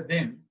hire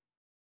them,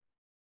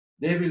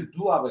 they will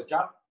do our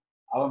job,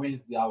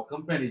 our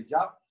company's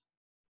job,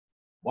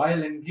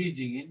 while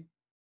engaging in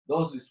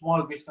those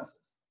small businesses.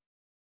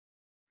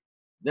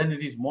 Then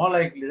it is more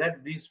likely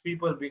that these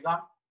people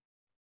become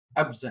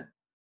absent.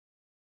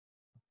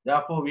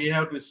 Therefore, we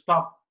have to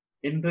stop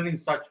entering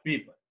such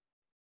people.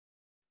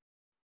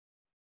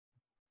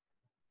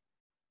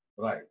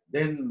 Right.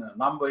 Then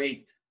number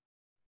 8,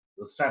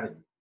 the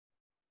strategy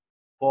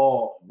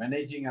for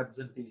managing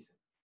absenteeism.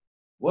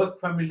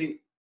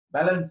 Work-family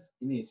balance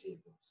initiatives.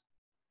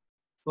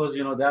 Because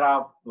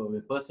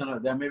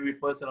there may be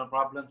personal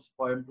problems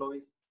for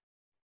employees,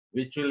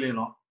 which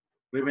will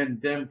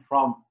prevent them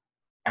from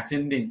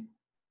attending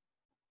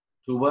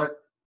to work.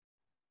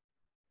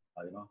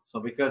 So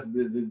because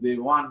they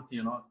want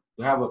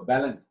to have a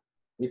balance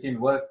between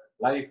work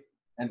life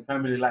and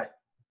family life.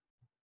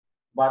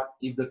 But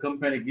if the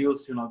company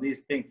gives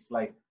these things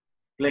like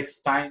flex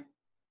time,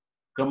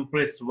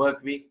 compressed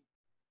work week.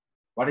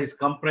 What is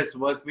compressed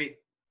work week?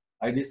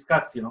 I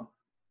discussed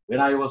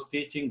when I was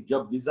teaching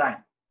job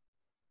design,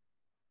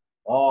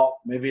 or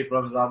maybe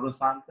Professor Arun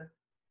Santa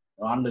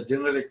under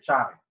general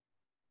HR.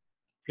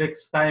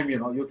 Flex time,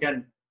 you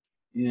can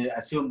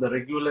assume the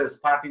regular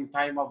starting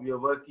time of your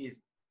work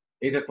is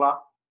 8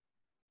 o'clock.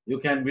 You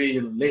can be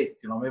late,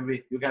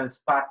 maybe you can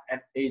start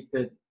at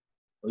 8:30,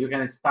 or you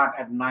can start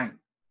at 9.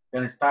 You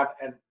can start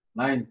at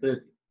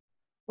 9:30.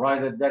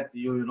 Provided that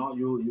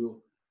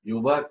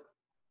you work,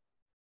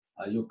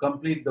 you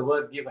complete the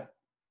work given,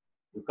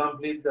 you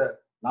complete the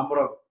number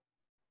of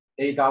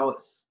 8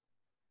 hours.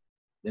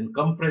 Then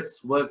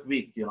compress work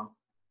week,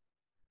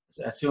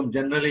 so assume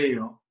generally,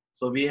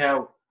 so we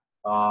have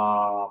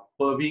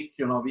per week,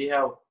 we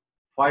have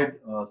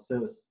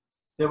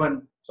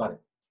 7, sorry,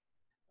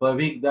 per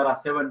week there are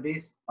 7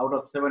 days. Out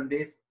of 7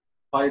 days,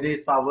 5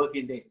 days are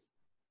working days.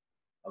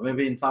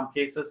 Maybe in some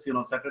cases,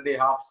 Saturday,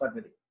 half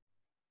Saturday.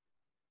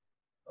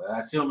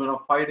 Assume,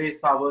 5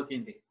 days are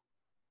working days.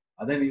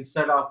 And then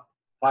instead of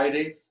 5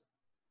 days,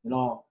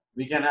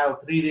 we can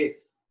have 3 days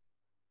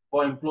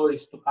for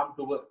employees to come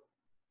to work,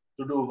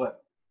 to do work.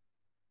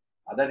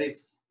 That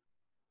is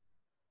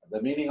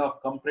the meaning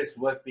of compressed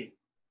work week.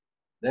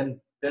 Then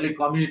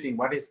telecommuting.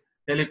 What is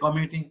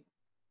telecommuting?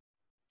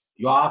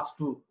 You are asked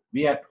to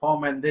be at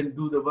home and then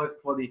do the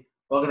work for the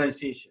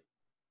organization.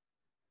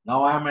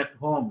 Now I am at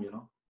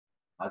home,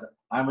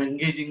 I am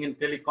engaging in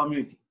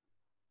telecommuting.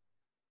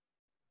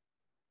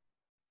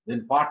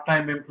 Then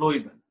part-time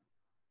employment,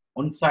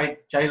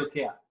 on-site child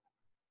care,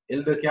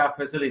 elder care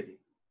facility,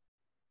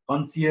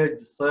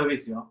 concierge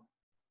service,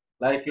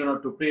 like,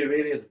 to pay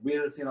various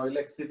bills,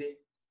 electricity,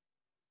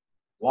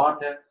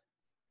 water,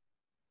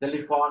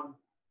 telephone,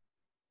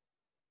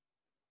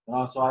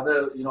 so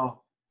other,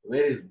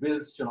 various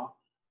bills,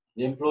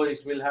 the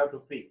employees will have to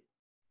pay.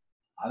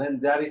 And then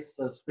there is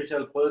a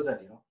special person,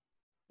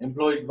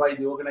 employed by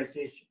the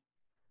organization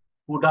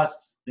who does,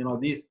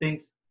 these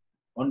things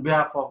on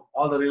behalf of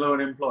all the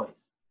relevant employees.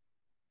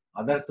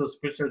 That's a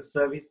special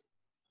service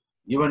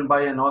given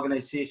by an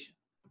organization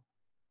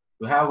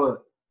to have a,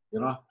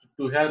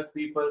 to help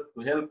people,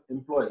 to help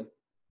employees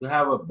to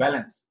have a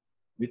balance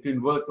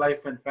between work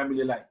life and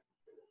family life.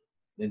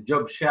 Then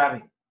job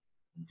sharing,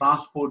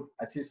 transport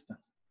assistance.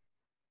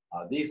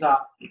 These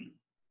are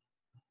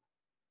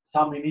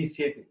some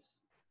initiatives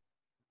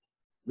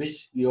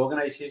which the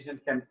organization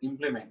can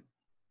implement,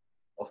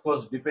 of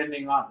course,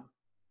 depending on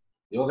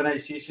the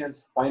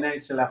organization's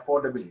financial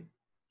affordability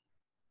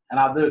and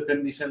other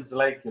conditions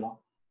like,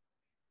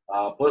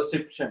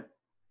 perception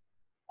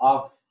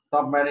of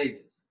top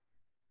managers,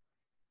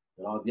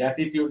 the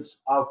attitudes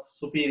of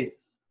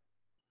superiors.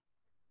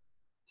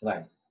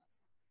 Right.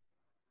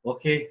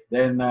 Okay,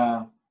 then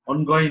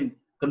ongoing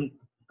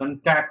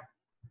contact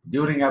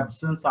during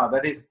absence,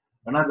 that is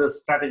another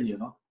strategy,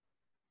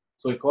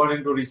 So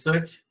according to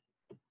research,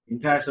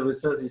 international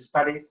research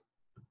studies,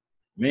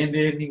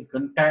 maintaining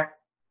contact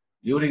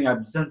during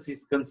absence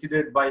is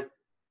considered by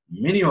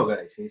many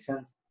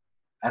organizations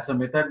as a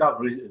method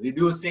of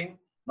reducing,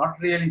 not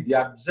really the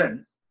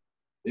absence,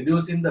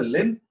 reducing the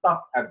length of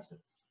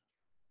absence,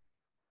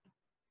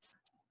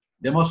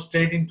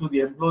 demonstrating to the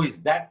employees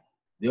that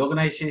the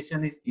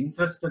organization is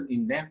interested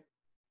in them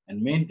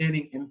and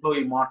maintaining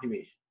employee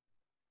motivation.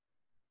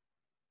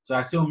 So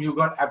assume you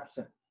got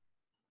absent.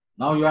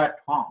 Now you are at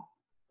home.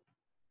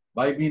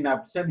 By being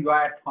absent, you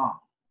are at home.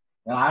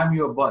 And I am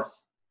your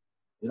boss,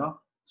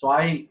 So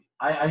I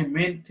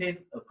maintain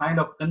a kind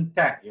of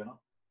contact,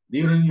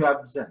 during your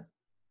absence.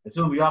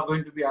 Assume you are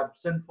going to be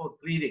absent for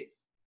 3 days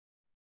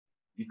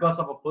because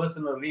of a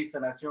personal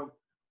reason. Assume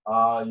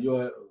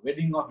your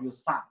wedding of your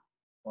son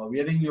or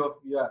wedding of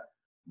your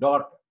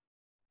daughter.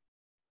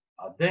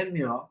 Then,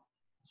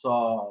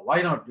 so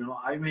why not,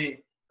 I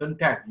may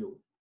contact you,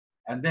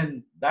 and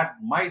then that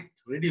might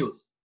reduce.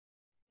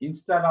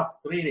 Instead of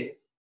 3 days,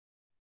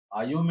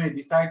 you may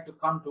decide to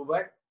come to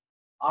work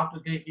after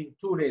taking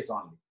 2 days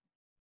only.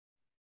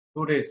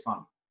 2 days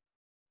only.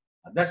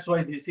 That's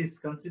why this is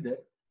considered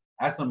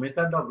as a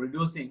method of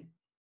reducing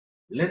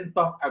length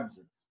of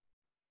absence.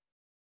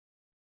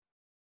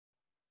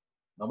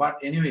 Now, but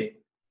anyway,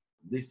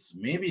 this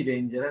may be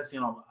dangerous,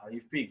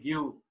 if we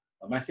give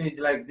a message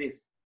like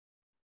this.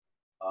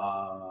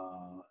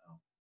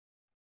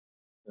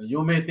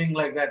 You may think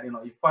like that,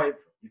 if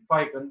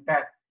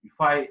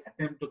I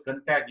attempt to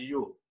contact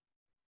you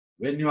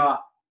when you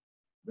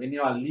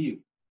are leave,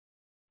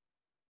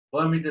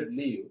 permitted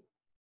leave,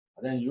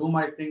 then you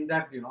might think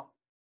that,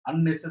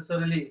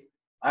 unnecessarily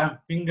I am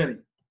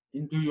fingering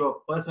into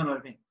your personal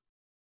things.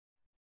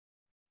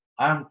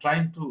 I am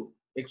trying to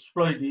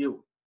exploit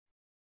you.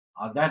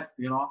 That,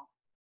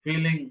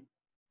 feeling,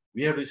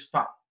 we have to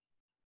stop.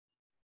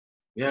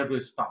 We have to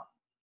stop.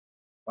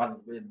 But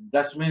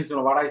that means,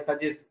 what I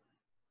suggest,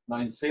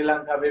 in Sri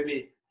Lanka,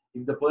 maybe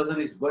if the person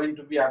is going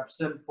to be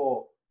absent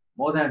for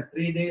more than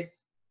 3 days,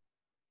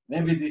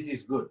 maybe this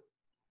is good.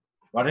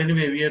 But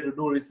anyway, we have to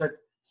do research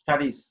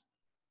studies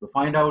to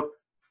find out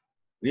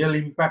real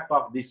impact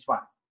of this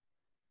one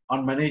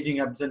on managing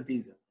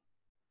absenteeism.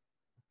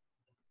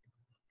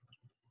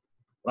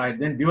 Right,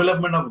 then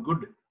development of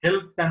good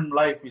health and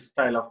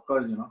lifestyle, of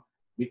course,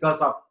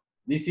 because of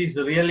this is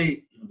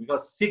really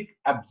because sick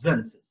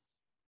absences.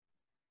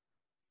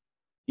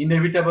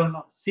 Inevitable,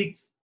 no?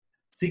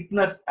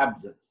 Sickness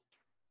absence.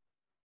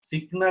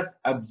 Sickness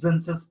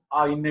absences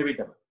are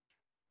inevitable.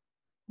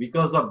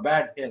 Because of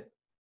bad health,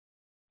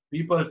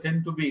 people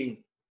tend to be ill.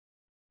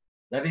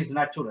 That is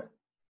natural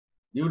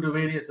due to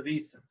various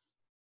reasons.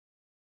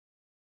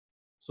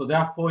 So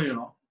therefore,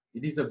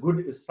 it is a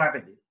good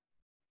strategy,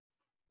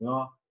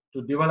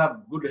 to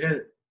develop good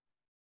health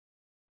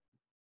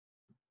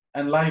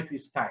and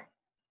lifestyle.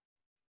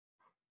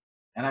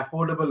 An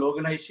affordable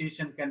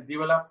organization can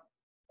develop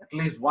at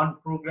least one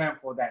program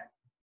for that,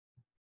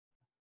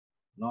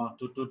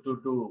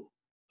 to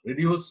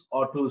reduce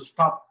or to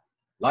stop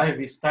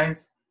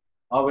lifestyles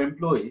of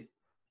employees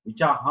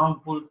which are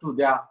harmful to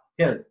their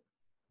health.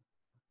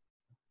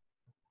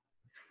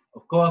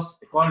 Of course,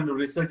 according to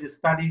research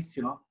studies,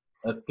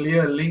 a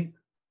clear link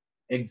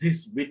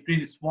exists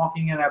between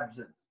smoking and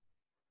absence.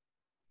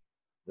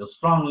 The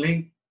strong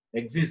link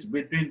exists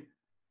between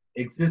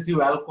excessive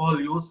alcohol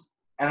use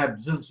and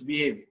absence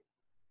behavior.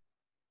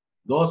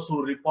 Those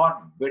who report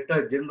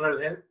better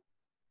general health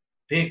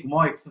take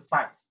more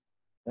exercise.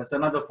 That's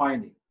another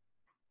finding.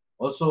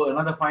 Also,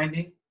 another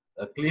finding,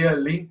 a clear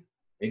link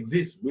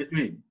exists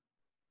between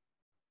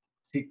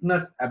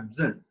sickness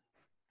absence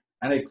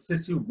and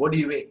excessive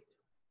body weight.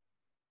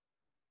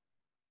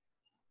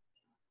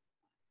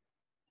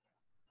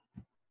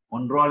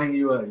 Controlling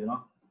your,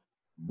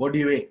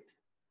 body weight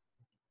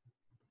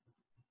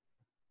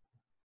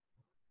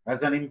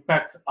has an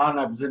impact on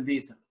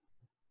absenteeism.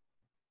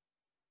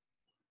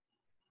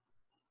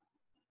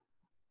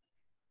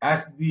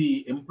 As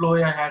the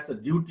employer has a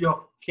duty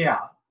of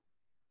care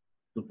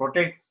to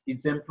protect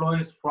its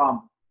employees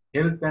from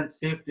health and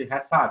safety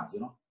hazards,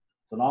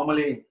 So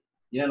normally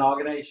in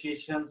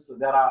organizations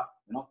there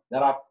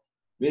are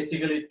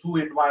basically two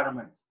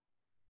environments.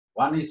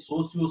 One is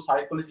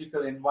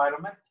socio-psychological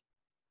environment.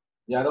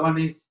 The other one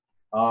is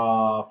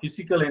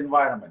physical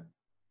environment.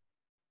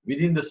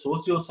 Within the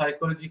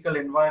socio-psychological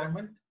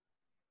environment,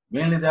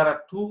 mainly there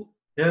are two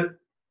health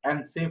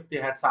and safety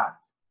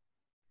hazards.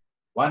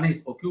 One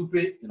is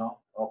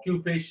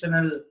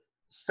occupational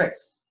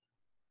stress.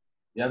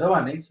 The other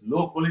one is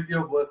low quality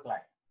of work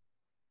life.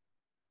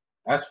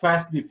 As far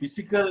as the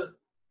physical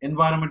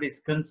environment is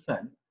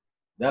concerned,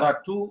 there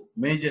are two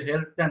major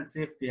health and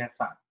safety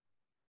hazards.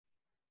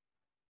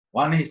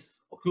 One is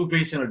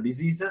occupational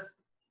diseases,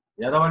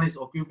 the other one is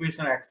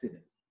occupational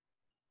accidents.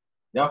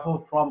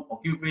 Therefore, from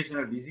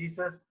occupational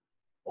diseases,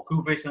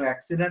 occupational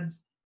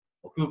accidents,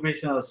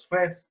 occupational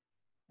stress,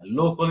 and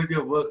low quality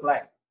of work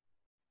life,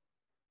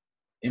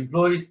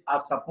 employees are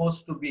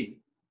supposed to be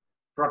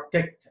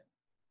protected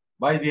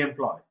by the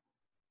employer.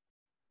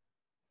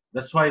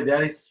 That's why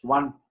there is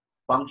one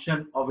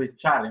function of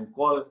HRM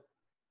called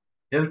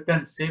health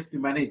and safety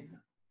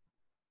management,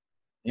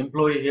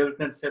 employee health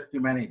and safety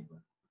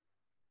management.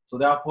 So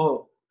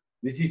therefore,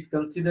 this is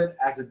considered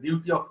as a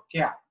duty of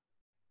care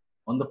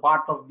on the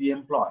part of the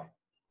employer.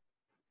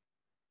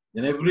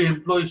 Then every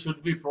employee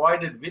should be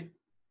provided with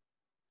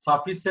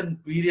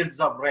sufficient periods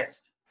of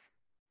rest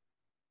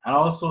and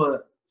also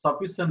a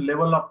sufficient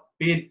level of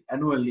paid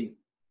annual leave.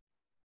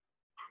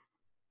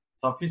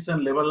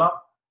 Sufficient level of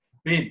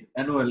paid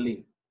annual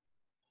leave.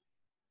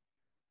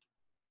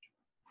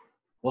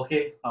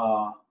 Okay,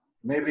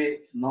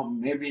 maybe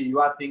you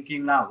are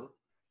thinking now,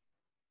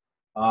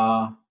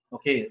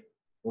 okay,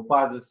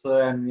 Opatha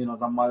sir and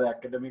some other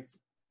academics,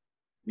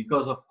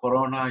 because of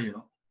Corona,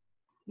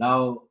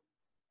 now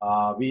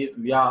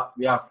we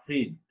are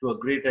freed to a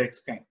greater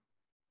extent.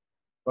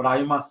 But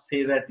I must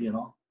say that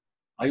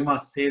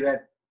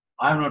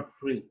I'm not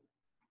free.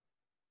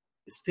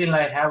 Still,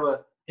 I have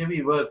a heavy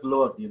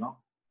workload.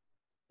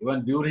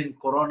 Even during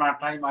Corona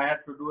time, I had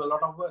to do a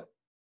lot of work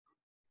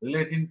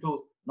relating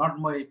to not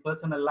my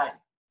personal life,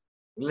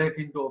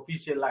 relating to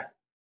official life.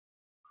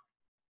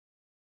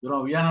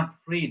 We are not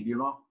freed.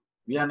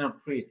 We are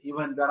not freed.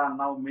 Even there are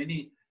now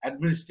many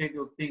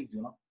administrative things.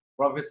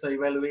 Professor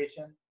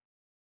evaluation,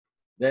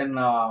 then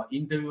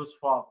interviews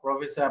for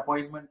professor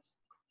appointments,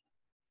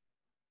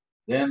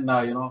 then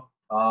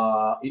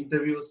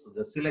interviews,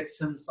 the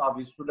selections of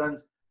the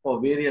students for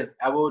various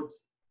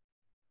awards,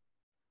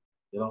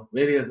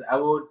 various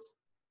awards.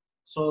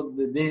 So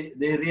they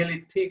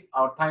really take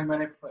our time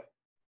and effort.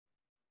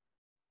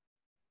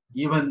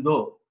 even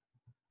though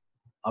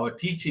our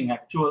teaching,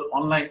 actual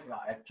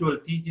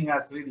teaching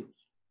has reduced.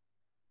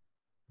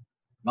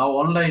 Now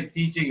online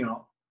teaching,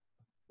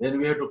 then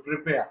we have to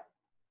prepare.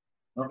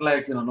 Not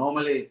like,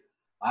 normally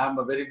I am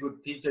a very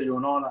good teacher, you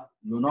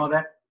know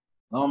that.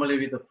 Normally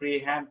with a free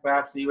hand,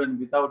 perhaps even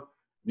without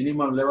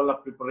minimum level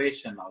of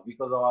preparation now,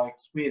 because of our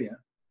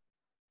experience,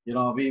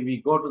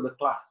 we go to the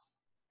class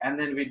and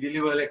then we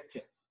deliver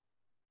lectures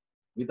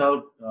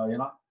without,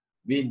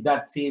 being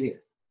that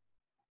serious.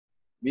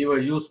 We were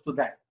used to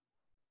that,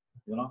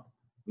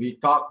 we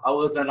talk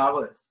hours and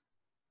hours,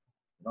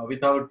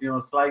 without,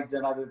 slides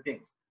and other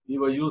things. We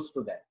were used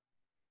to that.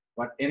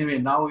 But anyway,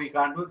 now we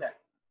can't do that.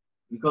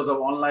 Because of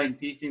online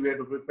teaching, we have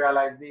to prepare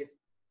like this,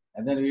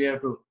 and then we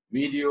have to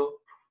video,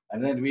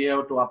 and then we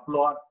have to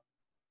upload.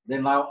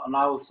 Then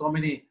now so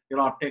many,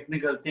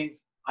 technical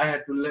things I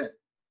had to learn.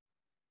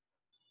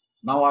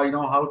 Now I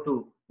know how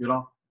to,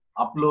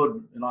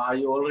 upload.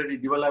 I already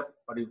developed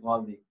what you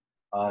call the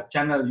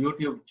channel,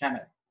 YouTube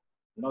channel.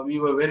 We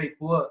were very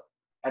poor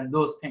at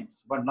those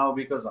things, but now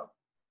because of,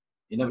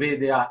 in a way,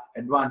 they are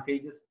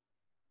advantages,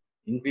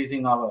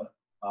 increasing our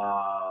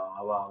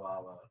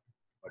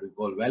what you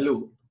call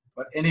value.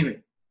 But anyway,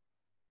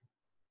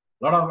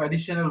 a lot of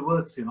additional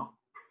works,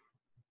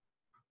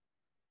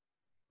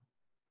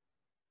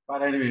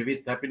 But anyway,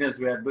 with happiness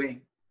we are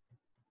doing,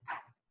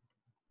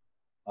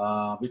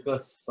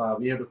 because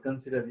we have to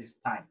consider this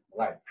time,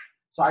 right?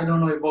 So I don't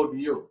know about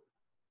you.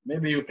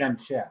 Maybe you can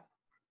share.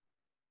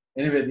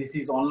 Anyway, this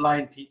is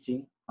online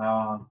teaching.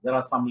 There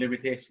are some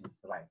limitations,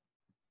 right?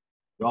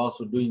 You're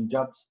also doing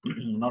jobs,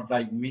 not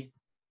like me.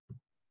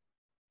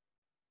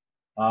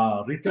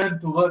 Return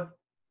to work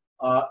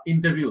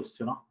interviews,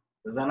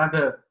 There's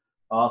another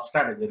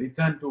strategy,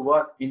 return to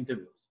work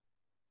interviews.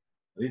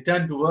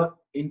 Return to work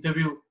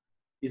interview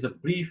is a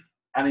brief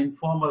and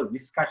informal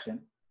discussion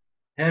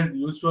held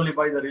usually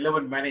by the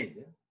relevant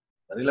manager,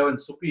 the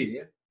relevant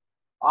superior,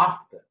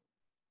 after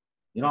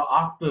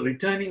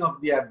returning of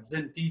the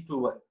absentee to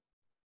work.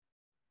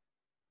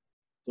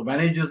 So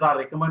managers are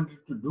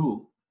recommended to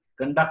do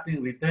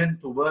conducting return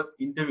to work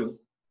interviews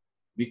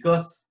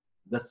because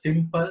the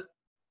simple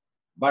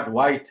but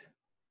vital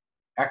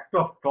act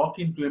of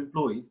talking to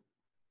employees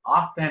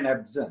after an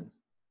absence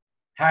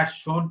has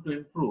shown to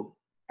improve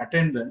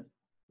attendance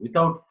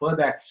without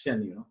further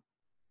action,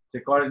 It's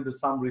according to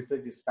some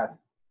research studies.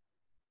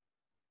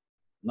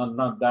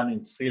 Not done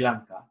in Sri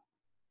Lanka.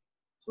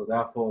 So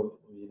therefore,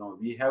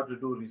 we have to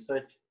do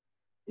research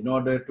in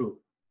order to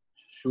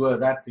sure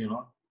that,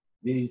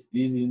 these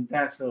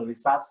international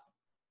research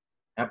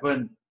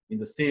happen in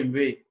the same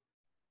way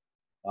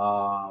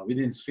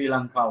within Sri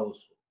Lanka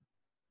also.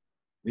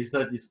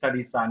 Research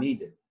studies are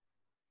needed.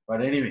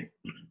 But anyway,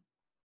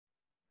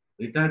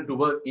 return to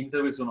work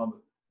interviews,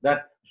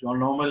 that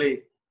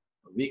normally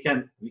we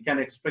can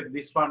expect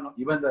this one,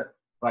 even the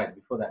right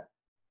before that.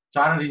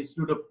 Chartered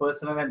Institute of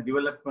Personnel and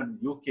Development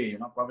UK,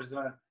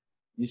 Professional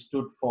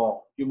Institute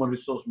for Human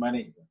Resource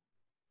Management,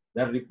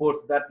 that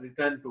reports that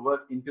return to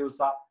work interviews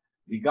are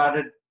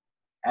regarded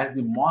as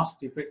the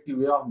most effective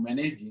way of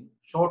managing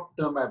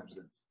short-term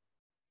absence.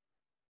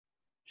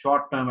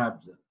 Short-term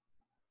absence.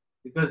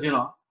 Because,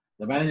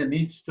 the manager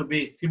needs to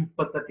be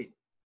sympathetic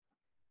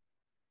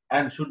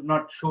and should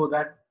not show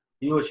that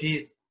he or she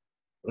is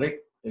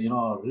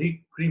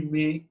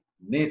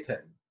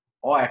recriminated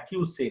or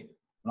accusatory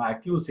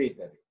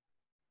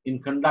in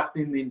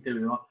conducting the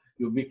interview.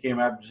 You became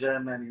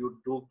absent and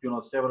you took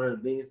several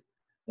days.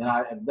 Then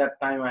at that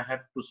time I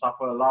had to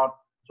suffer a lot.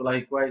 So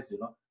likewise,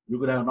 you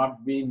could have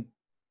not been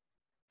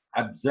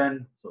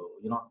absent. So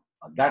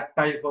that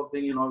type of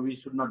thing, we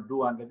should not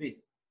do under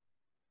this.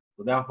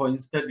 So therefore,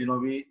 instead,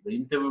 the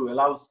interview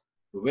allows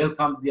to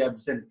welcome the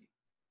absentee,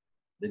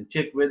 then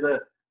check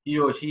whether he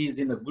or she is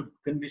in a good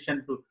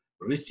condition to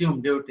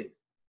resume duties,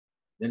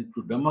 then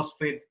to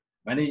demonstrate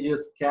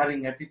manager's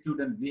caring attitude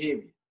and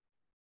behavior,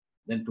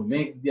 then to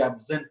make the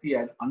absentee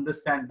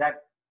understand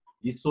that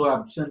he so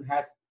absent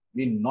has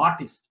been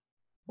noticed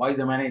by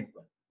the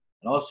management,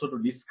 and also to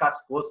discuss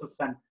courses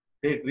and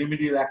take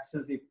remedial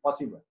actions if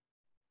possible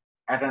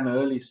at an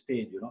early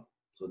stage.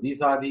 So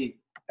these are the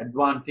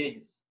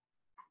advantages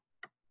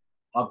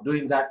of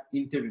doing that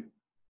interview.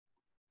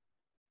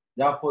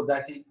 Therefore,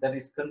 that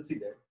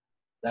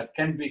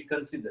can be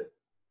considered,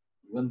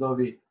 even though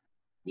we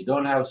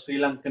don't have Sri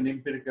Lankan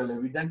empirical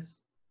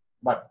evidence,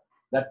 but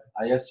that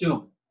I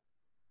assume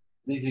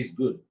this is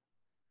good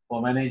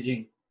for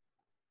managing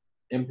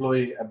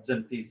employee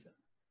absenteeism.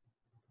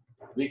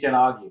 We can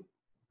argue,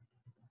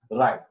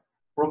 right?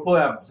 Proper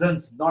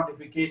absence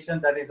notification,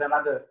 that is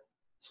another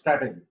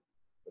strategy.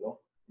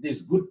 It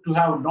is good to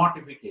have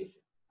notification.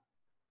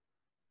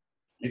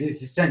 It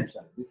is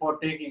essential before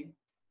taking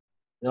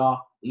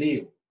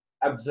leave,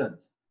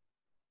 absence.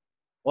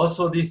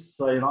 Also, this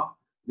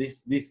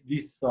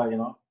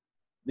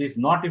this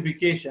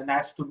notification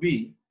has to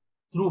be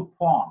through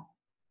phone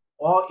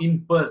or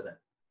in person,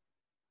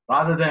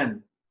 rather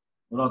than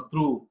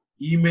through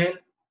email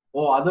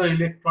or other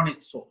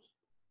electronic source.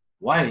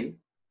 Why?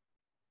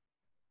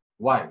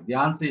 The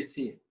answer is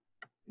here.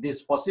 it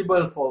is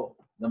possible for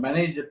the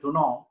manager to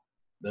know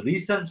the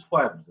reasons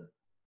for absence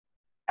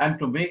and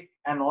to make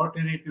an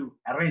alternative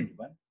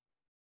arrangement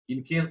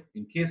in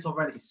case of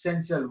an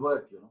essential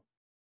work,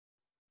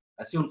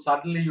 Assume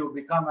suddenly you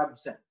become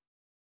absent.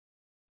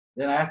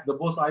 Then ask the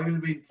boss, I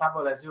will be in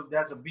trouble. Assume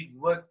there's a big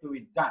work to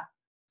be done.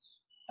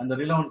 And the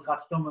relevant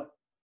customer,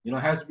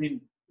 has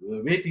been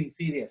waiting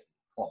seriously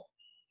for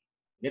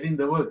getting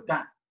the work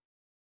done.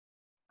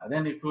 And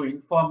then if you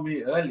inform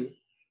me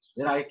early,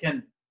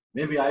 then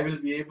maybe I will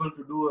be able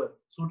to do a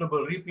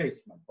suitable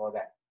replacement for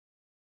that.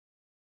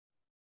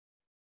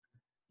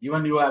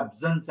 Even your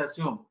absence,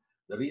 assume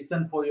the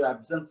reason for your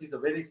absence is a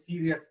very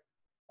serious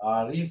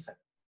reason.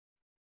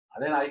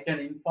 And then I can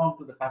inform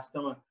to the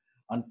customer,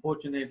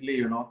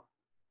 unfortunately,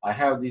 I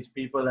have these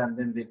people, and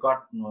then they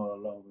got,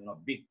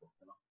 big,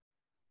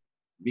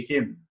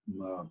 became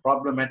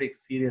problematic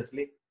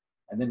seriously.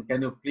 And then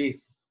can you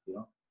please,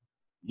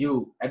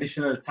 give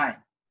additional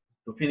time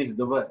to finish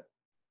the work?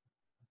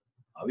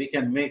 We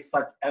can make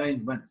such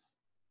arrangements.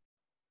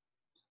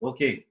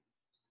 Okay.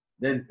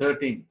 Then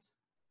 13th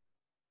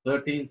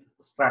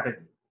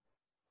strategy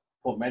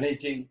for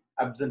managing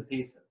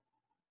absenteeism.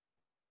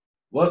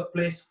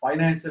 Workplace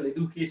financial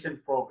education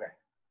program.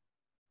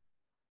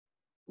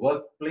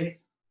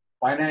 Workplace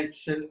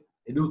financial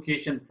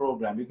education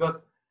program, because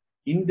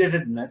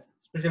indebtedness,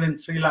 especially in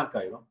Sri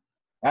Lanka,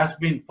 has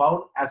been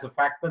found as a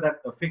factor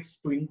that affects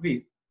to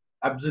increase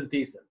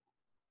absenteeism.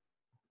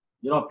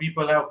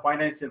 People have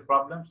financial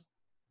problems.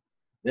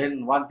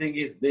 Then one thing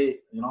is there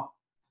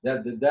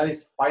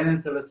is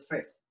financial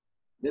stress.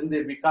 Then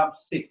they become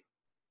sick,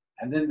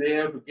 and then they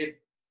have to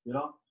get,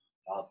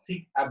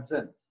 sick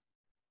absence.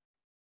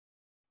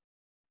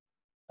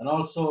 And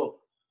also,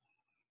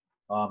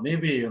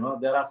 maybe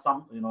there are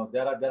some,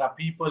 there are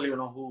people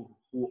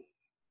who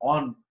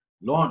on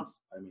loans.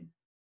 I mean,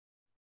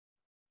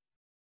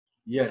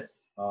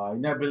 yes,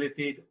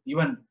 inability to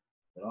even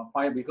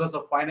because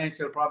of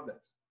financial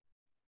problems.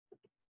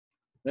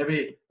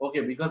 Maybe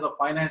because of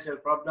financial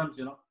problems,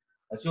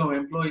 assume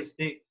employees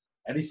take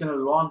additional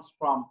loans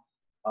from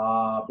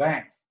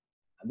banks,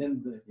 and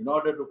then in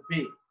order to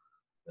pay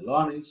the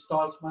loan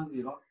installments,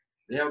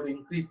 they have to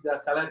increase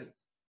their salaries.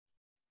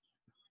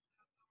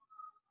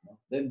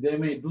 Then they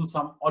may do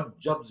some odd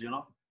jobs,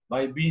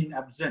 by being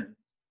absent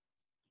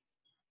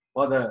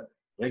for the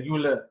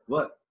regular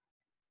work.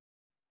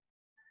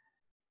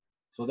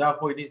 So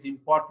therefore, it is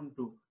important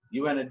to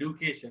give an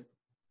education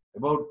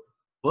about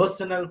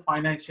personal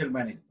financial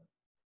management.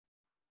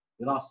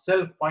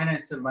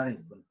 Self-financial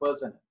management,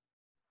 personal.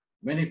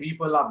 Many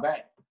people are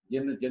bad.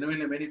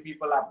 Genuinely, many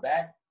people are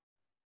bad,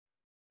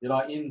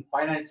 in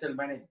financial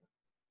management.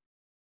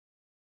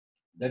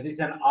 That is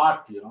an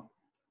art,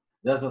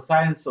 There's a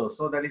science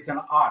also, that is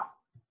an art.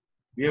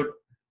 We have,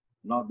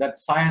 that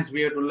science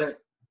we have to learn.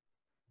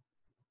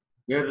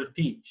 We have to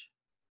teach.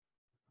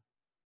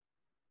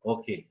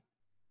 Okay.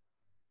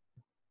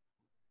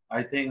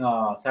 I think,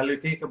 shall we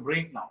take a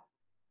break now?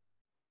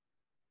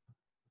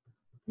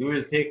 We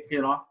will take,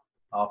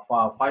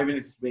 5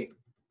 minutes break.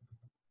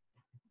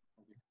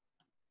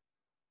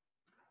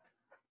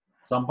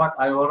 Sampath,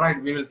 are you all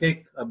right? We will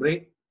take a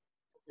break.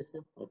 Yes,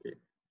 sir. Okay.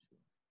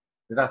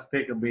 Let us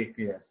take a break,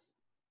 yes.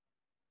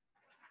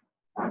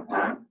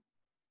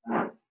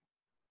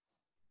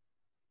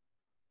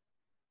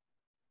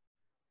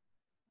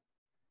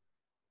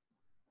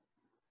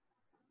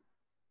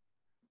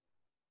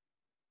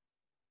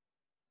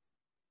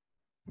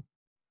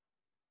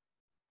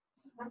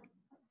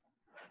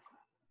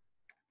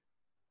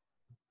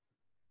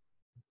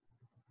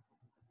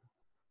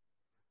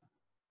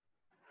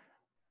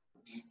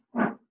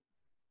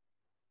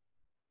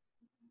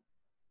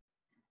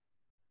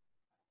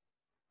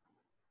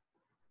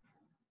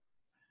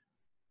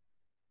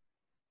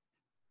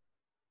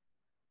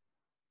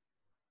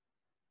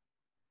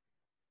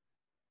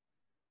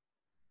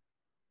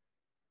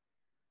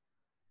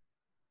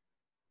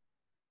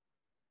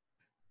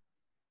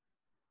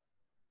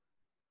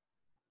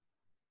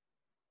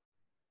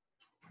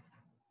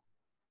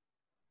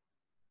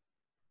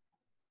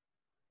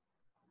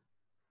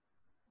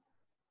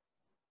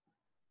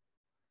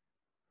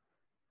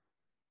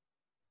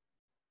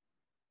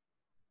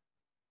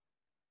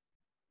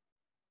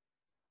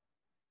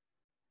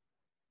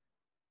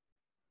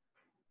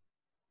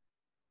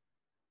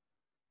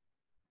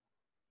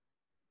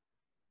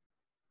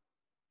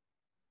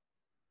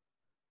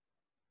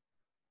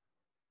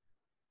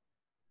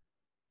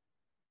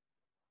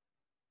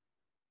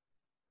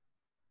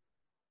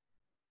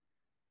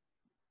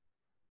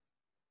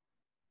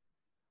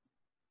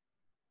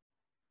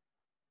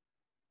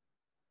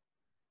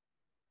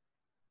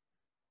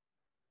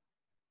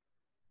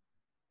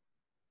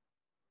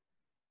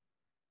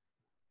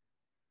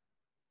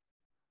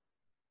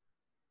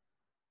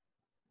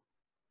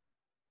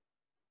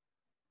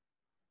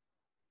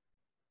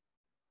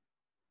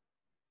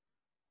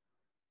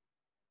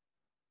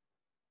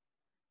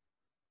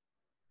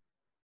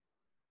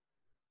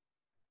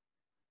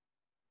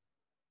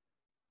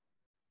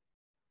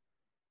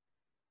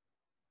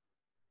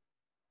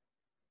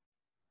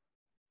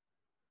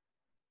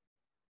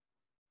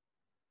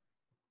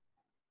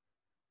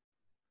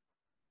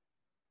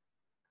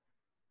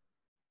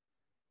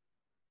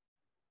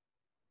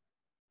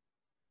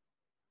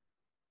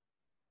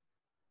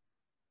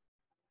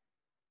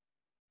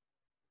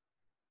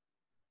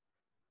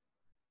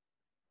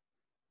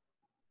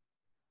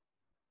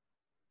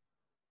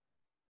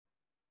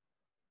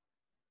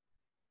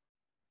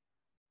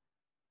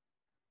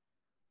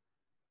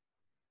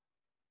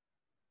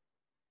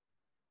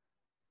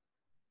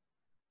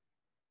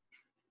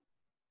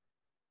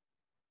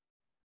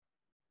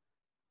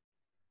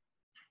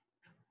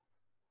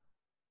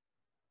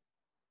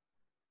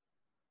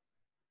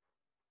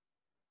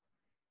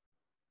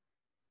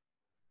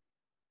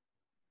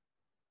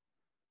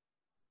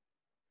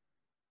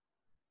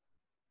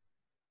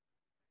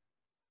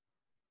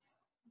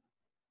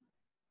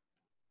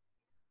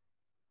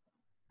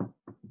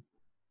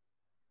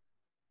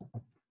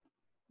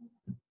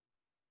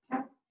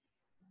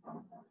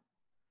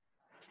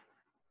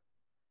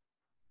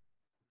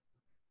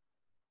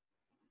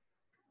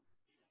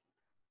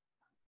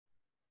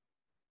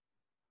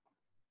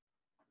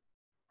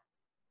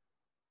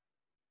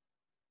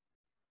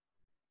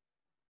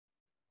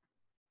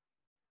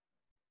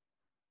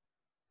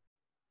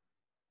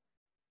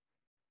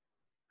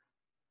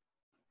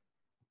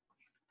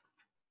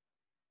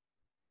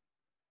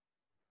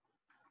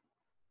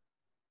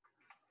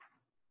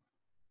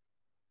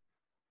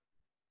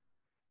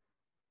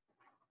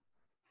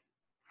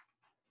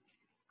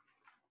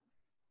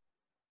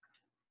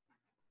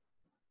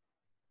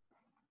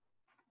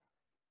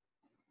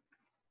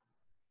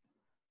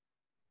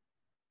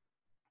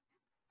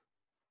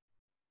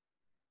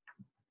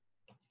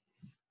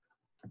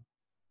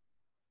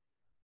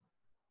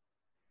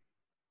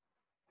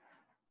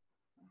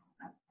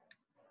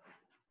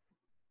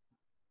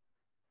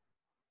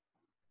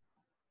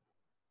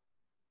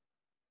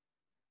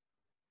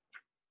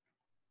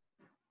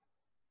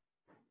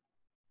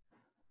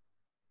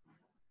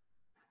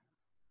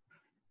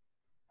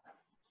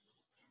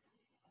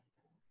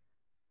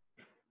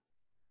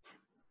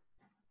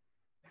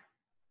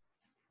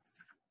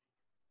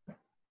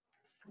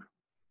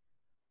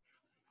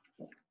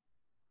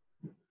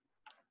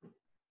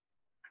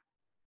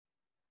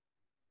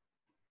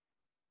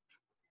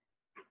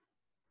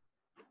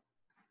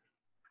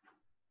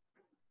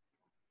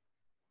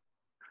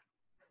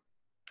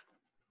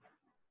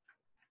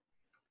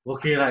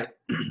 Okay, right.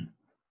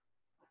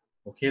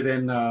 Okay,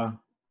 then are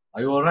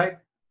you all right?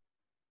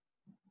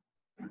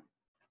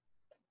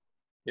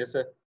 Yes,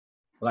 sir.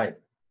 Right.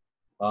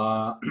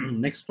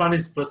 Next one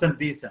is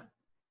presenteeism.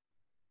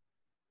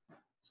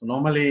 So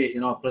normally,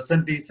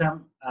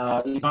 presenteeism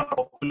is not a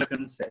popular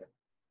concept.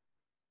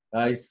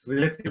 It's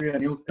relatively a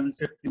new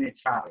concept in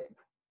HRM.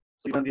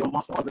 So even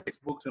almost all the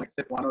textbooks,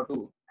 except one or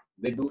two,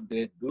 they do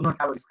not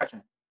have a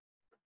discussion,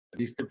 a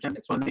description,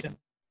 explanation,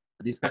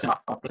 a discussion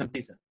of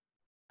presenteeism.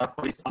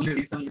 Therefore, it's only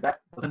recently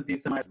that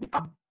presenteeism has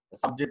become a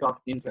subject of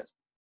interest.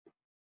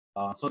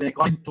 So then,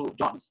 according to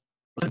Jones,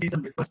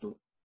 presenteeism refers to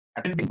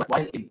attending work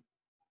while in.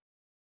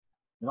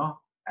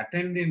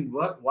 Attending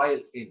work while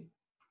in.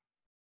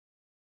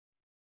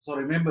 So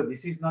remember,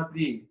 this is not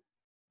the.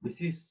 This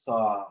is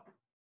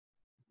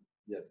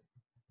yes.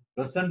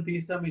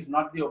 Presenteeism is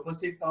not the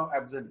opposite of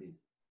absenteeism.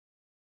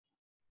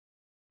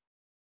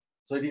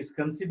 So it is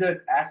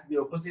considered as the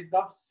opposite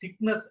of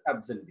sickness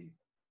absenteeism.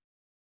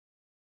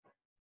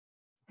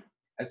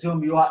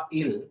 Assume you are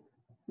ill.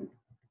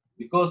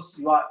 Because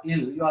you are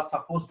ill, you are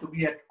supposed to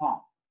be at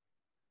home.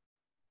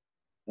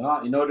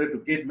 In order to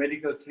get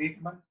medical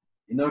treatment,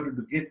 in order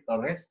to get a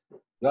rest,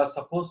 you are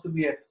supposed to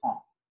be at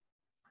home.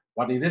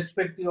 But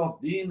irrespective of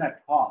being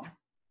at home,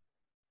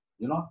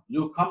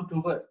 you come to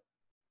work.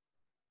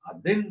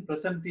 Then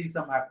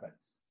presenteeism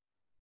happens.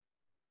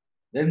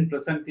 So then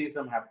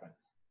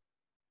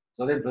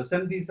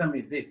presenteeism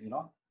is this,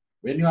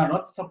 when you are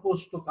not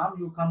supposed to come,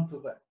 you come to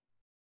work.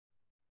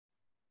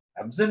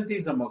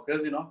 Absenteeism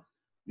occurs,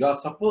 you are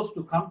supposed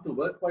to come to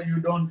work, but you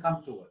don't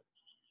come to work.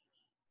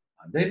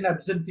 Then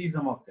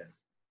absenteeism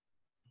occurs.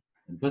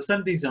 In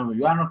presenteeism,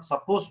 you are not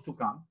supposed to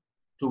come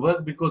to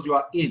work because you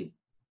are ill.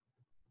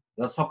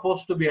 You are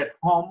supposed to be at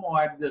home or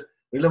at the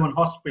relevant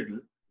hospital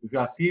if you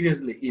are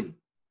seriously ill.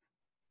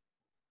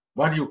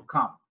 But you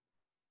come,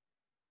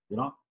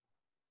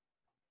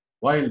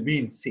 while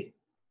being sick.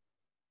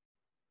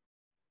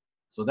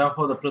 So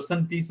therefore, the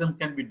presenteeism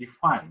can be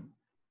defined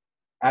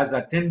as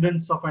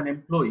attendance of an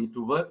employee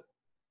to work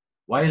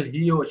while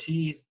he or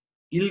she is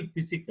ill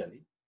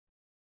physically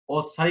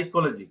or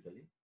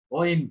psychologically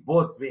or in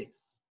both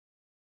ways.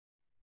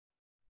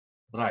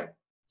 Right.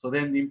 So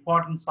then the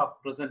importance of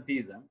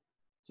presenteeism.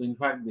 So in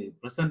fact, the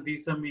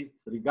presenteeism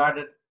is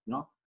regarded,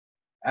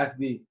 as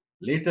the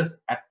latest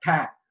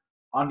attack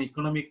on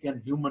economic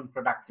and human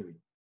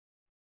productivity.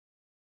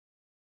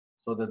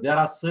 So that there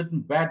are certain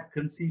bad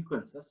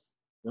consequences,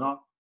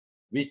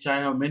 which I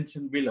have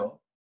mentioned below.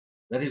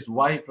 That is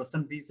why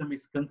presenteeism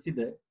is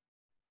considered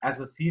as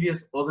a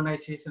serious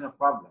organizational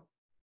problem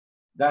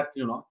that,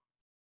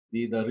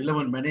 the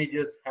relevant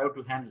managers have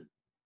to handle.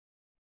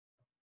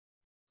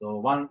 So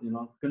one,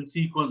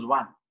 consequence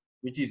one,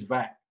 which is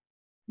bad.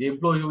 The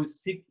employee who is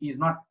sick is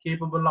not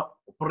capable of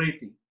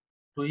operating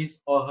to his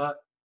or her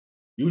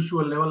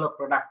usual level of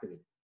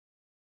productivity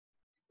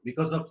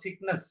because of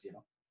sickness,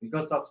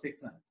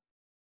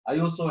 I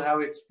also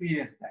have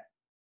experienced that.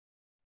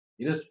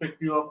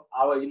 Irrespective of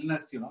our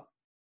illness,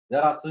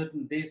 there are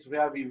certain days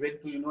where we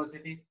went to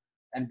universities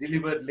and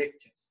delivered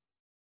lectures,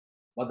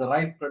 but the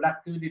right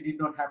productivity did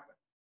not happen.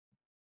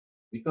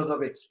 Because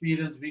of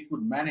experience, we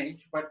could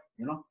manage, but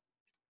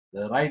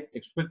the right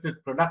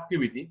expected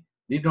productivity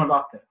did not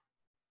occur.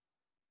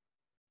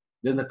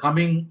 Then the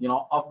coming,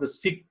 of the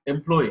sick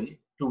employee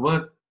to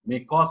work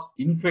may cause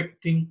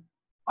infecting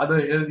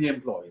other healthy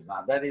employees.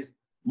 Now that is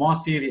more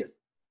serious.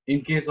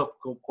 In case of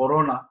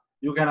corona,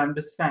 you can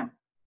understand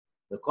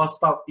the cost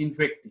of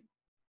infecting.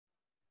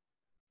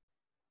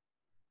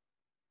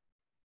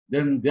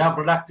 Then their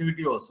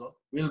productivity also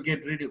will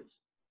get reduced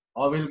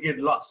or will get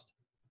lost.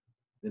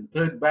 Then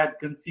third bad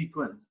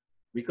consequence,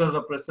 because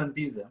of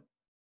presenteeism,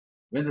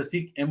 when the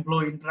sick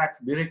employee interacts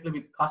directly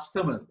with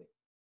customers,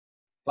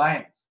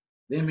 clients,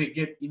 they may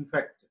get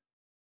infected,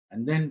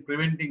 and then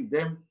preventing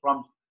them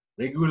from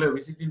regular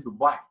visiting to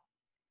buy,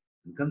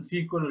 and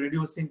consequently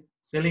reducing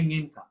selling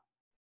income.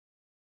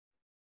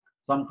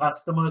 Some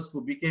customers who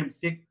became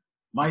sick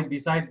might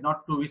decide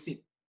not to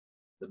visit.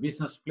 The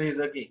business plays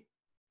again.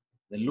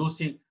 Then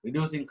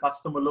reducing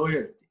customer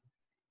loyalty,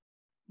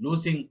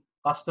 losing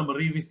customer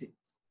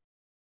revisits.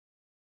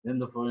 Then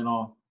the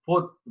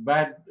fourth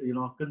bad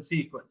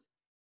consequence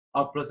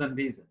of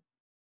presenteeism.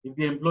 If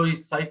the employee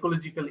is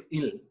psychologically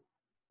ill,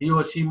 he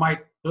or she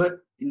might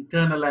hurt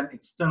internal and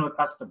external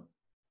customers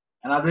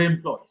and other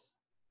employees.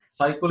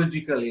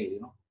 Psychologically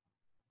ill,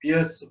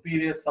 peers,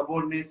 superiors,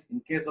 subordinates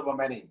in case of a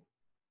manager.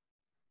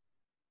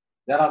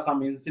 There are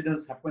some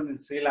incidents happen in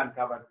Sri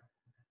Lanka, but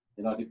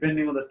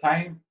depending on the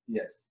time,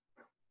 yes.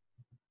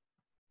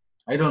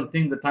 I don't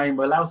think the time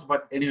allows,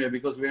 but anyway,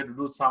 because we have to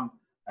do some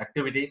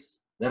activities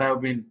that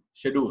have been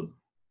scheduled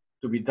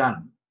to be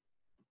done.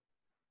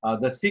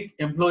 The sick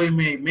employee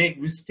may make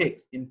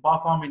mistakes in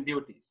performing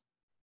duties.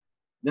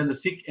 Then the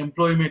sick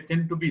employee may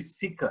tend to be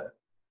sicker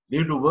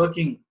due to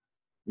working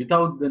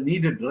without the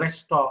needed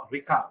rest or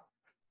recover.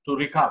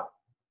 The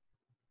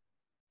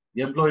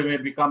employee may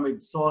become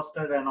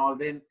exhausted and all,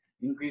 then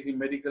increasing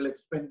medical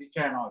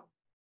expenditure and all.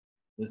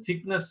 The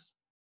sickness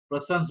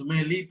presence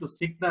may lead to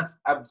sickness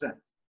absence.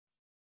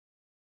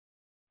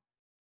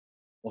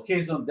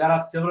 Okay, so there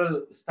are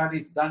several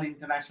studies done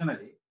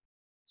internationally.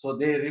 So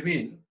they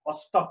reveal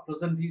cost of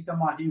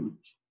presenteeism are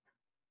huge.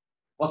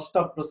 Cost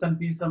of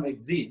presenteeism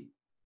exceed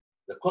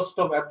the cost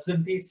of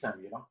absenteeism,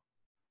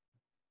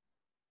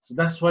 So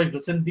that's why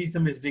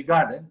presenteeism is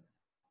regarded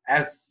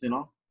as,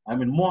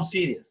 more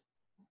serious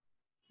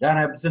than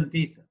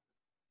absenteeism.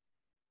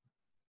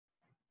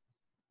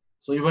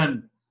 So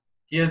even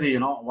here,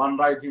 one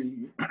right,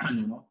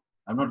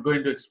 I'm not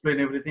going to explain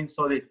everything.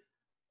 So the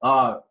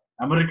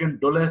American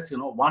dollars,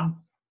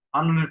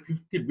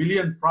 150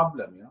 billion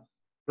problem,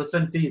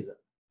 presenteeism,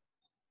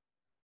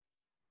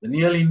 the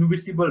nearly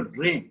invisible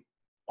drain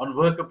on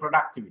worker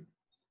productivity.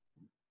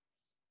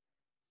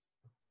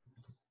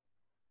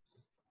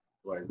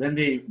 Right. Then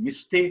the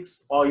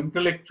mistakes or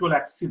intellectual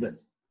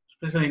accidents,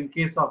 especially in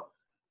case of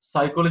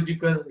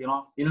psychological,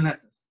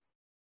 illnesses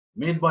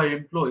made by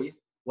employees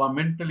who are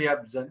mentally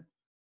absent,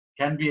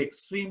 can be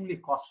extremely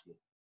costly.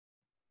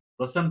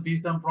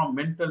 Presenteeism from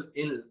mental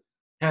ill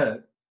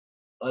health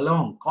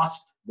alone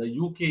cost the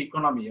UK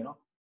economy,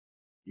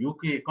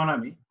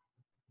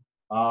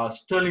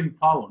 sterling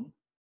pound,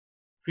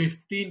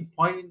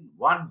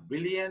 15.1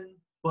 billion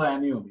per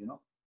annum,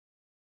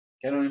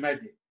 Can you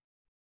imagine?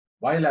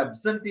 While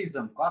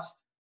absenteeism cost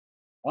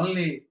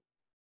only,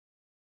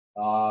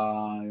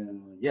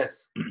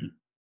 yes,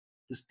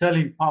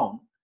 sterling pound,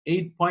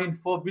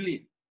 8.4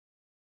 billion.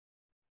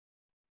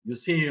 You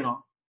see,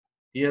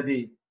 here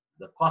the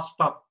cost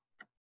of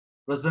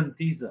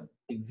presenteeism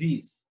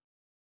exceeds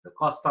the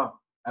cost of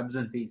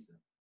absenteeism.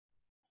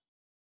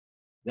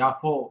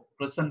 Therefore,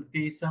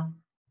 presenteeism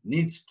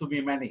needs to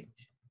be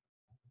managed.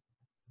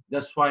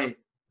 That's why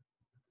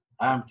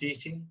I am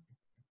teaching.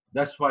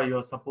 That's why you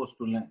are supposed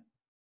to learn.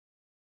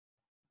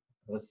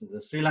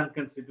 The Sri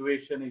Lankan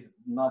situation is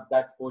not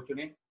that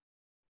fortunate.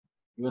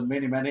 Even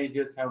many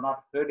managers have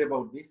not heard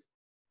about this.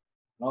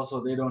 And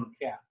also, they don't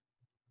care.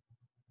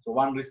 So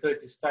one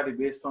research study,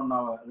 based on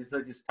our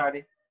research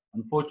study,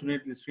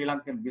 unfortunately, Sri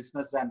Lankan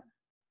business and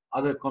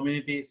other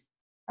communities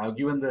have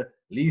given the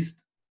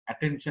least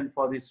attention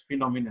for this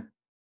phenomenon,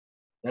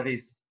 that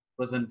is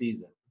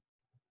presenteeism.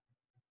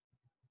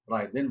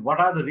 Right, then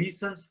what are the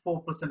reasons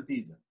for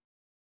presenteeism?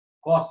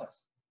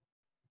 Causes.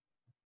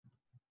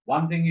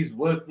 One thing is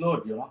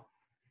workload,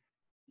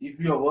 If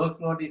your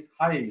workload is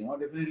high,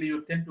 definitely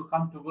you tend to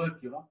come to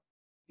work,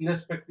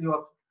 irrespective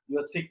of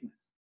your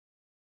sickness.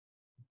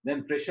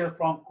 Then pressure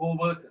from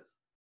co-workers.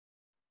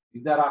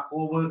 If there are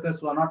co-workers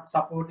who are not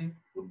supportive,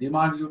 who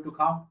demand you to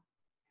come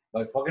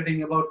by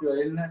forgetting about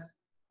your illness,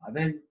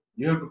 then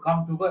you have to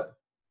come to work,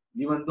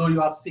 even though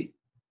you are sick.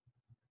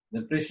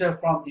 The pressure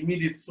from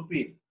immediate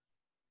superior,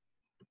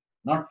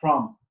 not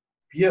from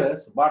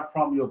peers, but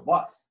from your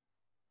boss.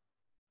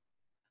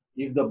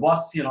 If the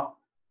boss,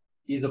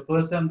 is a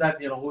person that,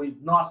 who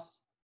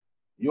ignores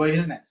your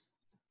illness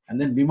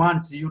and then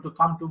demands you to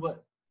come to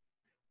work,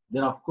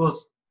 then of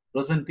course,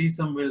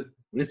 presenteeism will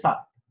result.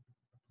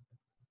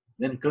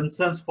 Then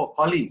concerns for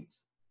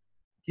colleagues.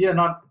 Here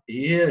not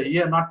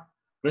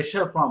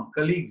pressure from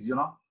colleagues,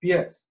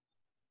 peers.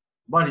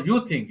 But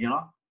you think,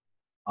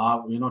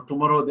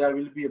 tomorrow there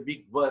will be a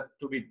big work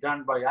to be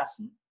done by us.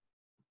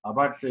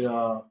 But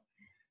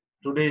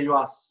today you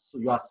are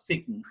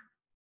sick.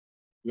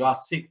 You are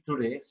sick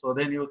today. So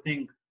then you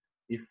think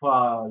if you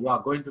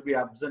are going to be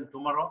absent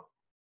tomorrow,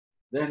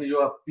 then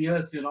your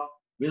peers,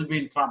 will be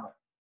in trouble.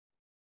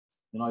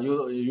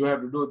 You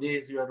have to do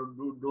this, you have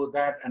to do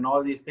that, and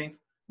all these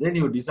things. Then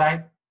you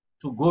decide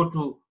to go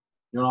to,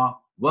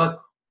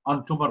 work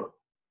on tomorrow,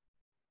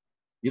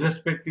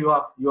 irrespective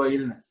of your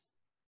illness.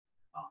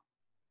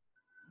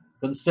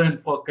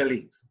 Concern for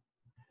colleagues.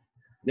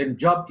 Then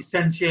job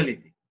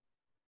essentiality.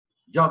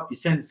 Job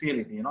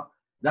essentiality,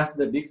 that's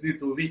the degree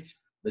to which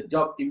the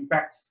job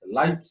impacts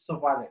lives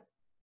of others.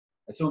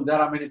 Assume there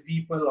are many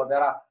people, or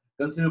there are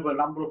considerable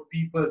number of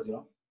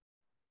people,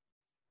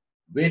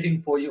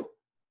 waiting for you,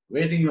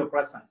 waiting your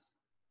presence.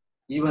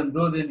 Even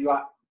though then you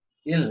are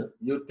ill,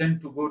 you tend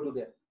to go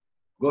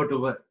to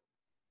work.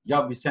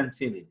 Job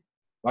essentiality.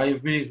 But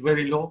if it is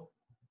very low,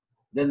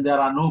 then there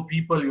are no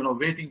people,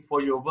 waiting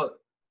for your work,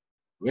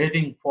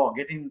 waiting for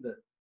getting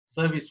the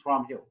service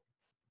from you.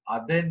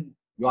 Then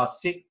you are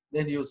sick,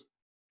 then you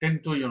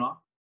tend to,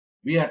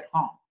 be at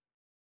home.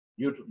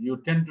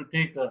 You tend to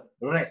take a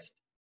rest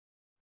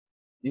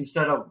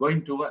instead of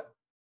going to work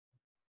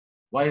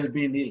while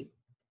being ill.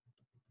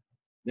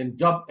 Then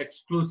job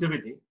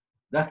exclusivity,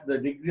 that's the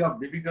degree of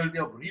difficulty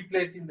of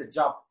replacing the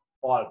job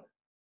for.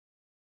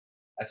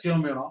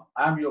 Assume,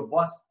 I am your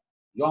boss,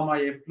 you're my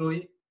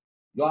employee,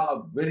 you are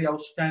a very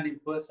outstanding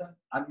person,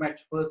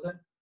 unmatched person,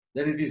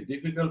 then it is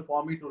difficult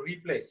for me to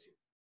replace you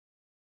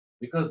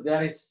because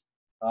there is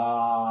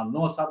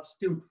no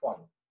substitute for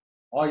you.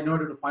 Or in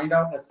order to find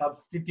out a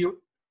substitute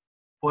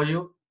for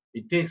you,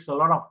 it takes a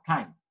lot of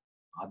time.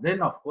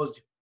 Then, of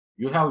course,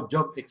 you have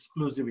job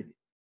exclusivity.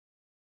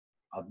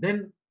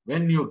 Then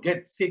when you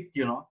get sick,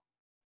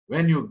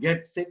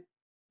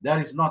 there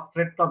is no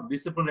threat of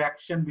disciplinary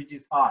action, which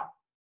is hard.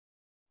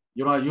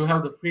 You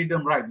have the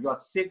freedom, right? You are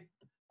sick,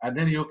 and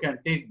then you can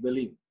take the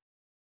leave.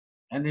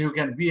 and you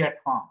can be at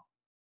home.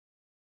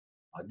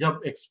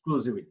 Job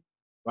exclusivity.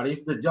 But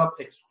if the job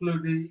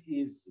exclusivity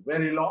is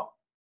very low,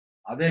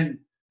 then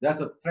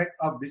there's a threat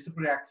of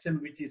disciplinary action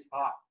which is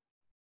high.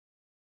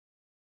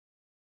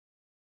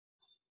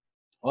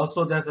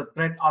 Also, there's a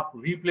threat of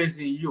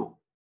replacing you.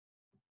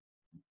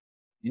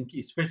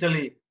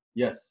 Especially,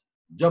 yes,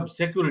 job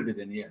security,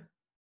 then yes.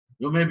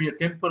 You may be a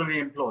temporary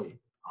employee.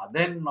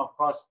 Then, of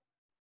course,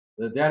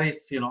 there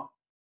is,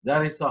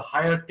 there is a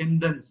higher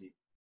tendency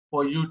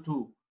for you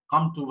to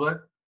come to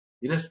work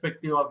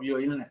irrespective of your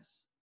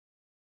illness.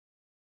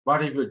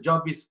 But if your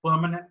job is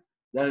permanent,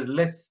 there is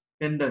less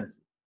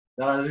tendency.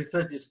 There are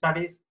research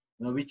studies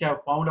which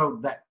have found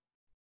out that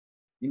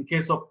in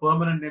case of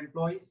permanent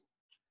employees,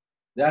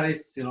 there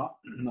is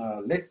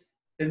less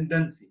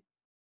tendency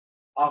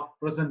of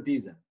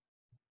presenteeism.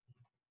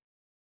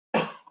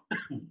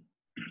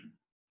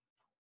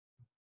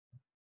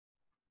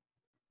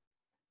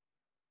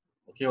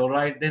 Okay, all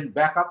right, then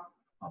backup.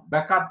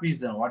 Backup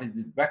is what is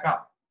this?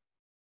 Backup.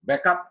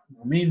 Backup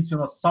means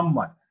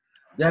someone.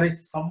 There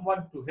is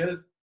someone to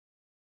help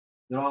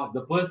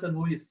the person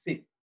who is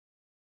sick.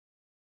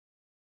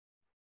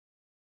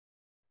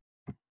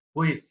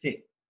 Who is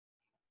sick.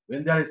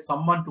 When there is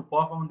someone to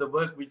perform the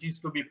work which is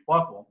to be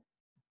performed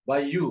by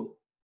you,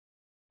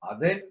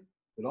 then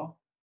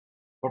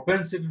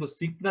propensity to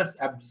sickness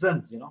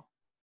absence,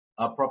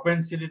 a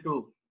propensity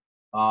to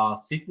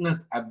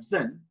sickness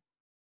absent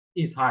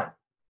is high.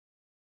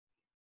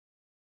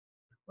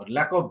 But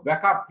lack of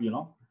backup,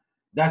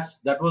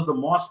 that was the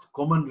most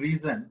common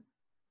reason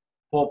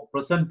for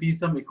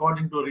presenteeism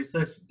according to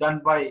research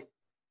done by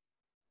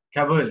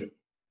Cavalli,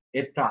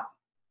 et al.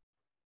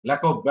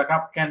 Lack of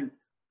backup can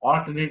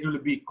alternatively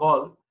be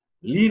called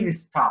lean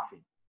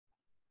staffing.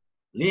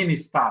 Lean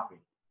staffing.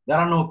 There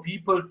are no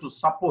people to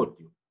support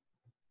you,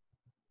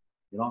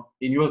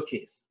 in your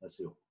case,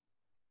 assume.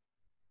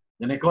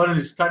 Then according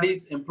to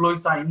studies,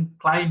 employees are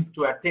inclined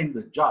to attend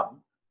the job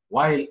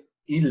while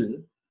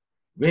ill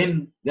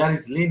when there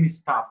is lean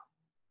staff.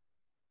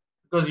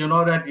 Because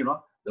that,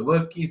 the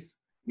work is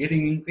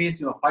getting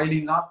increased,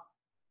 piling up,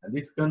 and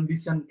this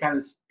condition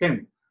can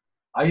stem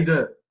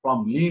either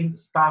from lean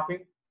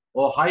staffing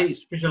or high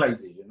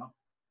specialization.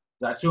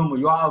 So assume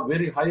you are a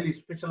very highly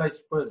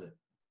specialized person.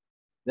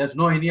 There's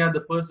no any other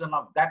person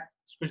of that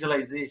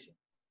specialization.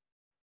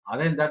 And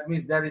then that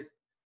means there is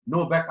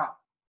no backup.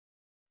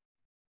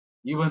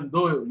 Even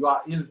though you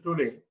are ill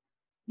today,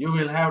 you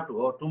will have to,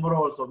 or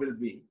tomorrow also will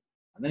be,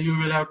 and then you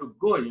will have to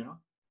go,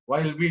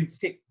 while being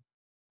sick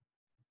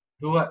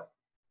to work.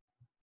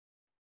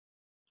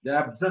 The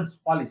absence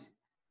policy.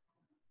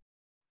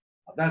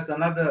 That's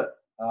another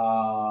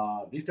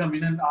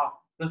determinant of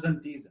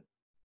presenteeism.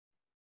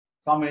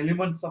 Some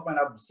elements of an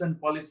absent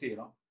policy,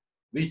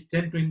 which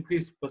tend to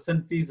increase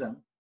presenteeism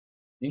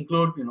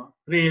include,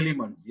 3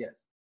 elements.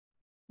 Yes.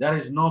 There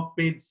is no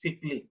paid sick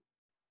leave.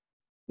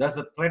 There's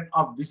a threat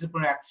of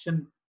disciplinary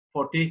action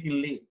for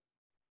taking leave.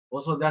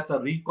 Also, there's a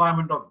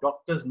requirement of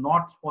doctor's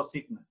notes for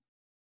sickness.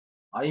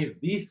 If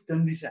these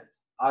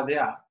conditions are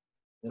there,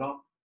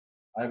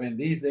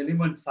 these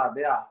elements are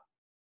there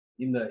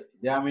in the,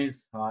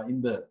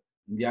 in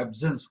the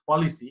absence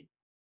policy,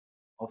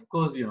 of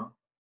course,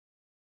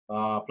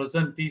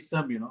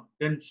 presenteeism,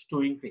 tends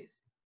to increase.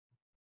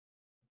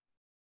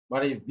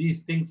 But if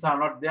these things are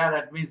not there,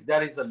 that means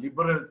there is a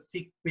liberal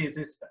sick pay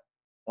system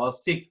or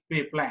sick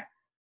pay plan.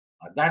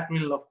 That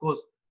will, of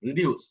course,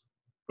 reduce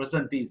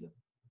presenteeism.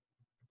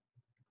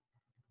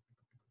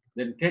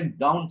 Then 10,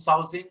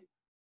 downsizing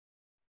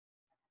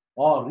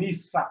or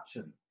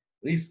restructuring.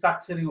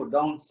 Restructuring or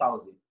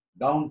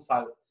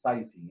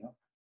downsizing.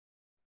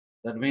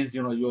 That means,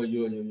 your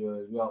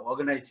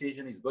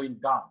organization is going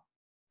down.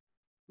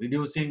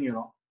 Reducing,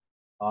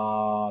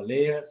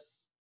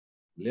 layers,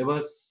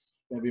 levels,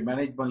 maybe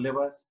management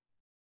levels.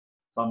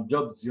 Some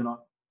jobs,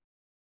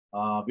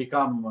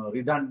 become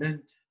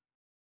redundant.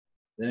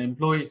 Then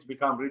employees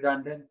become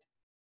redundant.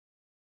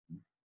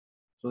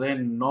 So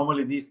then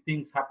normally these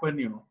things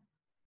happen,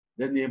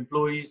 then the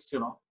employees,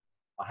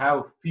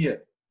 have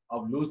fear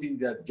of losing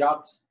their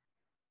jobs.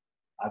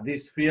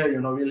 This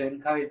fear, will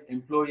encourage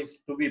employees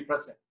to be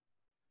present,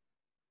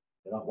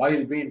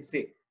 while being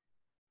sick.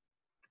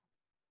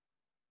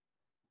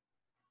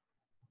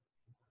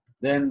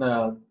 Then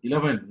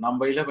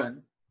number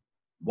 11,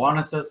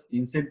 bonuses,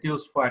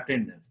 incentives for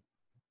attendance.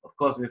 Of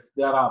course, if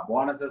there are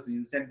bonuses,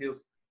 incentives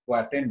for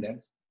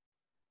attendance,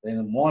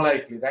 then more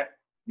likely that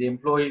the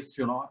employees,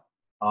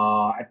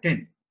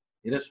 attend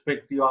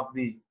irrespective of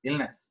the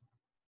illness,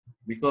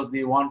 because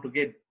they want to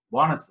get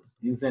bonuses,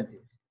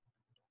 incentives.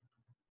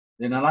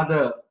 Then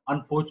another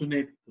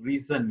unfortunate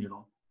reason,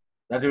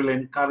 that will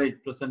encourage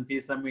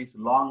presenteeism is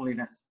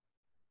loneliness.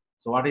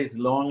 So what is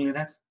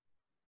loneliness?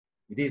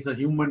 It is a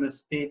human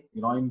state,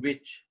 in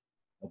which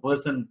a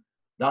person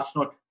does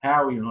not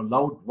have,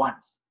 loved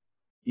ones,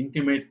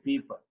 intimate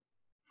people,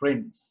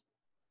 friends.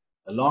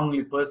 A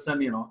lonely person,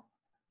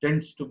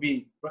 tends to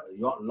be,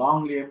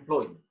 lonely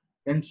employee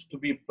tends to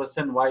be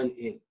present while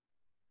ill.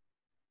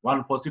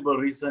 One possible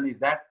reason is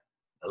that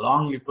a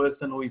lonely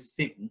person who is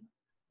sick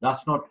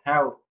does not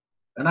have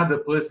another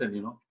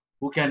person,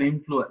 who can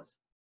influence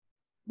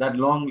that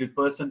lonely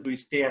person to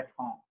stay at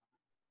home,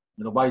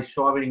 by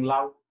showing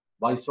love,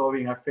 by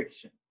showing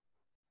affection,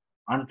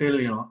 until,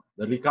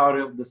 the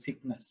recovery of the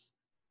sickness.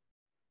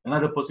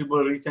 Another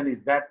possible reason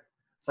is that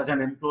such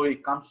an employee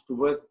comes to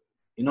work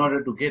in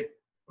order to get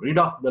rid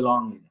of the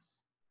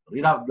loneliness.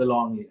 Rid of the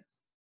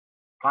loneliness.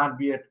 Can't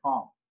be at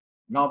home.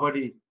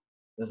 Nobody,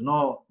 there's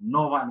no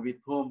one with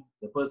whom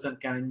the person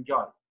can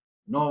enjoy.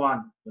 No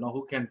one,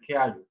 who can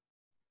care you.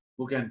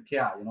 Who can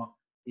care,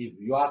 if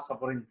you are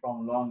suffering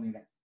from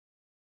loneliness.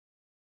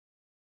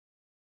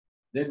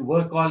 Then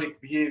workaholic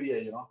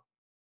behavior,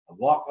 a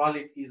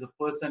workaholic is a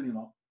person,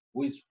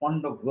 who is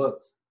fond of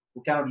work,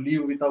 who cannot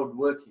live without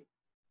working,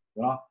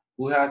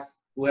 who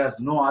has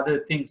no other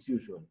things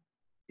usually.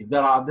 If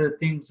there are other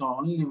things, or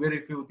only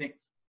very few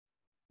things,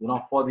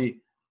 for the,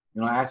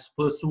 as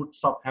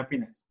pursuits of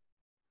happiness.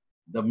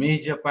 The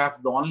major,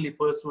 perhaps the only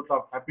pursuit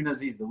of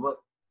happiness is the work.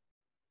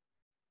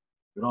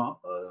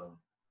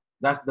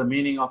 That's the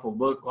meaning of a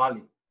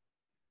workaholic.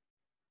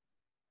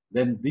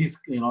 Then this,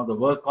 the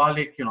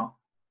workaholic,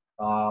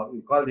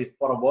 we call it,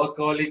 for a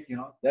workaholic,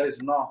 there is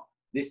no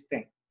this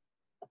thing.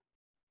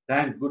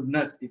 Thank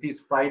goodness it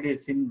is Friday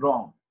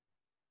syndrome.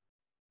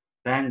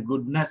 Thank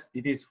goodness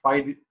it is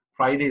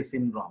Friday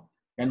syndrome.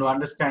 Can you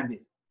understand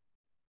this?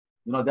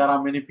 There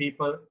are many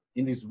people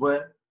in this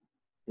world,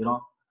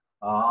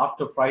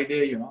 after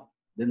Friday,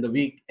 then the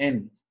week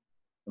ends.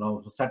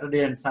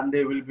 Saturday and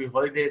Sunday will be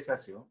holidays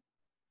as you.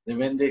 Then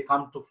when they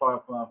come to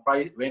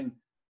Friday, when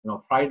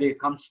Friday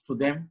comes to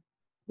them,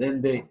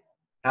 then they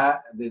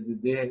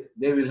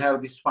will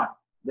have this fun.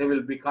 They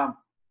will become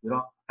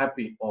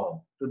happy.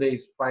 Oh, today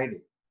is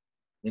Friday.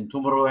 Then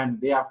tomorrow and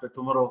day after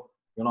tomorrow,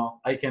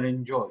 I can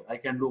enjoy. I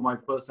can do my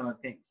personal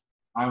things.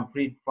 I am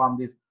freed from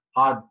this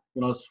hard,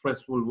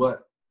 stressful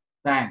work.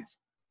 Thanks,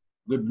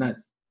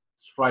 goodness,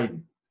 it's Friday.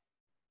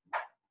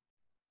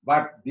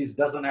 But this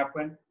doesn't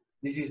happen.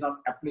 This is not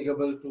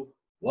applicable to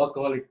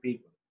workaholic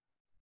people.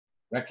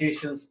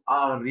 Vacations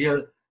are a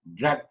real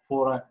drag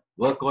for a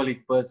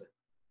workaholic person.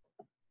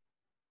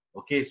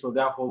 Okay, so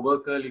therefore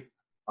workaholic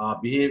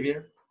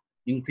behavior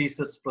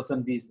increases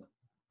presenteeism.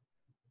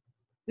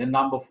 Then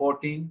number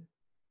 14,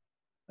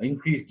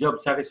 increased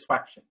job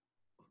satisfaction.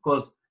 Of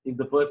course, if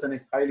the person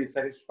is highly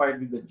satisfied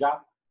with the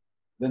job,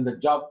 then the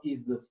job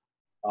is the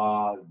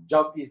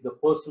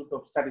pursuit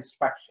of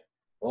satisfaction,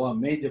 or a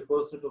major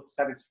pursuit of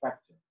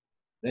satisfaction.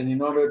 Then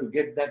in order to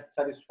get that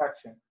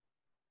satisfaction,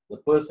 the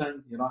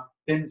person,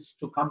 tends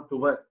to come to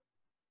work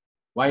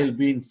while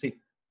being sick,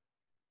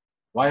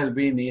 while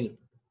being ill.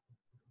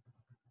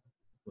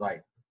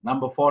 Right.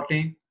 Number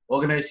 14,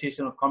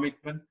 organizational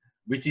commitment,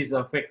 which is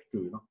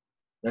effective.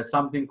 There's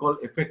something called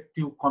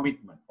effective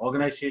commitment,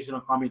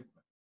 organizational commitment.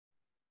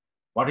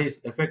 What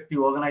is effective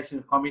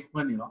organizational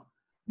commitment?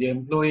 The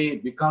employee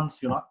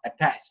becomes,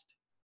 attached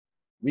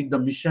with the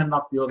mission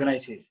of the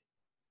organization,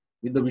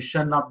 with the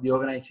vision of the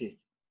organization,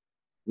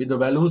 with the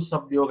values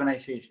of the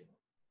organization.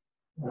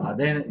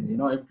 Then,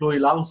 employee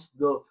loves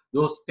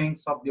those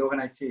things of the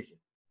organization,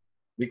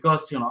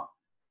 because,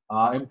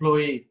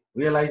 employee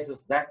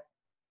realizes that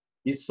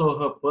his or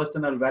her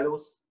personal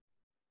values,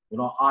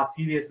 are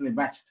seriously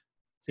matched,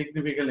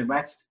 significantly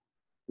matched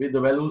with the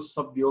values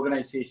of the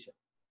organization.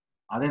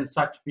 And then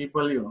such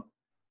people,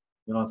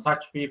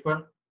 such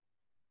people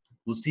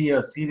who see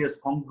a serious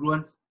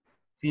congruence,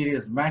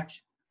 serious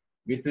match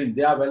between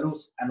their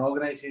values and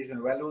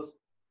organization values,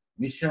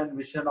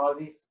 mission, all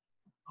these,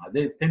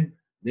 they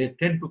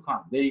tend to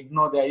come. They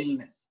ignore their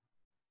illness.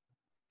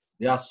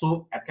 They are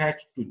so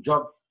attached to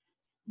job,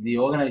 the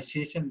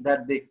organization,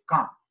 that they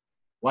come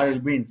while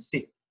being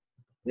sick.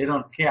 They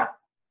don't care.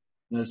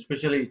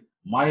 Especially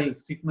mild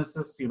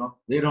sicknesses,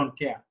 they don't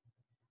care.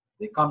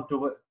 They come to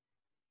work.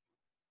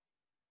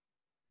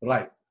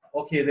 Right.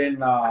 Okay,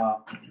 then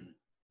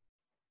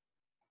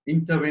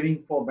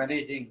intervening for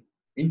managing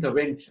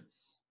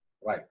interventions.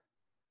 Right.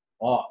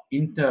 Or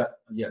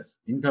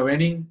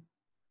intervening,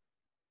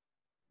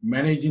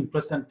 managing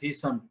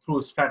presenteeism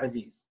through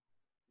strategies,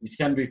 which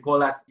can be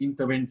called as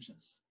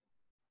interventions.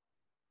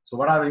 So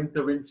what are the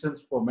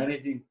interventions for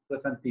managing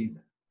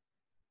presenteeism?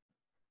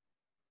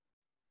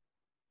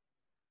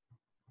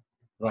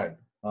 Right.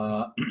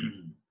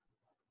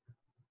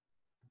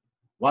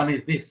 One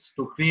is this,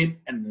 to create,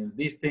 and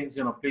these things,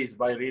 please,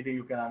 by reading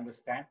you can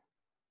understand.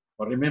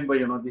 But remember,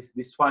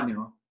 this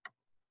one,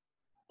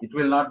 it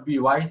will not be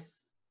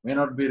wise, may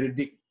not be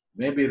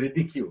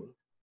ridiculed,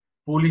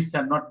 foolish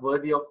and not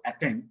worthy of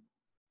attempt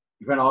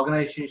if an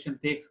organization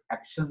takes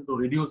action to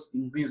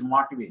increase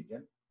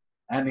motivation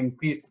and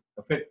increase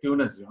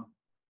effectiveness,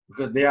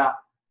 because there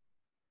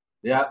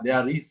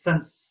are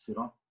reasons,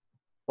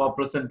 for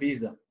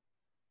presenteeism.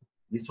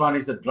 This one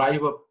is a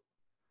driver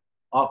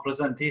of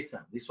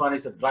presenteeism. This one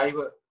is a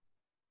driver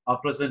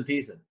of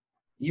presenteeism.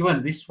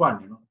 Even this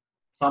one,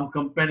 some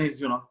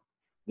companies,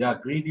 they are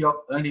greedy of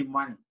earning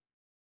money,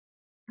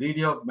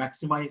 greedy of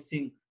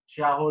maximizing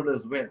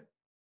shareholders' wealth.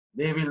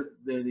 They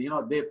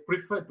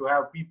prefer to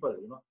have people,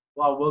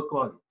 who are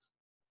workaholics.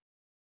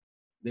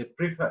 They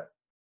prefer.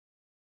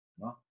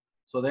 know.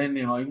 So then,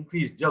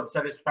 increase job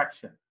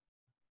satisfaction.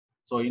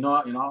 So,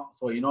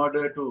 so in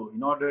order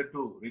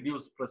to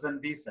reduce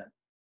presenteeism,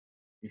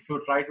 if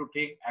you try to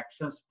take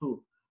actions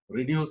to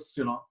reduce,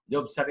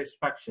 job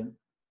satisfaction,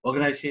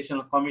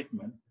 organizational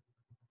commitment,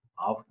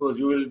 of course,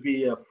 you will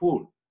be a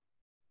fool.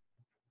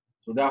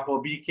 So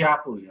therefore, be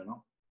careful,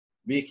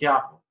 be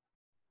careful.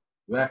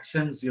 Your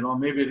actions,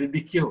 may be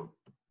ridiculed.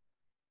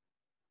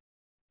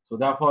 So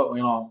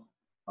therefore,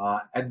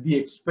 at the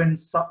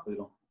expense of,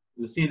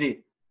 you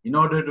see in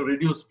order to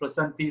reduce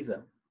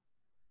presenteeism,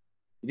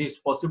 it is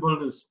possible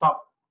to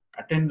stop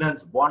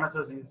attendance,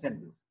 bonuses,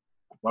 incentives.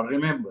 But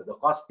remember, the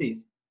cost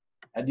is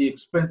at the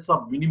expense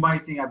of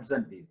minimizing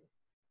absenteeism.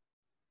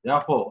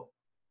 Therefore,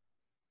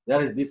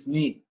 there is this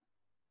need.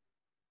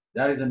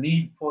 There is a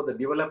need for the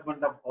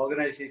development of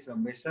organizational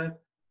measures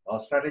or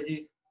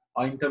strategies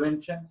or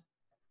interventions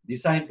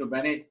designed to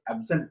manage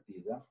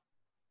absenteeism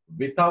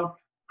without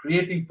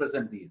creating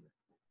presenteeism.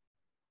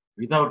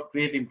 Without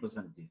creating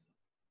presenteeism.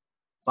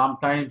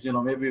 Sometimes,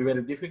 may be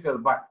very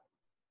difficult, but,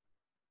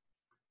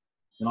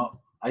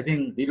 I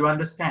think, did you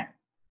understand?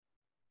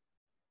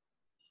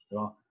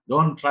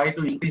 Don't try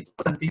to increase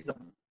presenteeism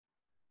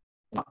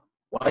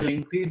while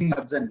increasing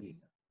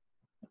absenteeism.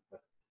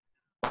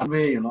 One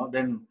way,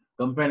 then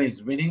company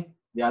is winning.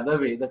 The other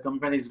way, the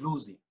company is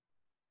losing.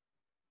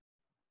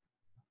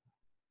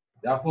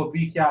 Therefore,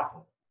 be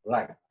careful.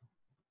 Right.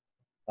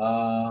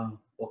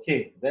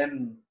 Okay.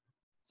 Then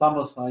some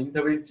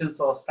interventions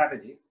or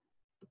strategies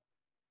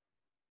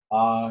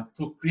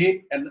to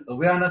create an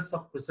awareness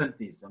of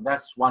presenteeism.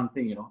 That's one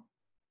thing,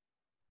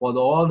 For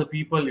all the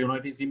people,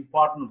 it is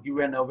important to give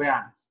an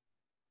awareness.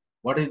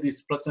 What is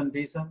this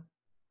presenteeism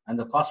and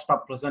the cost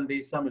of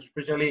presenteeism,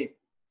 especially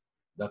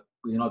the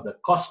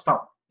cost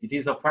of, it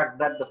is a fact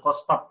that the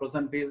cost of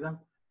presenteeism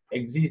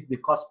exceeds the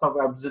cost of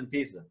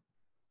absenteeism.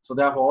 So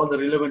therefore, all the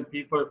relevant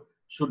people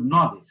should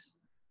know this,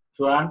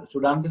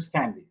 should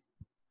understand this.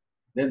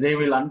 Then they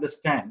will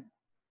understand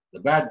the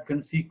bad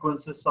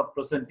consequences of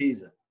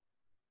presenteeism.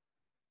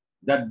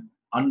 That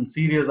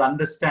serious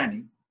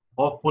understanding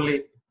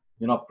hopefully,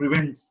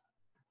 prevents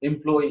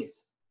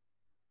employees,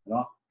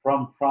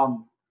 from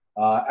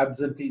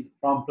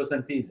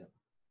presenteeism,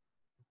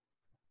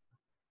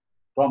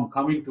 from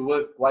coming to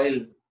work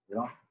while,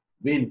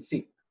 being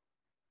sick.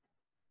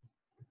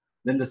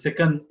 Then the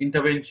second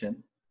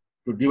intervention,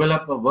 to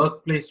develop a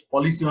workplace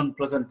policy on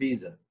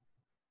presenteeism.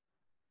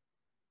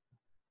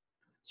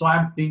 So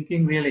I'm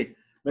thinking really,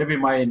 maybe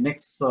my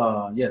next,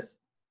 yes,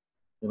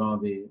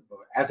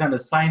 as an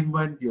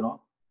assignment,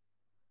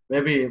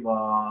 maybe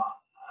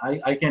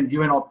I can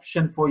give an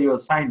option for your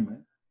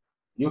assignment.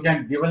 You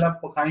can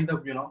develop a kind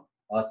of,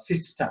 a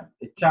system,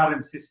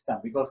 HRM system,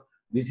 because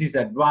this is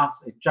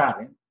advanced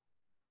HRM.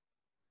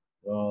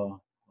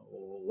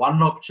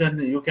 One option,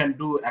 you can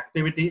do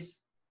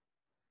activities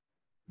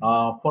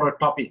for a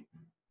topic.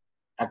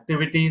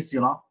 Activities,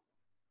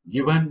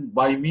 given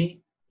by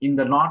me in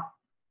the note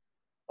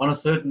on a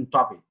certain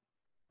topic.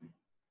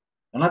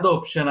 Another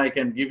option I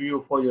can give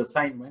you for your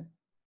assignment,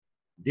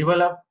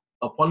 develop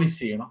a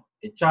policy,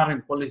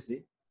 HRM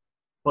policy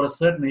for a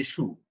certain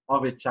issue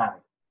of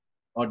HRM,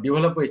 or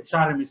develop a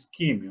HRM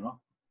scheme,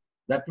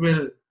 that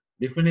will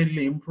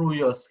definitely improve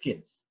your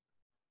skills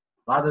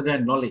rather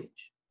than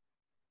knowledge.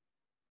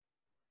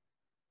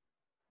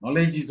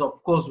 Knowledge is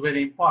of course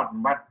very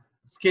important, but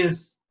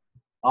skills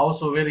are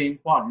also very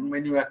important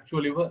when you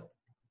actually work,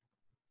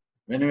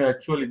 when you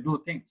actually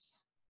do things.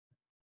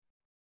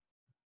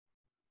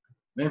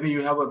 Maybe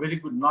you have a very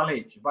good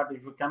knowledge, but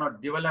if you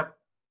cannot develop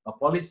a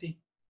policy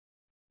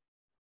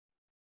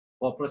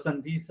for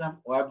presenteeism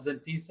or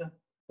absenteeism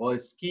or a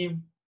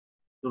scheme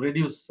to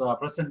reduce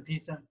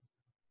presenteeism.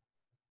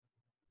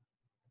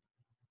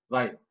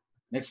 Right.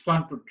 Next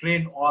one, to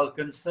train all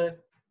concerned.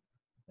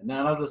 And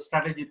another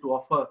strategy, to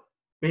offer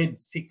paid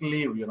sick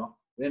leave,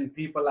 when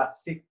people are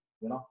sick,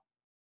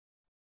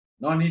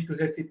 no need to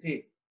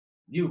hesitate.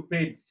 Give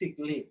paid sick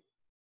leave.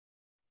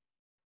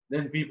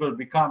 Then people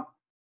become,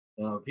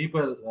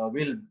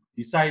 will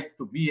decide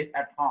to be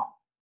at home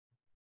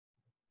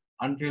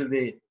until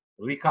they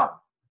recover.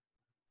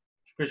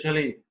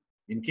 Especially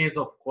in case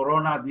of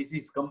corona, this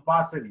is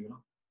compulsory,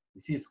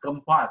 This is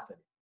compulsory.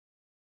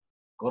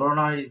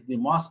 Corona is the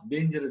most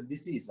dangerous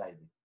disease, I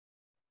think.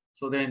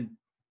 So then,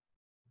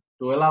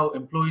 to allow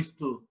employees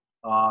to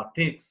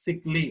take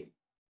sick leave,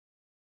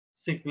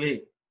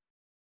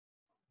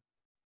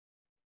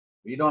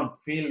 we don't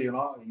feel,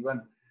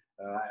 even,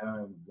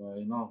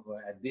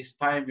 at this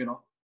time,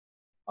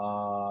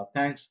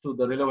 thanks to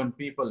the relevant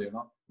people,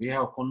 we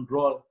have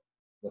controlled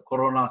the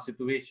corona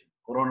situation,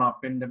 corona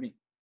pandemic.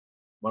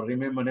 But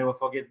remember, never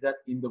forget that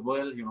in the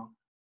world,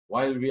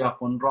 while we are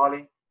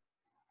controlling,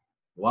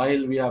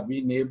 while we are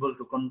being able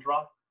to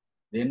control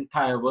the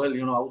entire world,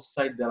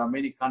 outside there are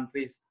many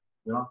countries,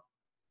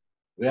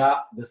 where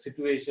the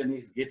situation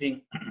is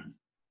getting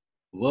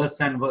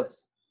worse and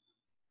worse.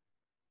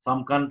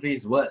 Some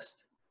countries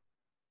worst.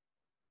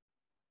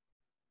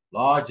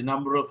 Large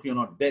number of,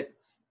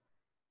 deaths.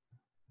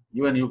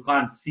 Even you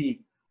can't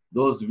see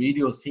those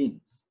video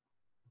scenes.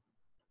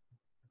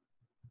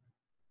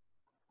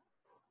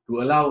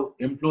 to allow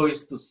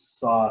employees to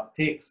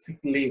take sick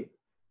leave,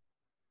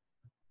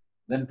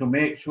 then to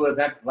make sure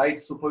that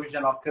right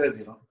supervision occurs,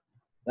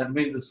 that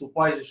means the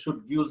supervisor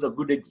should give us a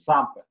good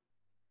example.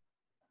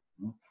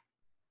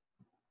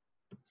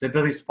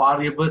 Ceteris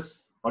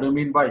paribus, what do you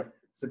mean by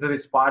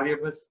ceteris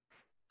paribus?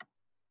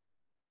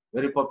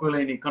 Very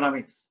popular in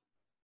economics,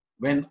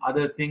 when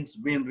other things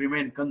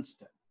remain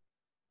constant.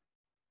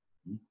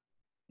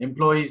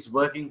 Employees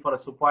working for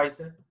a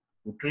supervisor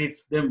who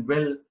treats them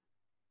well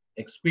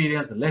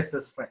experience less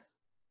stress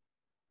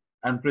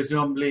and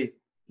presumably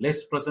less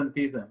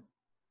presenteeism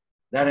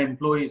than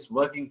employees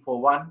working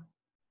for one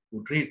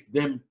who treats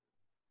them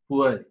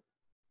poorly.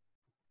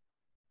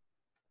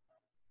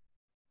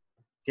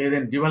 Okay,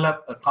 then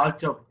develop a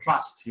culture of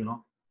trust,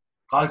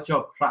 culture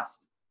of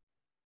trust.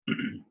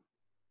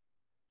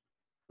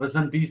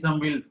 Presenteeism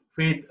will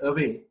fade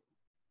away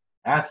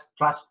as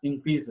trust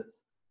increases.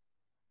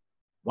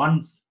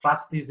 Once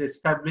trust is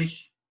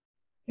established,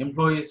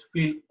 employees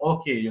feel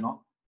okay,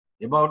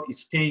 about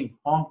staying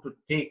home to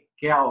take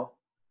care of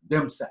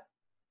themselves.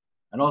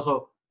 And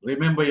also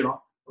remember,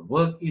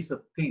 work is a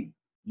thing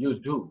you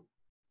do.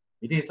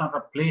 It is not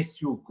a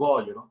place you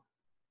go,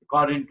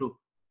 according to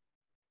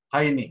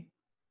Heine.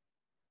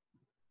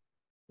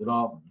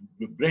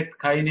 Brett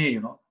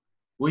Heine,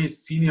 who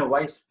is Senior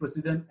Vice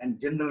President and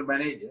General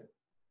Manager,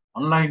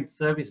 Online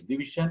Service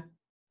Division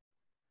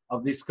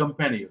of this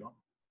company,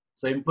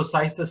 so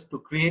emphasizes to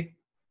create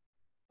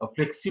a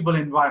flexible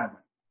environment,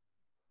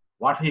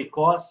 what he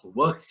calls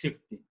work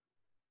shifting,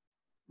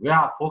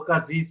 where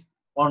focus is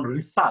on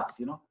results,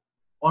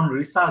 on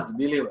results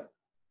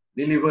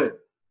delivered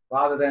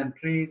rather than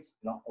trades.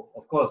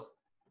 Of course,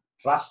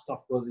 trust,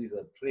 of course, is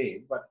a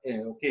trade, but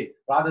okay,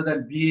 rather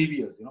than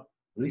behaviors,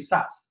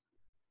 results.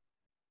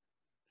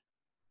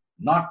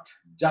 Not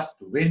just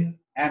when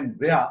and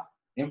where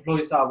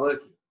employees are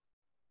working.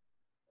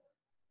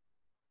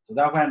 So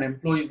therefore, an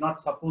employee is not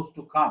supposed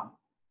to come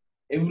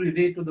every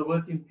day to the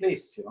working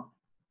place,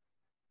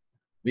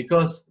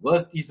 because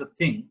work is a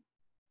thing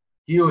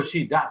he or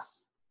she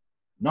does,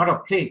 not a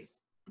place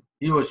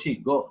he or she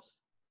goes.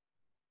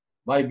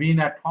 By being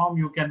at home,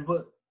 you can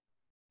work.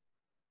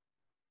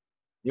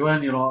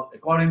 Even,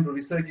 according to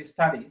research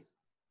studies,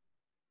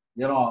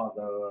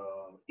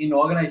 in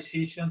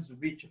organizations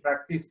which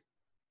practice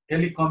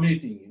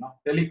telecommuting,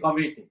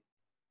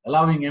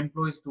 allowing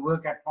employees to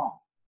work at home.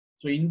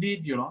 So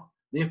indeed,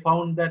 they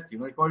found that,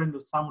 according to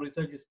some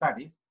research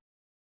studies,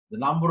 the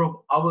number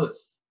of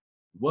hours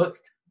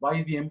worked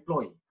by the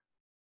employee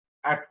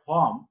at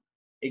home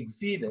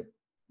exceeded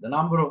the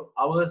number of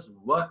hours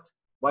worked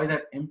by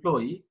that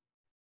employee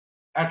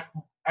at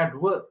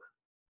work,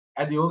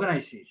 at the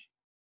organization.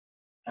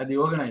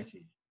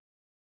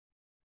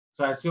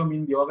 So assume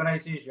in the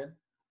organization,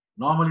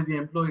 normally the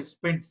employee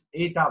spends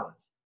 8 hours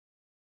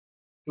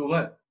to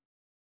work.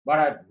 But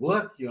at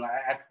work,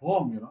 at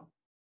home,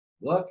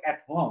 work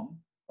at home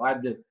or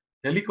at the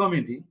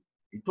telecommuting,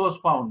 it was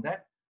found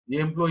that the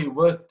employee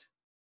worked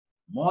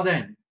more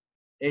than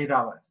 8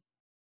 hours.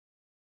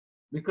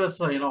 Because,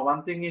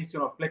 one thing is,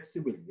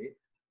 flexibility,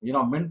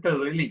 mental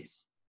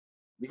release.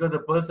 Because the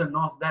person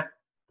knows that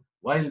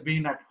while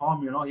being at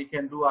home, he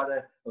can do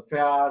other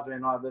affairs,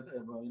 other,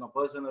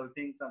 personal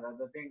things and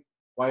other things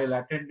while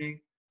attending,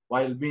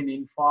 while being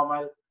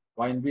informal,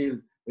 while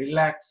being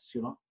relaxed,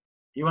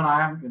 Even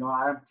I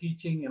am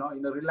teaching, in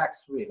a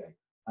relaxed way. Like,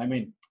 I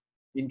mean,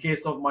 in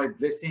case of my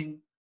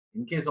blessing,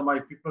 in case of my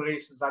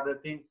preparations, other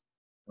things,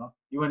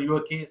 even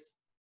your case,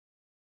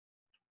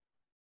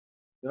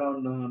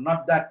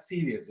 not that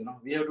serious,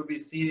 We have to be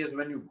serious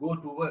when you go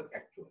to work,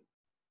 actually.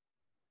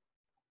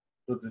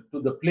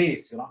 To the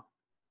place,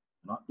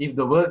 If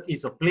the work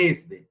is a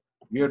place, then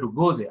you have to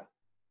go there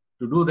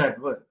to do that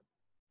work.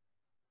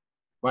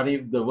 But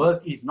if the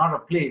work is not a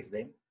place,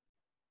 then,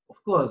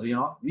 of course,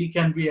 we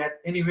can be at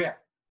anywhere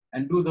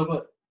and do the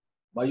work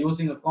by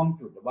using a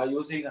computer, by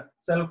using a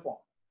cell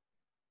phone.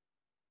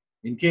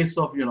 In case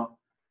of,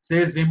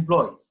 sales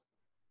employees,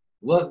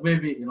 work may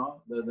be,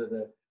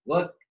 the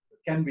work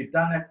can be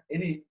done at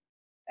any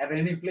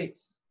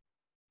place,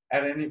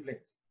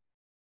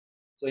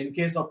 So in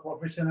case of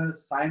professional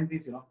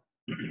scientists,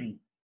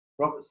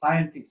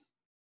 scientists,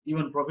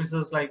 even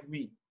professors like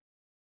me,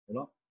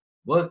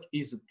 work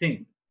is a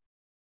thing,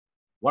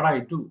 what I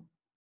do,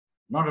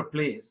 not a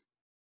place,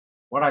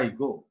 what I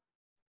go.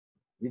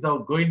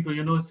 Without going to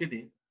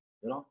university,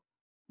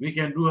 we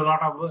can do a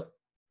lot of work.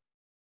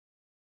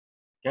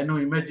 Can you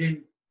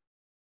imagine,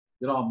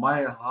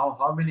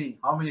 how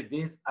many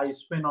days I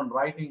spend on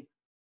writing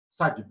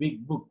such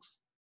big books?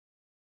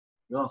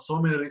 So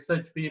many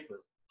research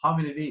papers. How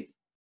many days?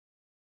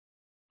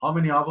 How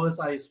many hours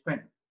I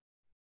spend?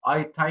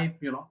 I type,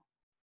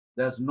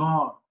 there's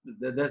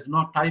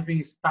no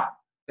typing staff,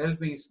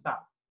 helping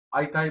staff.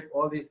 I type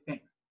all these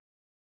things.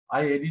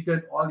 I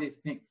edited all these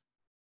things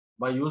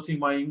by using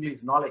my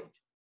English knowledge.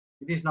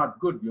 It is not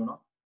good,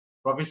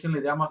 Professionally,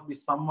 there must be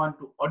someone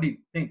to audit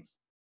things,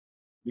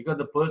 because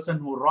the person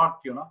who wrote,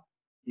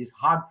 is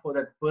hard for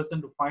that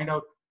person to find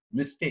out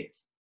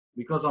mistakes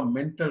because of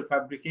mental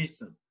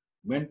fabrications,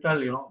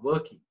 mental,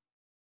 working.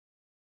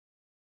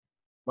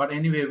 But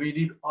anyway, we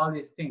did all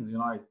these things,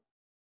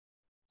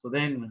 So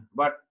then,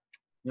 but,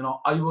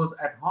 I was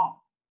at home.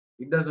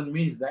 It doesn't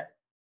mean that,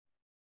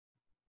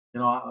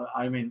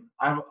 I mean,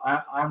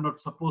 I'm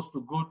not supposed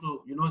to go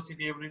to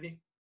university every day.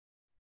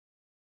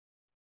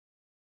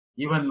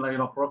 Even,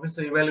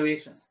 professor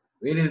evaluations,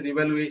 various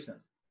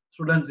evaluations,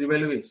 students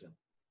evaluation.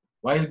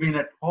 While being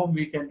at home,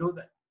 we can do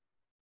that.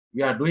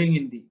 We are doing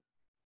indeed.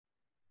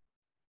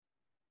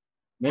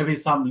 Maybe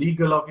some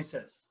legal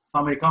officers,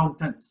 some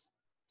accountants,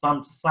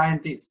 some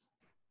scientists.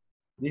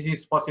 This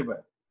is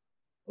possible.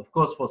 Of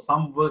course, for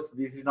some works,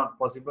 this is not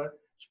possible,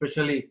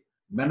 especially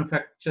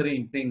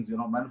manufacturing things,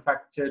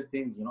 manufactured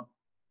things,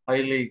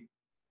 highly,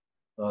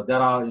 there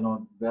are,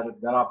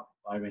 there are,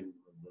 I mean,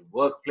 the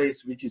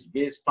workplace which is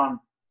based on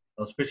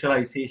a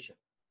specialization.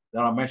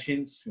 There are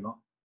machines,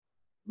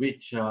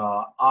 which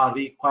are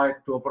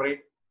required to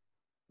operate.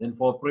 Then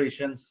for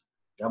operations,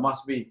 there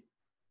must be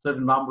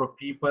certain number of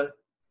people.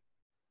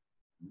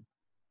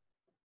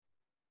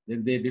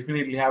 Then they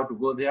definitely have to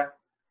go there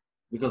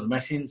because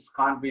machines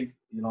can't be,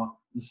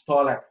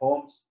 installed at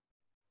homes.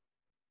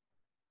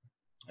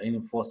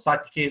 And for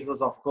such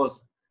cases, of course,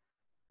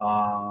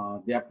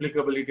 the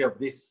applicability of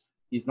this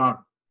is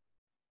not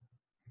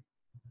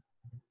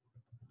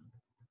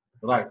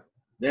right.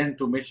 Then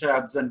to measure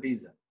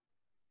absenteeism.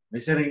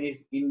 Measuring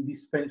is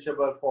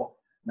indispensable for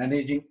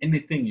managing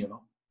anything,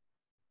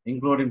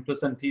 including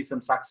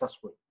presenteeism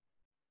successful.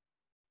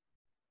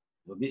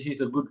 So this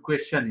is a good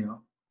question,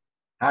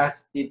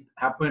 Has it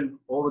happened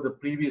over the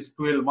previous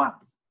 12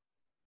 months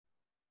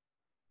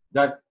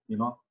that,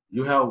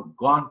 you have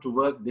gone to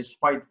work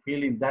despite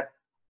feeling that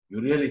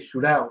you really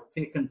should have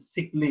taken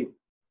sick leave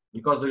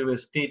because of your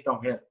state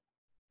of health?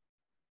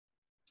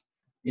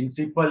 In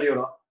simple,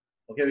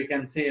 okay, we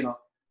can say,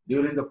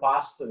 during the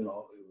past,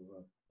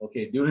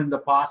 during the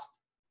past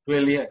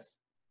 12 years,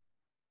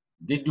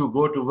 did you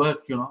go to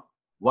work,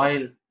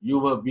 while you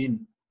were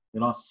being,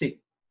 sick,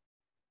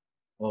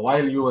 or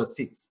while you were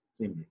sick,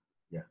 simply?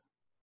 Yes.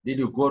 Did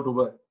you go to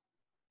work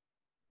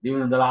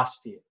during the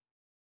last year?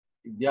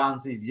 If the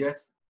answer is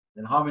yes,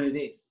 then how many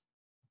days?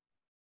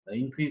 The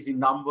increasing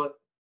number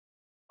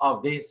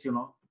of days,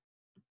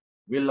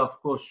 will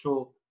of course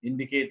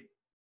indicate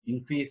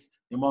increased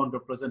amount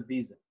of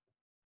presenteeism.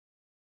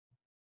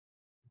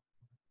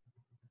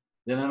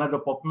 Then another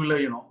popular,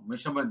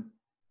 measurement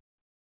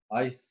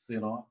is,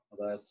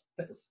 the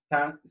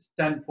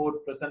Stanford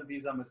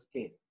presenteeism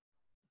scale.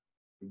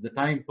 If the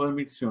time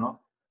permits,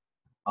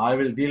 I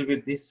will deal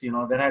with this,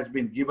 that has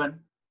been given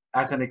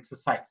as an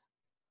exercise,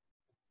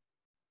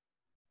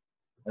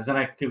 as an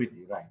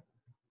activity, right?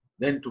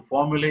 Then to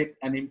formulate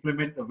and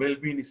implement a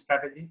well-being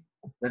strategy,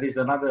 that is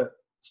another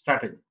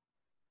strategy.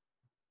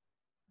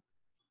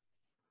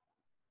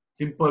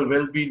 Simple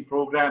well-being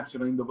programs,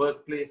 in the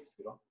workplace,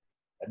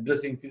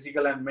 addressing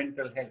physical and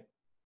mental health,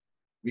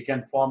 we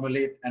can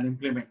formulate and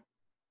implement.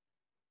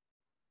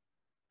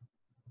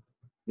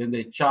 Then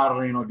the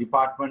HR,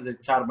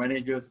 departments, HR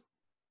managers,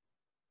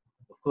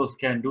 of course,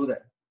 can do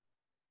that.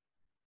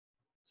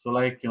 So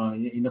like,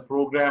 in a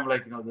program,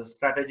 like, the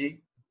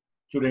strategy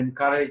should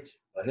encourage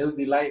a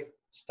healthy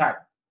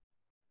lifestyle,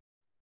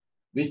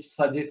 which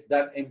suggests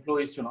that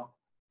employees,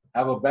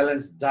 have a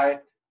balanced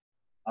diet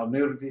of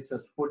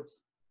nutritious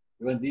foods.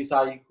 Even these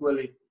are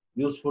equally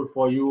useful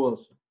for you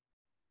also.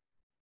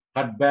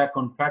 Cut back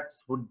on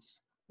fats, foods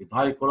with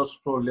high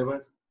cholesterol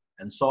levels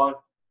and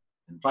salt,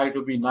 and try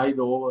to be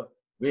neither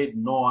overweight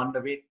nor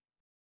underweight.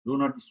 Do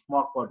not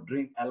smoke or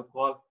drink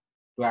alcohol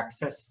to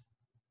excess.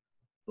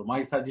 So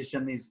my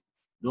suggestion is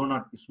do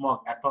not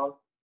smoke at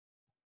all.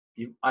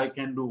 If I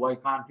can do, why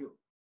can't you?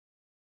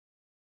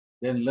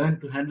 Then learn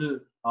to handle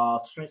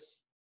stress.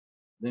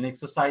 Then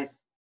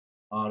exercise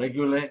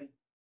regularly,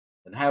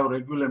 and have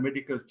regular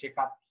medical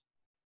checkups.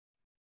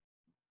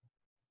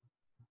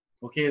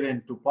 Okay,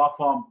 then to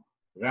perform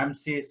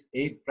Ramsey's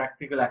 8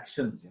 practical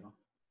actions,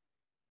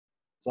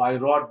 So I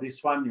wrote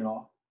this one,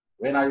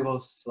 when I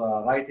was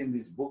writing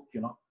this book,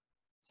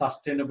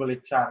 Sustainable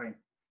HRM.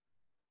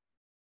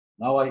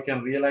 Now I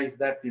can realize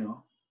that,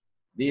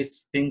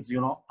 these things,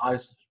 are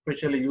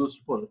especially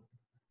useful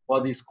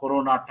for this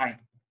Corona time.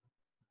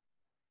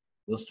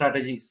 The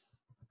strategies.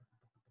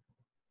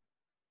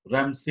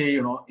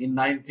 Ramsey,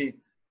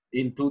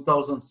 in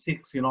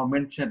 2006,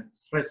 mentioned,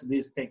 stress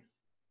these things.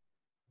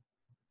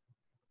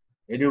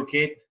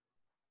 Educate,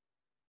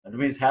 that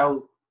means have,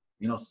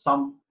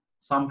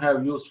 some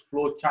have used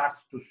flow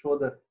charts to show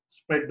the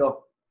spread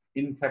of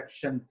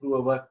infection through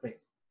a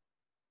workplace.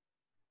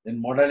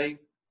 Then modeling,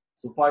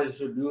 supervisor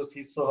should use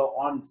his or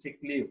her own sick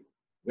leave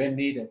when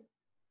needed.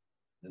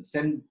 Then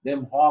send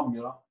them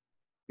home,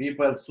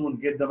 people soon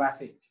get the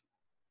message.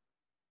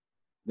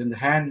 Then the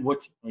hand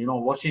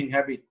washing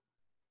habit.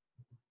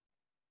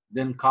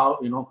 Then cover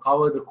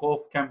the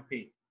cough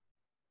campaign.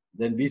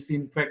 Then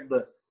disinfect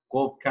the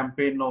cough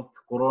campaign or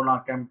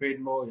Corona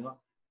campaign or,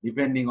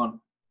 depending on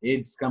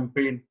AIDS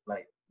campaign,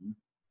 like.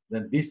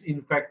 Then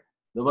disinfect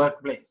the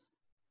workplace.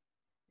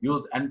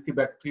 Use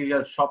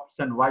antibacterial soaps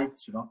and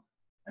wipes,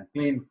 and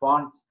clean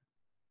fonts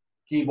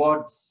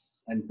keyboards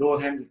and door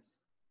handles.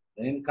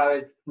 Then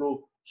encourage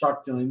flu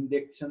shot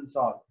injections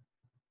or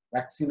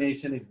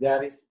vaccination if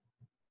there is.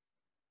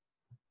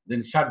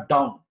 Then shut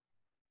down.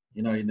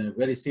 In a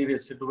very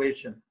serious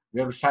situation, we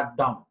have to shut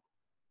down.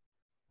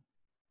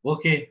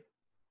 Okay.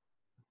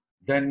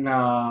 Then,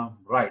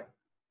 right.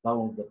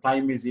 Now the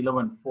time is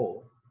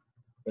 11:04.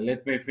 So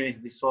let me finish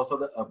this. Also,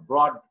 a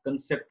broad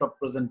concept of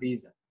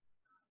presenteeism.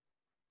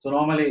 So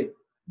normally,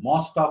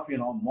 most of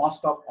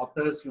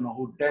authors,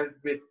 who dealt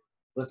with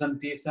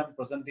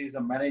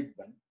presenteeism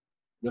management,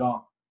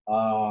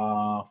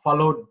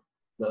 followed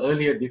the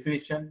earlier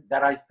definition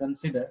that I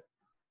consider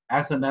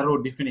as a narrow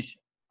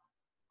definition.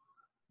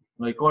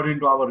 According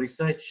to our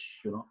research,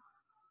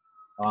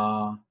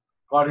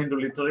 according to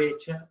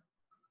literature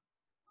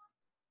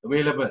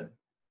available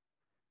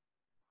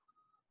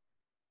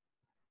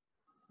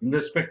in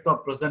respect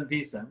of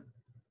presenteeism,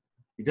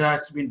 it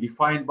has been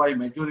defined by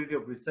majority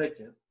of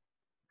researchers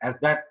as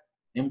that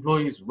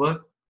employees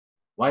work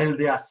while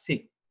they are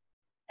sick,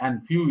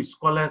 and few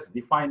scholars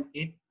define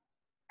it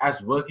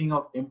as working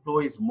of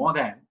employees more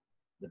than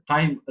the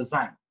time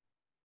assigned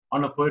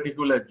on a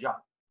particular job.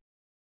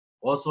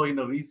 Also, in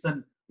a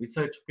recent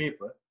research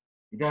paper,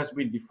 it has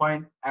been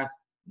defined as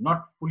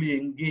not fully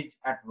engaged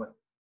at work.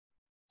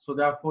 So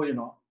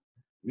therefore,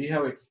 we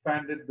have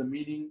expanded the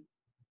meaning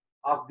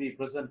of the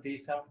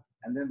presenteeism,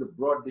 and then the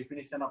broad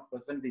definition of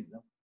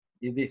presenteeism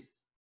is this.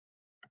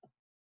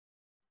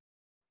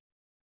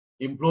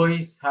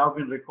 Employees have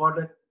been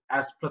recorded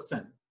as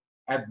present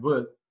at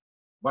work,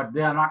 but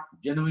they are not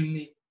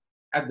genuinely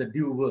at the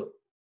due work.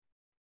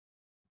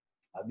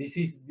 This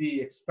is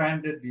the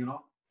expanded,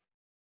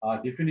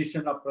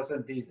 definition of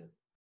presenteeism.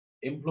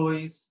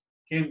 Employees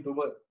came to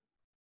work.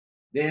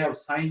 They have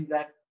signed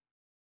that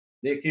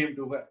they came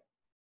to work,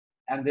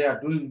 and they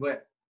are doing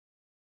work.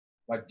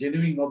 But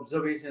genuine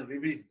observation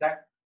reveals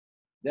that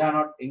they are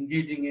not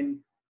engaging in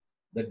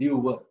the due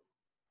work.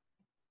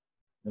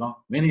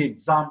 Many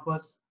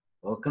examples,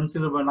 or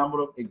considerable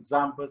number of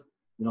examples,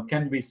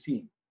 can be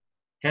seen,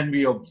 can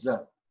be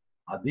observed.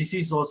 This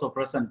is also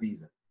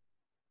presenteeism.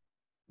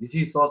 This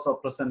is also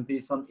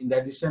presenteeism in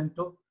addition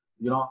to,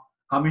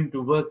 coming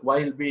to work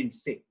while being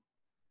sick.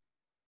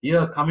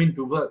 Here, coming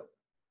to work,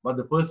 but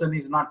the person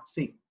is not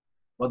sick,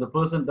 but the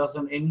person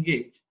doesn't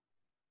engage,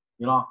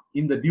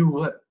 in the due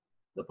work.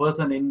 The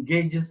person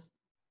engages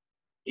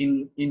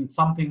in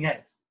something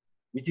else,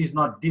 which is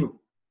not due,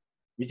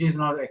 which is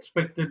not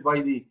expected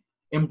by the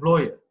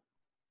employer.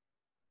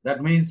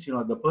 That means,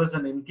 the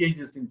person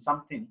engages in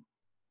something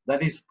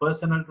that is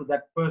personal to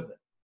that person.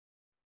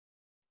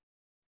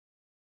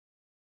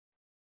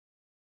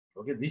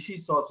 Okay, this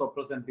is also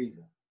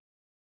presenteeism.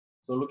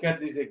 So look at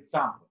this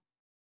example.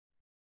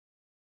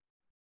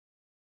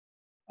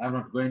 I'm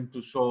not going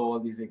to show all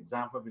these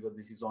examples because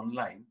this is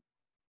online.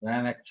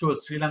 An actual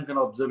Sri Lankan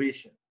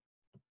observation.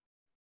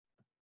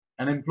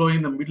 An employee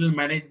in the middle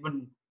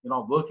management,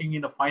 working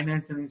in a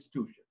financial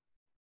institution.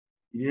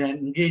 He is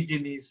engaged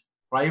in his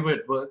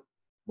private work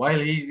while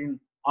he is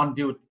on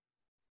duty.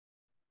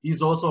 He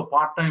is also a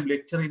part-time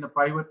lecturer in a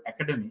private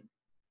academy,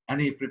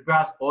 and he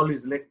prepares all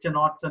his lecture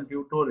notes and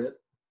tutorials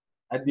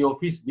at the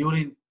office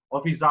during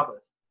office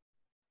hours.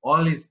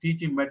 All his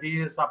teaching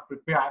materials are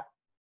prepared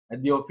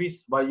at the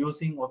office by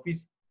using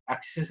office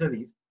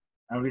accessories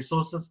and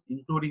resources,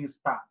 including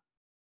staff.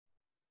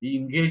 He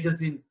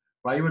engages in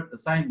private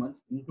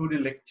assignments,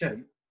 including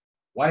lecturing,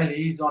 while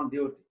he is on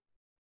duty.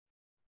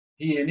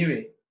 He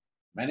anyway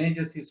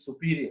manages his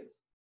superiors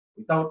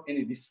without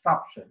any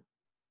disruption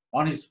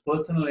on his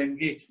personal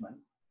engagement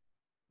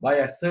by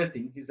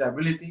asserting his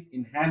ability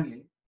in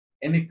handling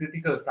any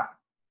critical task.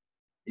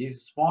 He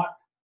is smart,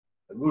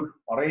 a good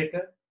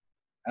orator,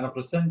 and a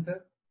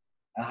presenter,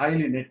 and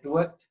highly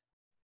networked.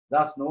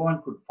 Thus, no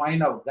one could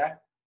find out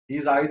that he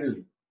is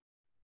idling.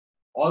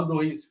 Although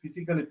he is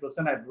physically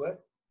present at work,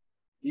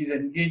 he is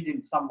engaged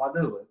in some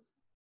other works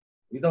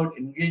without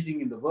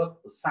engaging in the work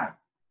assigned.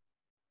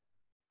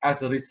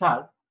 As a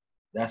result,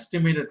 the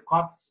estimated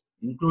costs,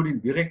 including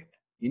direct,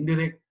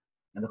 indirect,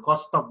 and the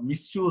cost of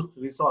misused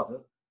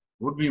resources,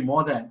 would be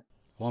more than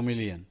 4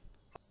 million.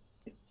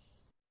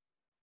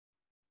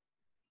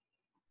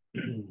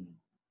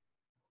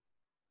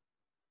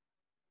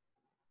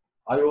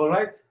 Are you all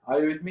right? Are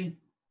you with me?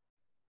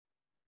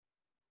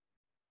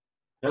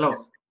 Hello.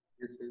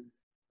 Yes, sir.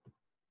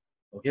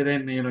 Okay,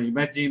 then,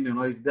 imagine,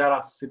 if there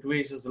are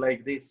situations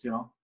like this,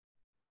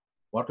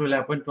 what will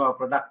happen to our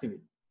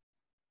productivity?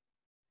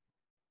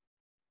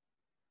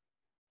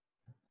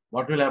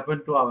 What will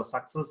happen to our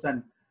success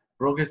and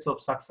progress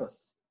of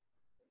success?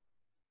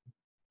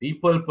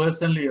 People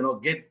personally,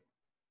 get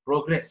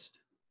progressed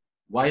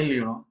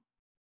while,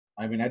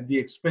 at the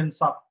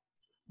expense of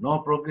no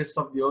progress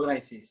of the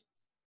organization.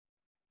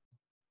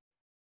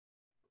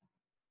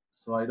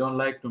 So I don't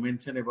like to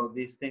mention about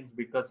these things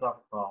because of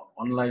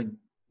online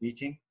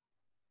teaching.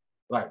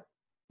 Right.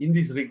 In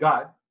this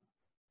regard,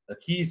 the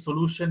key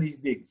solution is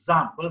the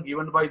example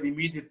given by the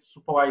immediate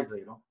supervisor,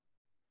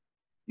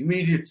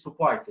 Immediate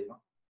supervisor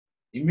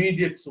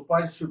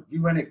should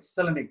give an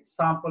excellent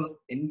example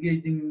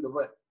engaging in the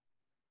work.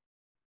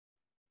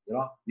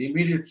 the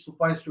immediate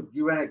supervisor should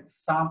give an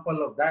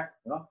example of that,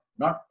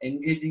 not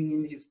engaging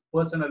in his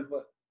personal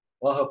work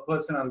or her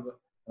personal work,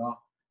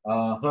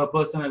 her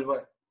personal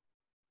work.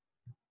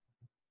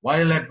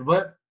 While at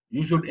work,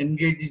 you should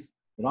engage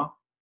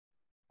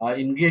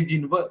engage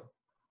in work,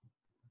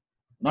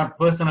 not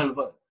personal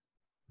work.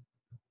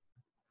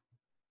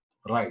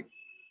 Right.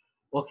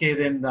 Okay,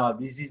 then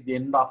this is the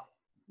end of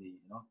the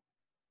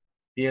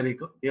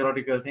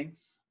theoretical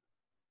things.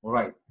 All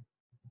right.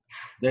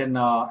 Then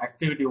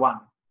activity 1.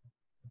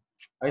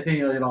 I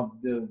think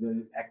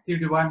the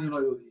activity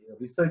 1,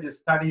 research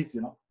studies.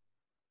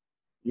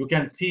 You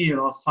can see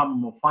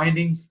some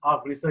findings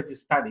of research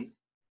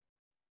studies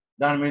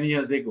done many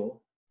years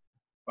ago.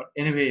 But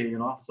anyway,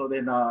 so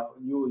then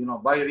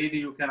by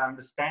reading you can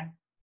understand.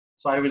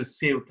 So I will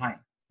save time.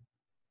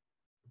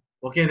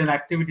 Okay, then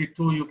activity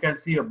 2, you can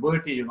see a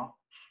Bertie.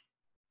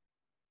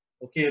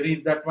 Okay,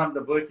 read that one,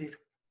 the Bertie.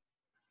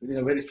 Within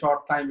a very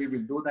short time, we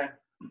will do that.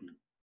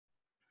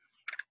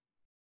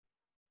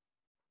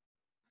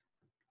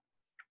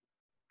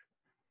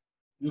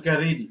 You can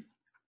read it.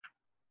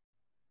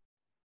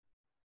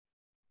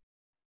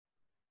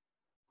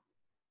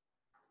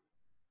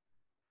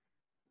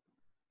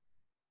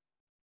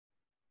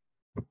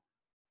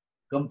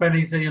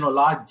 Company is a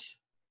large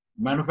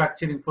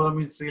manufacturing firm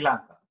in Sri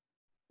Lanka.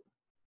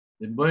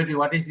 Then Bertie,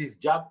 what is his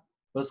job?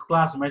 First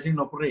class machine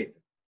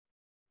operator.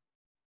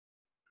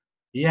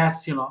 He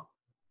has,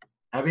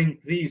 having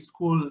 3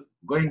 school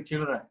going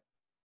children.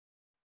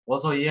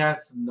 Also, he had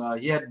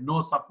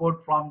no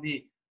support from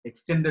the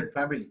extended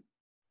family.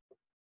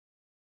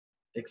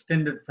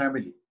 Extended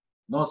family,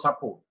 no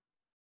support.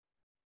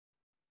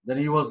 Then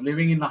he was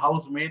living in a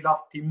house made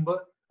of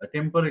timber, a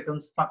temporary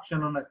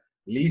construction on a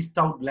leased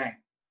out land.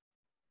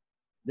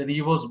 Then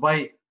he was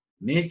by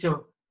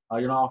nature,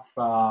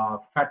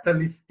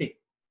 fatalistic.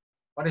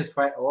 What is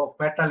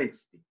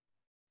fatalistic?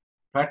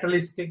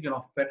 Fatalistic,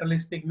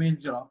 fatalistic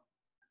means,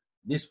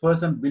 this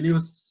person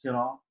believes,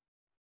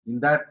 in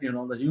that,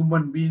 the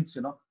human beings,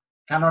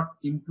 cannot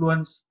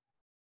influence,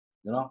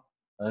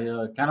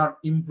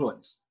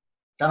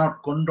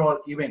 cannot control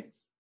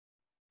events.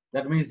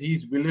 That means he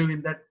is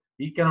believing that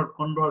he cannot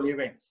control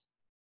events.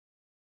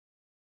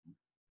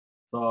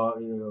 So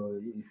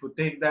if you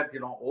take that,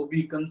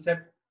 OB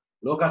concept,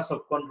 locus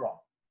of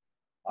control.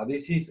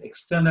 This is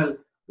external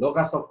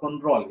locus of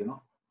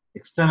control,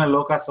 external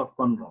locus of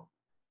control.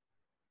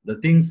 The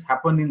things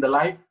happen in the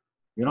life,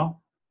 do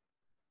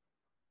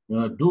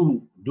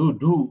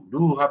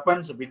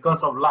happens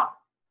because of love,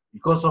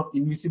 because of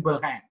invisible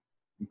hand,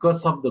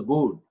 because of the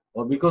goal,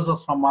 or because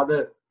of some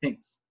other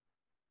things,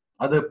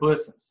 other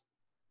persons.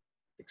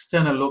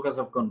 External locus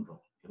of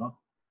control,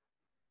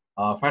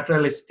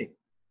 fatalistic.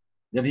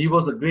 Then he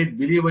was a great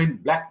believer in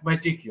black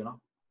magic,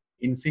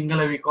 in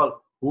Sinhala we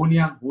call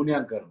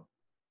Hunyang Karma,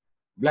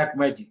 black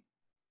magic.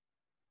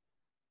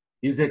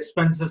 His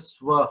expenses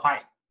were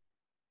high,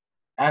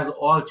 as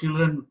all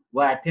children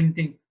were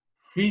attending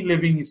free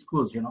living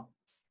schools,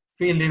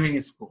 free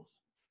living schools.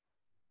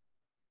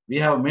 We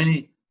have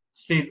many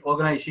state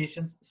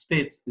organizations,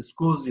 state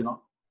schools,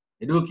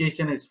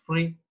 education is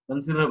free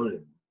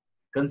considerably.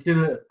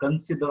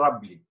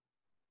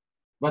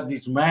 But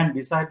this man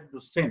decided to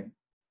send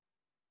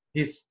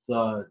his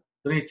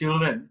 3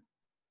 children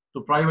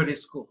to private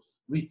schools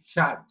with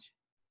charge.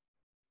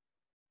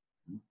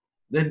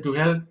 Then to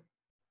help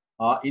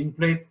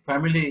inflate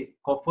family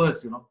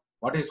coffers,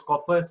 what is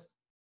coffers?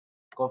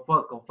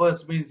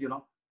 Coffers means,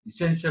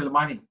 essential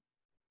money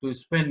to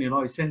spend,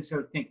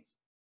 essential things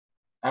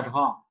at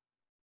home,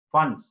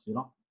 funds,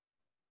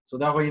 So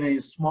that way,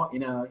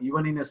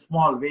 even in a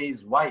small way,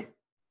 his wife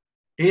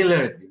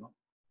tailored,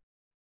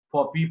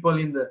 for people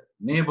in the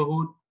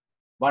neighborhood,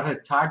 but her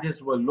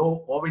charges were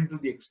low owing to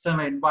the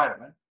external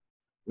environment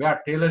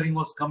where tailoring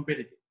was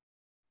competitive.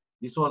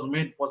 This was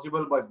made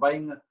possible by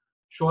buying a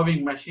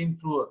sewing machine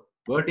through a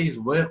Bertie's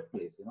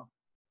workplace,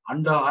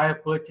 under hire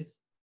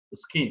purchase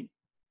scheme.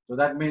 So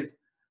that means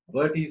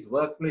Bertie's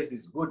workplace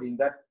is good in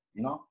that,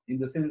 in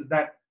the sense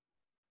that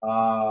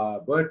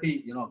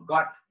Bertie,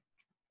 got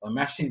a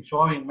machine,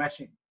 sewing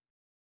machine,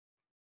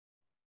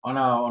 on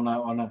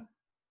a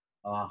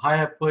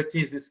hire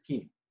purchase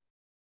scheme.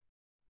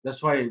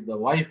 That's why the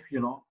wife,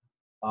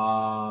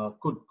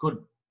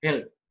 could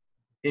help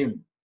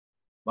him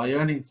by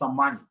earning some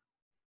money.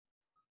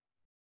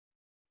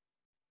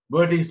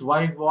 Bertie's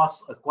wife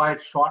was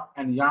quite short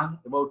and young,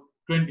 about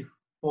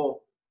 24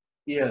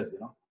 years,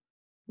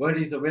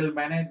 Bertie is a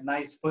well-mannered,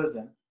 nice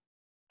person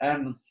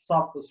and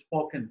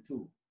soft-spoken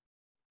too.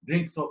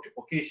 Drinks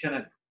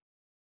occasionally.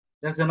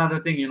 That's another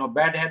thing,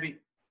 bad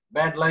habit,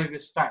 bad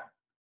lifestyle.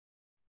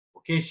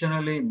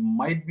 Occasionally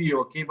might be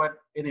okay,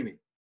 but anyway,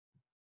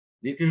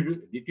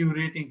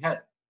 deteriorating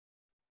health.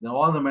 Then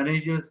all the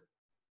managers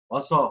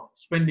also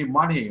spending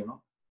money,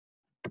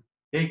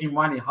 taking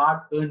money,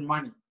 hard-earned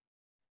money.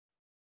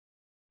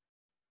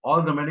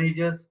 All the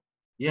managers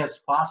he has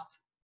passed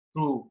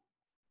through,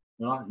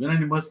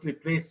 unanimously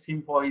praise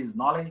him for his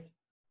knowledge,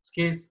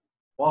 skills,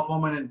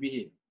 performance, and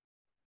behavior.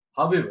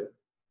 However,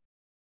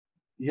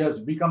 he has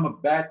become a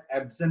bad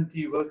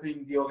absentee worker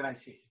in the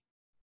organization.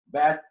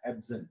 Bad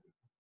absentee.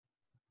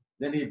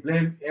 Then he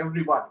blamed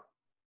everybody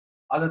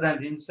other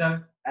than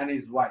himself and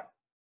his wife.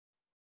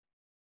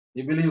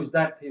 He believes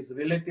that his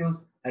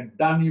relatives had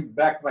done him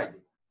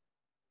backbiting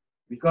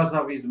because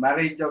of his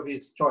marriage of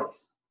his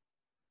choice.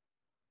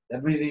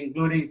 That means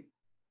including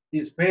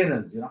his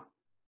parents,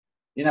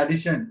 In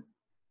addition,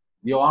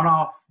 the owner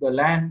of the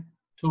land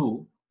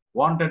too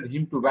wanted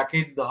him to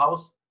vacate the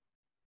house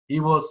he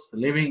was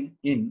living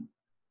in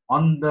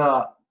on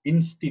the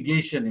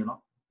instigation,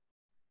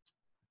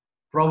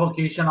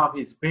 provocation of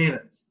his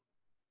parents.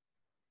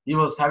 He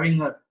was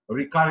having a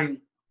recurring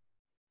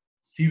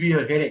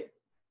severe headache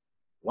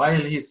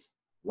while his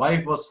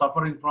wife was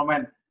suffering from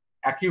an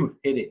acute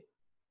headache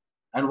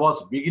and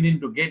was beginning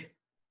to get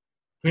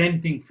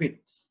fainting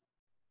fits.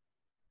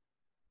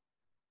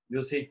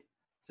 You see,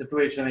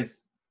 situation is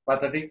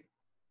pathetic.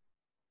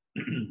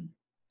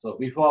 So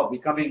before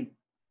becoming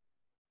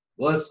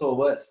worse or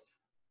worst,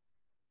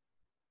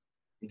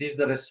 it is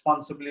the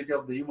responsibility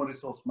of the human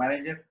resource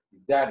manager,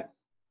 if that is,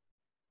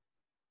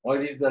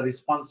 or it is the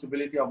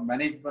responsibility of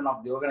management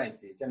of the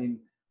organization in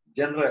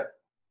general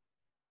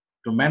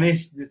to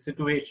manage this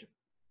situation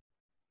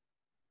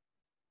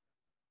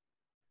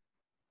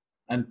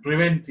and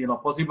prevent,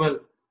 possible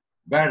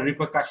bad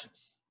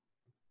repercussions.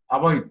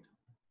 Avoid.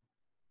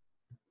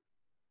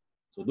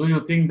 So do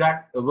you think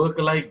that a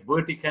worker like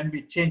Bertie can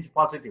be changed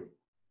positively?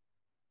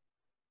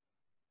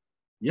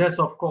 Yes,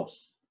 of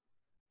course.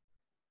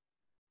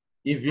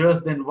 If yes,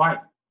 then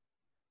why?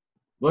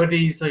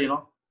 Bertie is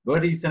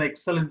Bertie is an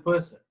excellent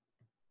person.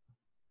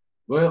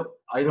 Well,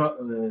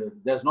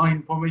 there's no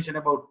information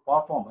about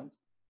performance.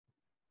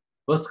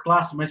 First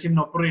class machine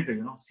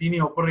operator,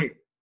 senior operator.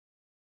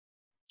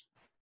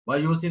 By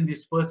using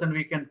this person,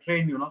 we can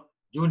train,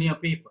 junior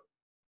people.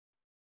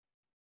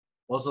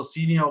 Also,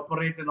 senior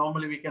operator,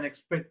 normally we can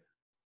expect,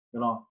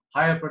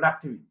 higher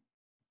productivity.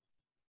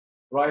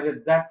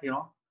 Provided that,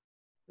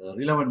 the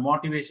relevant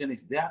motivation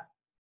is there,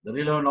 the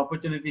relevant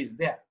opportunity is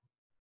there.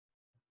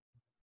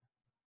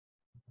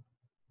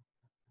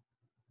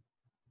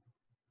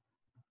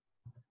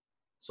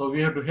 So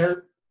we have to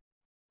help,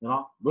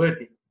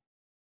 Bertie.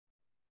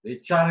 The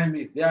HRM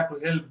is there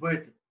to help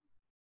Bertie.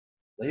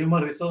 The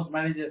human resource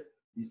manager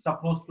is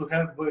supposed to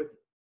help Bertie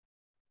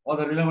or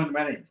the relevant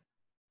manager.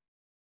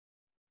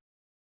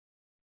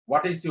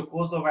 What is your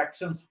course of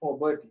actions for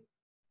Bertie?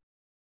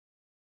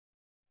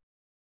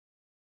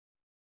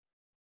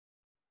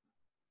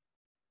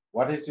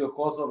 What is your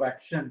course of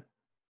action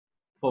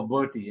for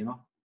Bertie?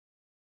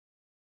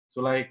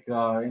 So, like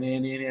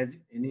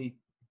any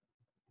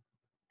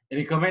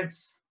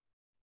comments?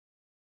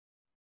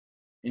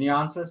 Any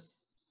answers?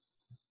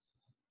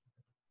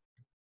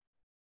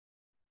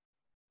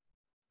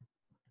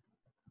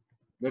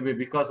 Maybe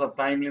because of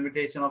time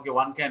limitation, okay,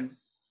 one can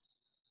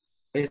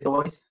raise the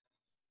voice.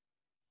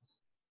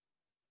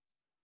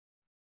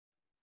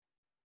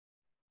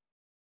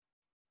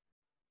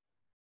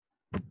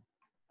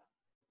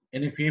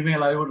 Any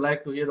female, I would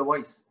like to hear the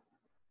voice.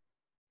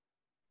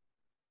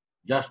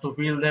 Just to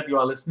feel that you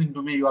are listening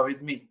to me, you are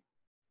with me.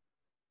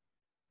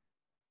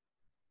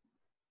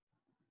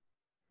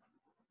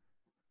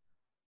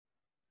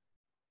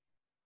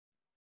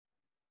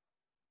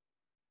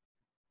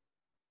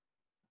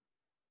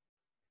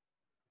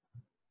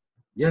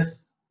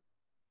 Yes.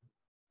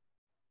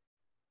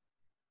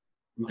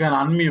 You can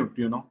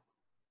unmute,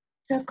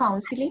 So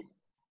counseling?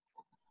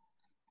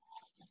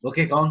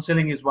 Okay,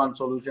 counseling is one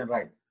solution,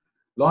 right?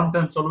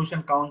 Long-term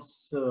solution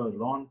counts,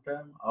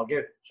 long-term,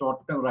 okay,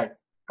 short-term, right?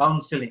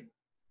 Counseling.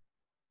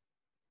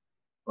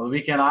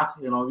 We can ask,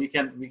 we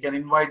can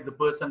invite the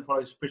person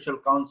for a special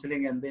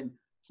counseling, and then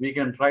we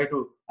can try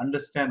to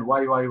understand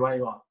why.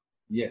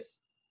 Yes.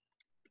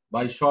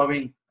 By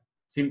showing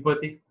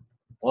sympathy,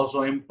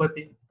 also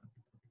empathy,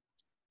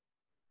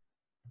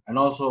 and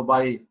also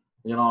by,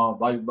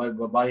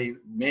 by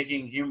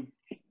making him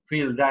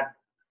feel that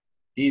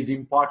he is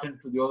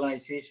important to the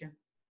organization.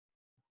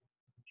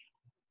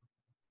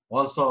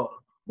 Also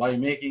by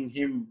making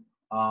him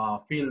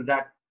feel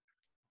that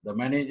the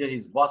manager,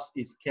 his boss,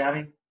 is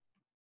caring.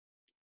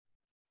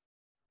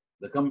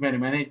 The company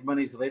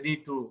management is ready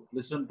to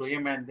listen to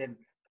him and then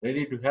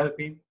ready to help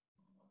him.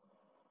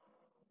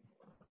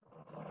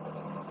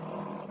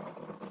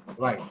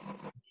 Right.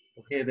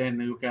 Okay, then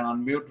you can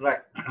unmute,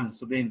 right?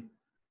 So then,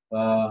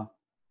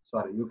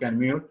 sorry, you can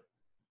mute.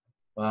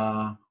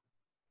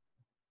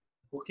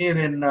 Okay,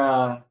 then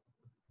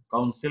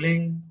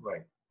counseling,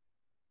 right?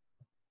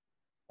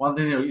 One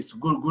thing is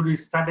good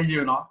strategy,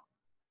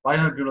 Why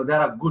not,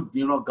 there are good,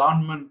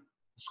 government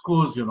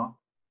schools,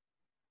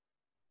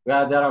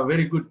 where there are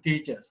very good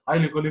teachers,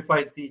 highly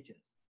qualified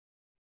teachers.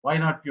 Why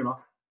not,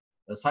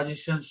 the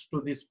suggestions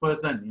to this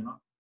person,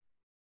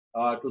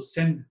 to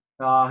send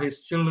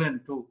his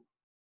children to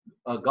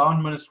a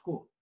government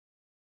school.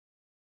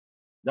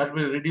 That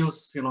will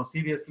reduce,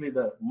 seriously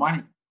the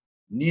money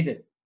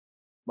needed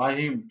by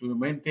him to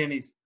maintain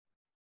his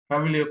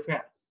family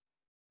affairs.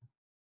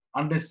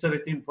 Unnecessary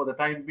thing for the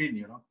time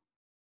being,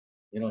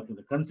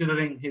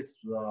 considering his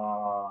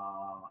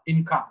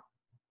income,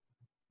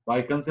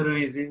 by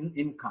considering his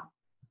income,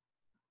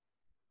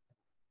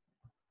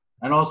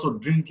 and also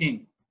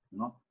drinking,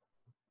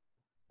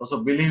 also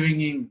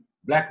believing in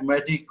black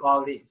magic,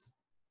 all this.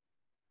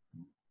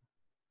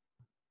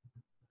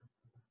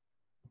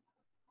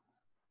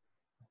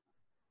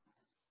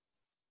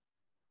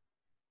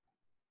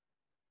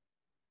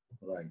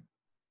 Right.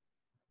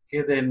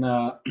 Okay, then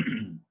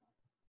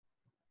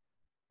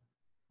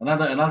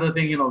another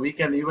thing, we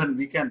can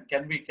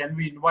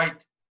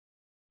invite,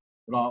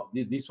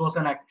 this was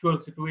an actual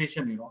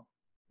situation,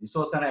 this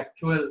was an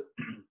actual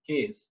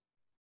case.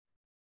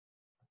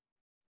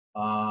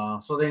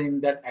 So then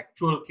in that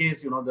actual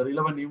case, the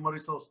relevant human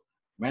resource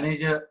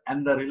manager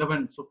and the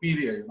relevant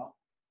superior,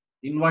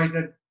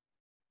 invited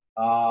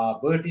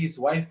Bertie's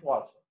wife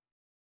also.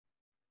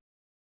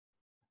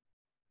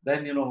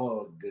 Then,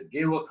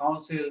 gave a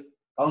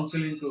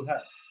counseling to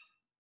her.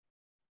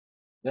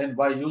 Then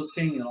by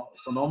using,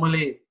 so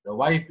normally the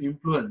wife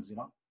influence,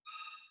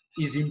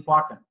 is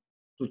important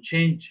to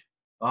change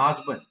the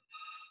husband.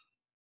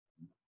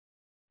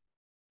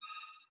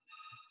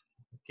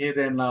 Okay,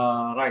 then,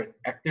 right,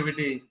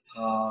 activity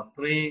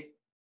 3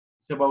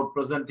 is about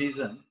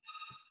presenteeism,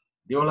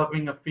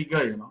 developing a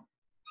figure,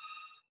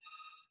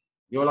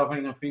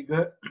 developing a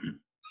figure.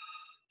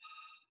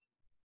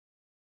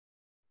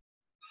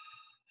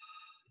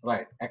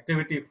 Right,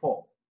 activity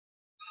 4.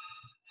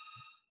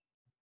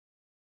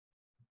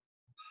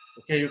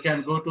 Okay, you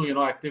can go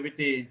to,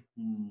 activity,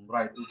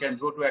 right, you can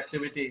go to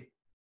activity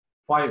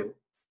 5.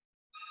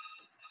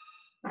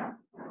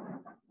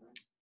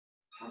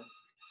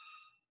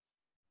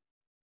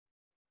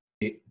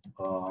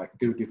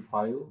 Activity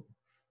 5,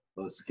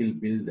 skill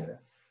builder.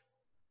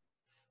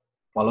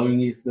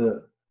 Following is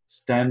the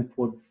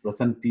Stanford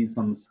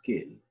Presenteeism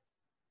scale,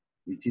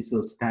 which is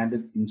a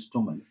standard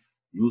instrument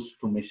used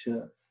to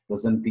measure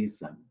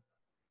presenteeism.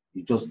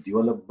 It was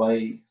developed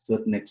by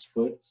certain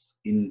experts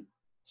in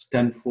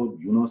Stanford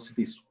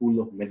University School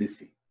of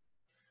Medicine,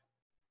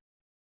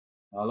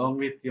 along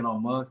with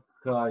Merck,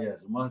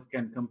 yes, Merck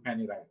and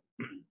company, right?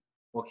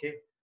 Okay,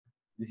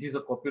 this is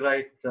a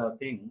copyright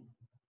thing.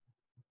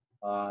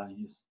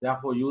 Is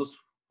therefore used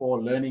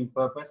for learning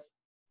purpose.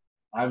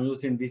 I'm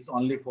using this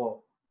only for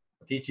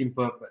teaching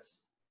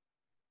purpose.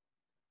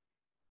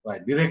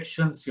 Right,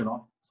 directions,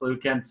 so you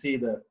can see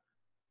the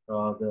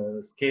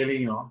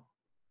scaling,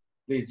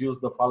 please use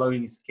the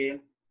following scale.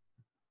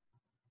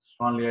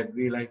 Strongly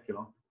agree, like,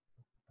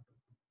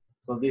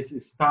 so this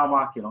is star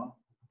mark,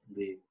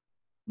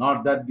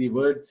 not that the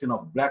words,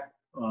 back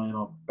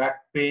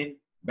pain,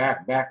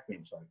 back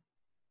pain, sorry,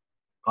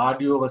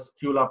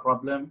 cardiovascular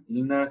problem,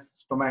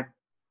 illness, stomach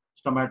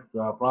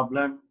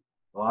problem,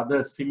 or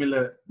other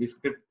similar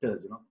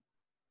descriptors,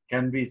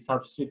 can be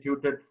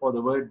substituted for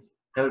the words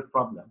health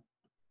problem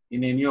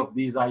in any of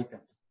these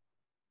items.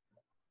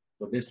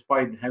 So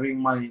despite having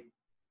my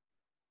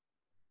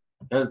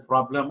health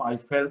problem, I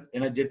felt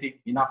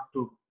energetic enough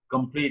to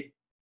complete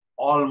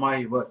all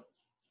my work.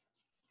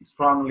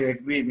 Strongly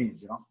agree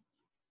means,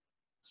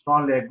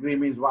 strongly agree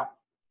means what?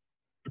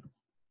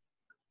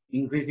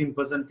 Increasing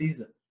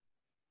presenteeism.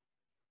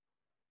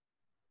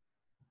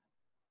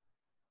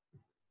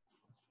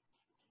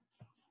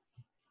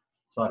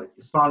 Sorry,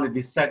 strongly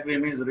disagree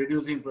means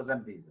reducing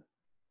presenteeism.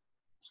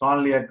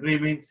 Strongly agree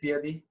means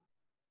here the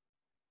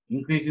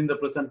increasing the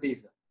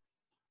presenteeism.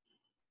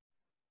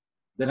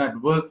 Then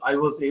at work, I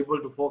was able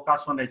to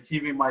focus on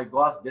achieving my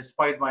goals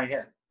despite my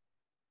health.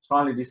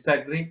 Strongly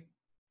disagree,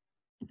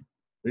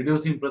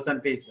 reducing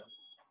presenteeism.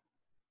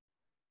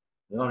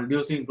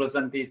 Reducing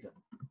presenteeism.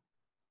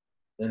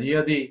 Then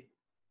here the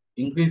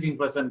increasing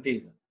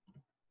presenteeism.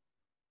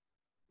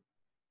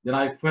 Then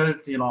I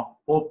felt,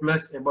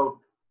 hopeless about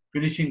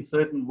finishing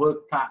certain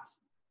work tasks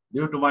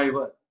due to my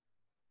work.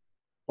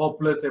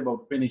 Hopeless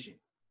about finishing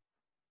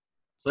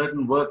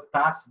certain work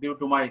tasks due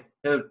to my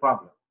health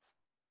problem.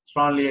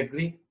 Strongly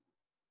agree.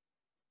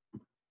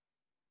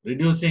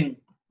 Reducing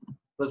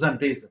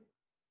presenteeism.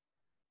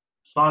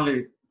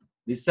 Strongly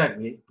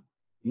disagree.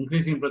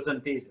 Increasing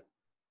presenteeism.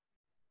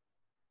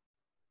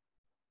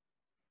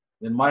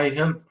 Then my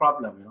health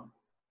problem,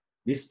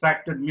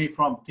 distracted me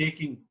from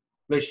taking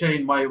pleasure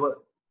in my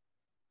work.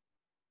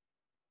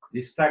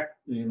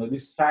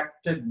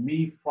 Distracted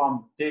me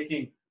from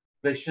taking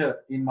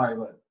pleasure in my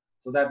work.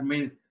 So that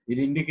means it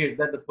indicates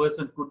that the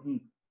person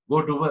couldn't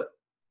go to work.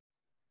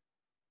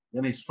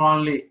 Then I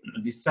strongly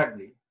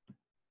disagree.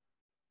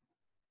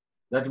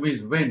 That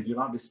means went,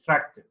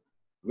 distracted,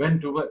 went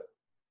to work.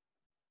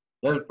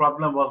 Health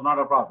problem was not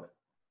a problem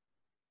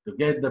to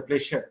get the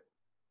pleasure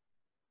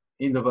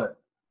in the work.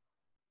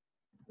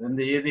 Then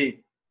the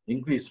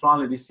increase,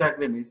 strongly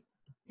disagree means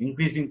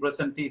increasing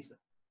presenteeism.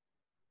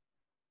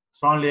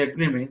 Strongly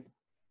agree means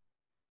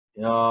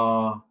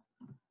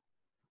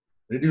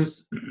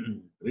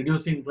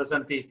reducing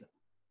presenteeism.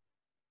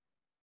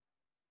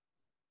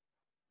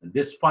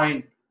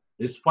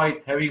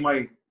 Despite having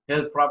my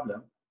health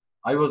problem,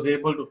 I was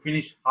able to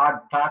finish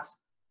hard tasks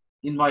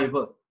in my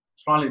work.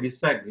 Strongly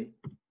disagree,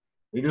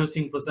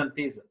 reducing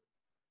presenteeism.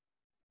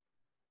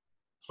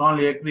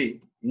 Strongly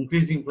agree.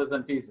 Increasing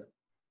presenteeism.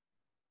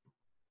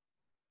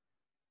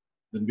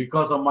 Then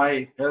because of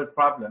my health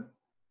problem,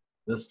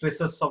 the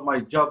stresses of my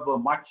job were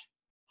much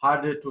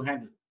harder to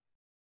handle.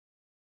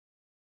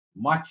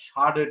 Much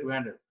harder to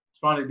handle.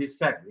 Strongly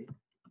disagree.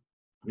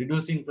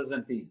 Reducing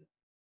presenteeism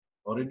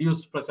or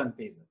reduce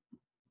presenteeism.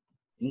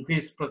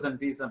 Increase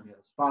presenteeism here.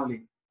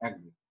 Strongly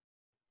agree.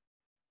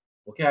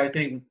 Okay, I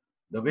think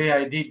the way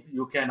I did,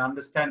 you can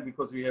understand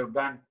because we have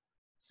done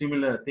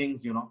similar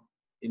things, you know,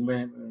 in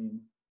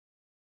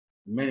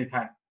many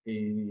times,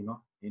 in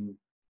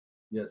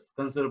yes,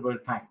 considerable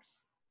times.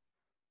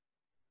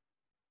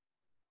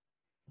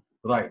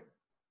 Right.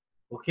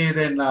 Okay,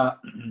 then.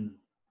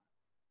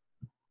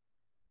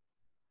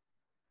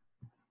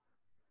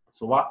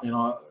 So what,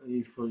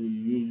 if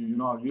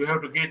you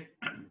have to get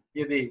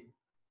here the.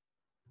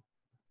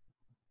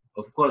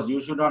 Of course, you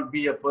should not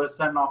be a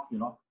person of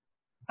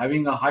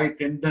having a high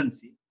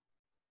tendency,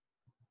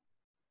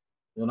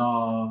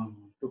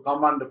 to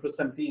come under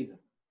presenteeism.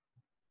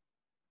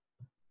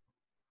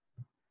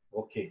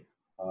 Okay.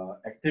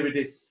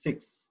 Activity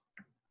 6.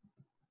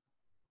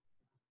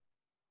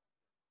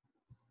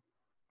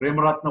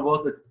 Premaratna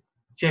was the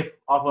chef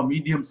of a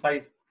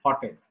medium-sized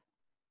hotel,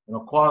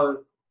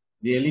 called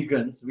the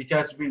Elegance, which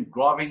has been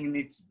growing in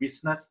its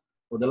business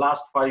for the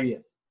last 5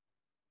 years.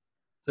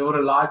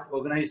 Several large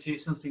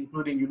organizations,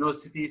 including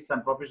universities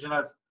and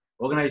professional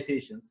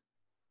organizations,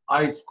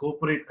 are its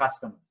corporate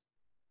customers.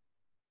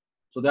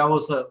 So there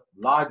was a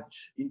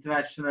large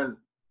international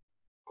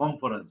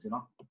conference,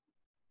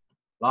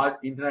 large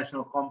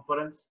international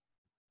conference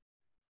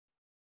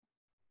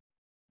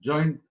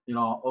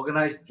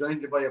organized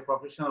jointly by a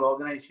professional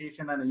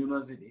organization and a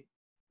university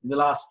in the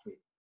last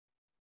week,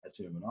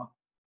 assume,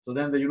 So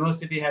then the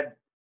university had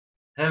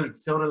held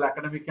several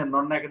academic and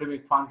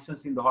non-academic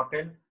functions in the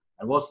hotel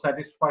and was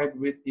satisfied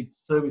with its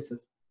services,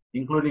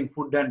 including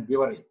food and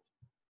beverage.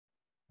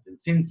 And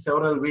since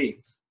several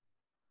weeks,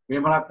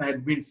 Premaratna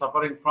had been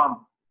suffering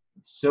from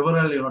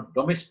several,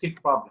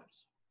 domestic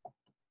problems.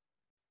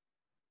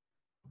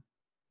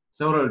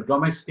 Several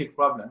domestic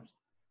problems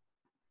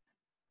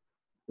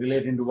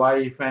relating to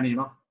wife and,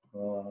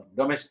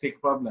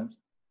 domestic problems.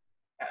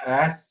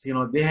 As,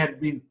 they had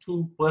been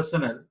too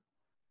personal,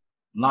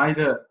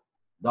 neither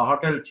the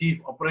hotel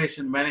chief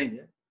operation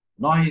manager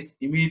nor his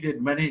immediate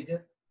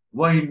manager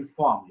were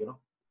informed,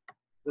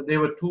 So they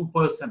were too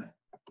personal.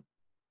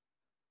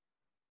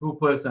 Too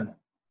personal.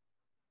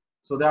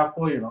 So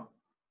therefore,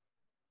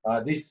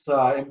 this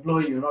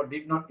employee,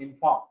 did not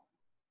inform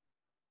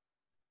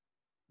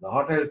the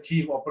hotel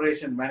chief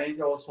operation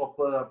manager, also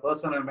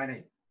personal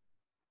manager,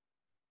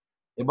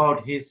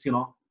 about his,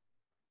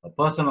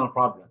 personal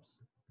problems,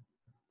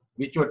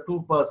 which were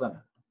too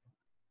personal.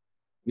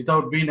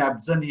 Without being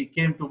absent, he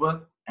came to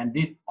work and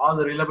did all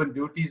the relevant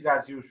duties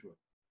as usual.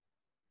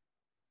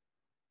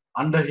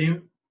 Under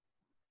him,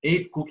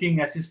 8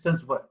 cooking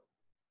assistants worked.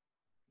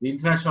 The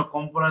international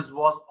conference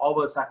was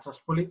over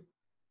successfully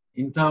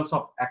in terms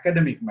of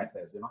academic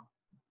matters,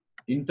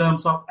 In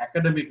terms of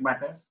academic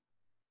matters,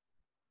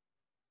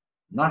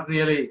 not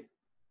really,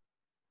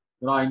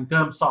 in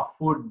terms of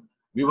food,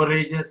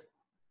 beverage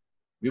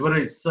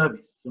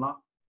service,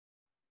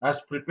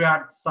 has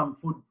prepared some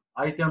food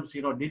items,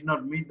 did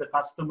not meet the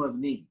customer's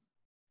needs.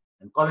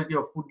 And quality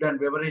of food and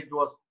beverage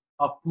was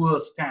of poor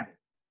standard,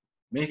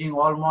 making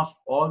almost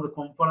all the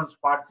conference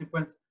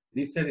participants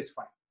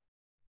dissatisfied.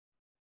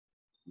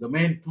 The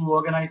main 2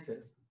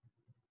 organizers,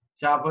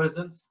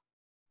 chairpersons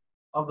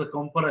of the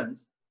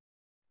conference,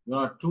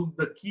 took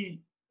the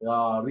key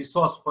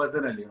resource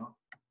personnel,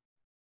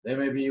 There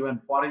may be even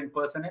foreign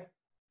personnel,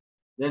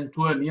 then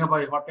to a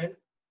nearby hotel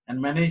and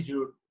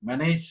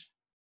managed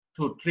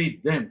to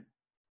treat them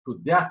to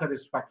their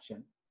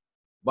satisfaction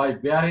by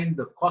bearing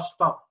the cost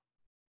of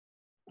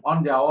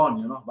on their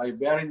own, by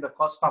bearing the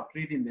cost of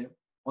treating them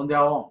on their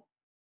own.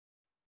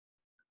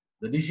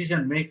 The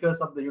decision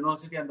makers of the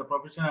university and the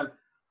professional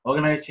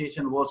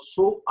organization were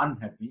so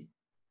unhappy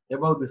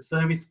about the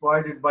service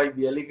provided by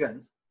the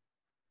Elegance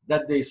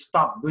that they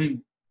stopped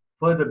doing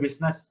further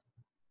business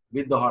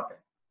with the hotel.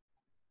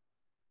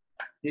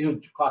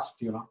 Huge cost,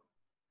 huge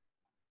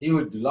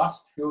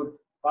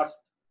cost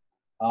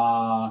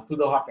to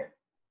the hotel.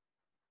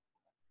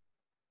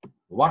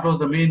 What was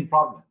the main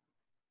problem?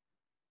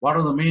 What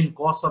was the main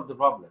cause of the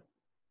problem?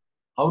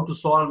 How to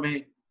solve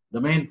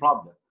the main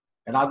problem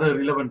and other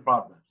relevant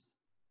problems?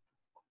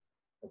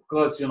 Of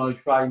course, if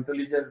you are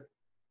intelligent,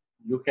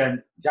 you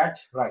can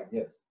judge, right?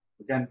 Yes,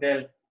 you can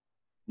tell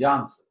the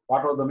answer.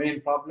 What was the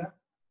main problem?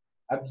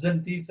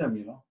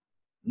 Absenteeism,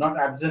 not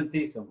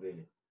absenteeism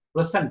really.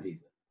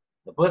 Presenteeism.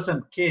 The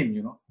person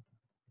came,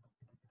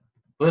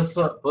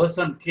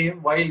 person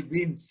came while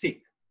being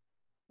sick.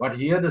 But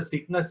here the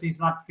sickness is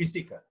not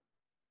physical.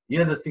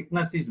 Here the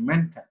sickness is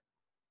mental.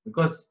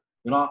 Because,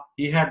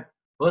 he had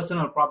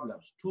personal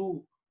problems,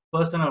 2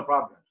 personal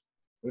problems,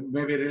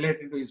 maybe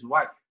relating to his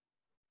wife.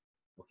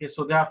 Okay,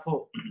 so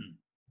therefore,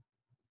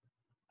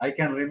 I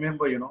can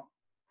remember,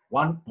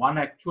 one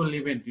actual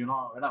event,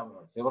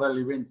 several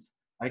events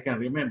I can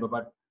remember,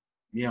 but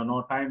we have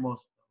no time,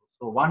 so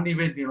So one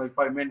event, if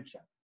I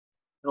mention,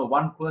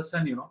 one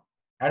person,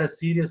 had a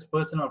serious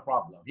personal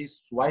problem.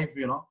 His wife,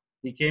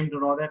 he came to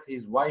know that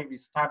his wife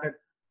started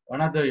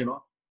another,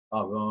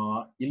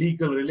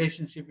 illegal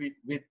relationship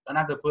with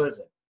another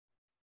person.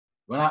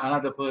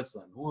 Another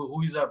person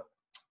who is a,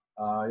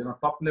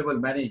 top level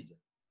manager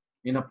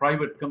in a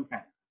private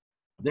company.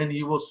 Then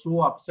he was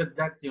so upset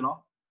that,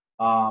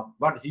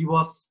 but he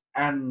was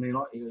an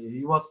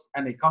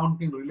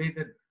accounting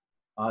related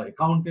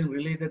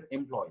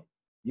employee.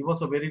 He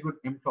was a very good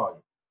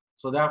employee.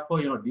 So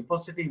therefore,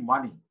 depositing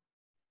money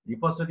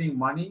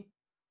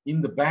in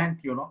the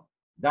bank,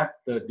 that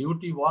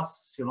duty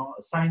was,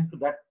 assigned to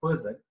that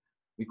person,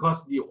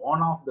 because the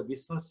owner of the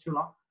business,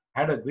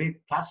 had a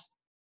great trust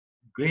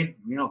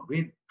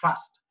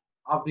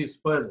of this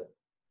person.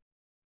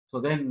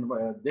 So then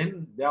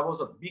there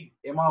was a big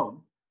amount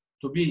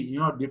to be,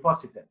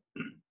 deposited.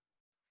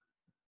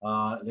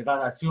 Let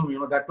us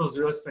assume, that was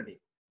yesterday,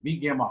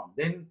 big amount.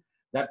 Then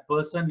that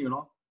person,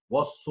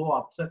 was so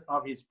upset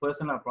of his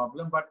personal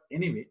problem. But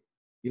anyway,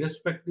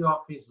 irrespective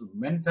of his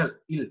mental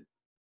ill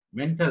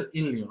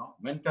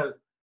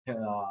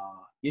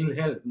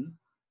health,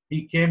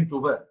 he came to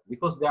work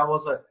because there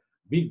was a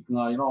big,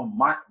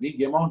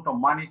 big amount of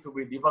money to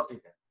be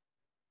deposited.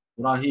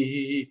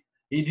 He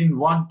didn't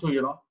want to,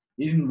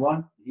 he didn't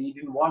want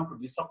to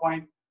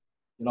disappoint,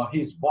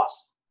 his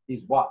boss,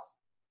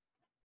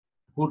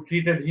 who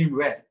treated him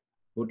well,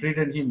 who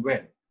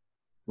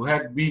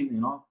had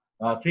been,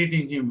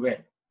 treating him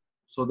well.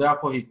 So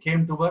therefore he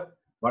came to work.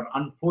 But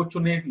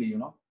unfortunately,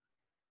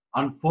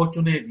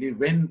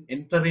 when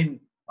entering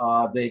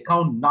the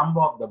account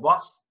number of the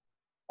boss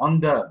on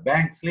the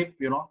bank slip,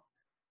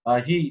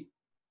 he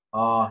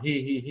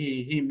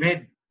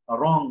made a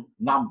wrong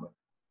number,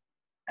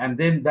 and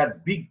then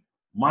that big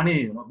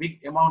money,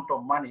 big amount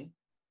of money,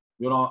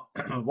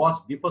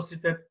 was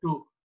deposited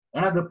to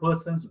another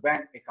person's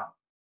bank account.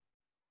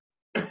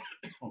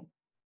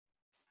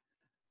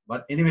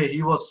 But anyway,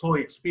 he was so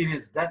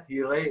experienced that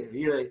he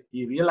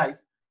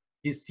realized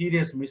his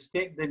serious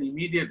mistake. Then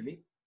immediately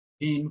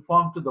he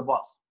informed to the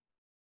boss.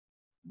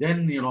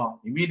 Then,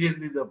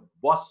 immediately the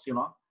boss,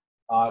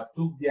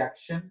 took the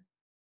action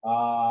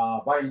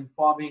by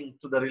informing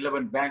to the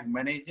relevant bank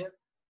manager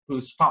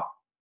to stop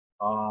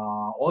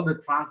all the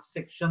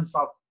transactions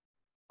of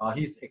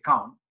his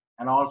account,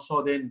 and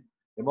also then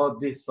about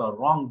this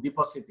wrong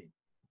depositing.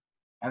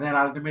 And then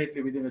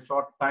ultimately, within a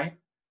short time,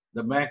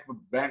 the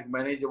bank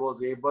manager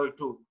was able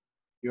to,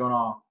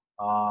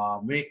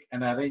 make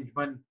an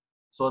arrangement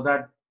so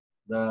that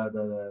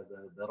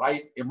the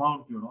right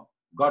amount,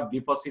 got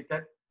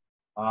deposited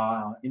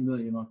in the,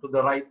 to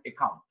the right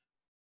account.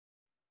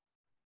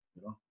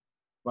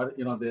 But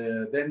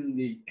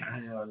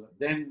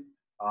then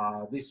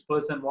this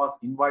person was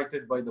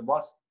invited by the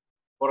boss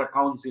for a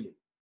counseling.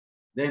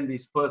 Then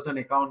this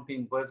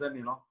accounting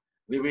person,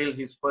 revealed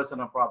his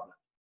personal problem.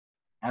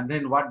 And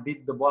then what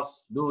did the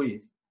boss do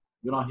is,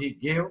 he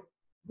gave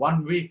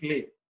 1 week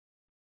leave.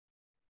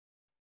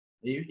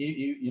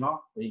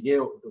 He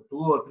gave 2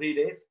 or 3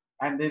 days,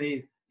 and then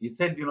he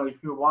said,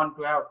 if you want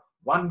to have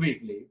 1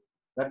 week leave,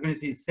 that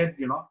means he said,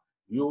 you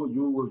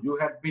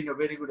have been a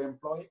very good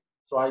employee,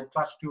 so I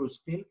trust you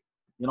still.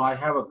 I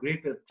have a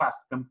greater trust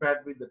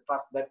compared with the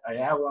trust that I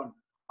have on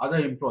other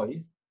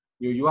employees.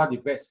 You are the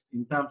best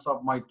in terms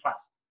of my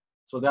trust.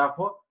 So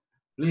therefore,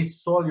 please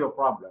solve your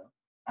problem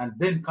and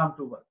then come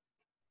to work.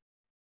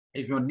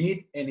 If you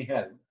need any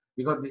help,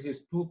 because this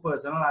is too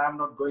personal, I am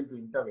not going to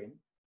intervene.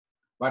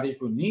 But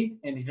if you need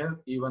any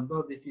help, even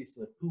though this is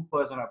a too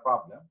personal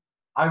problem,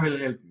 I will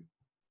help you.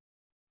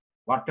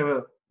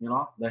 Whatever,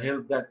 the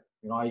help that,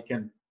 I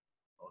can.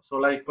 So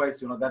likewise,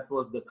 that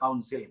was the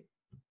counseling.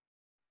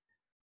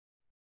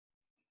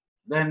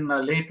 Then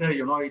later,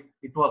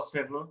 it was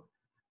settled.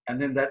 And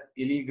then that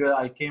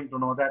I came to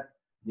know that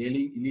the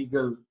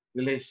illegal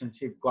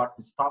relationship got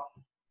stopped.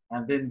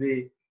 And then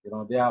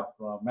their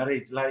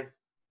marriage life,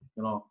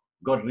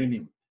 got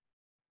renewed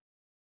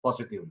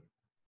positively.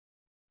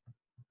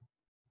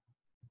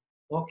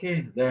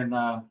 Okay, then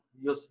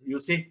you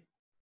see,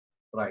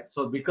 right?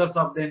 So because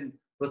of then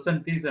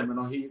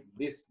presenteeism,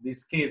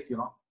 this case,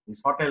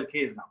 this hotel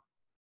case now,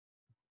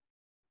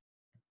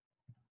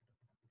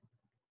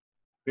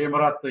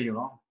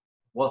 Premaratta,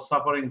 was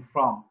suffering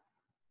from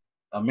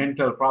a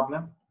mental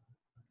problem,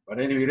 but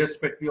anyway,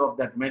 irrespective of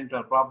that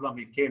mental problem,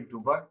 he came to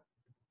work.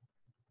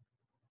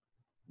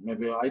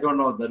 Maybe I don't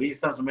know the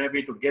reasons.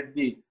 Maybe to get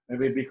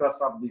maybe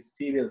because of the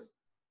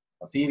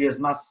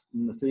seriousness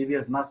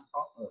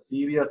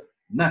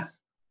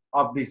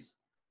of this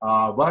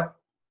work,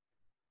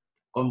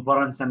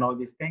 conference and all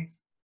these things,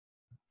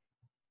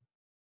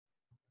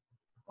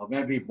 or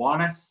maybe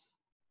bonus,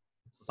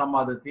 some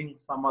other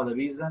things, some other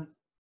reasons,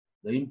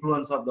 the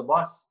influence of the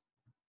boss,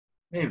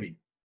 maybe.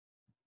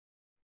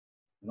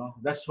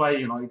 That's why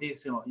it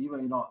is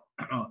even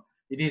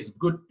it is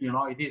good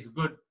it is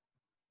good,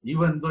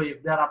 even though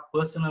if there are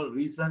personal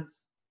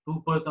reasons,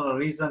 two personal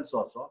reasons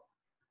also,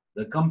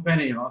 the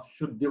company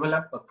should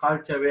develop a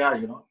culture where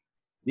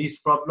these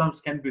problems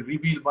can be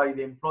revealed by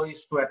the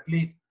employees to at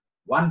least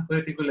one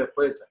particular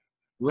person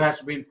who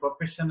has been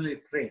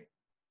professionally trained.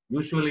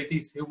 Usually it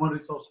is human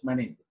resource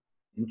manager.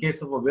 In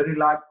case of a very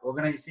large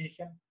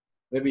organization,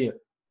 maybe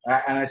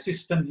an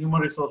assistant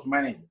human resource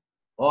manager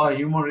or a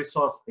human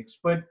resource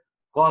expert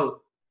called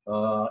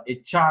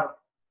HR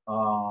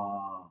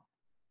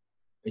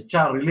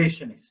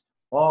relationist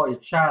or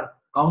HR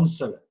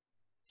counselor,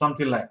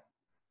 something like.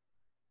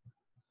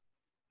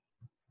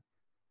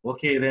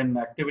 Okay, then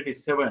activity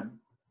 7.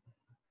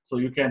 So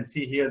you can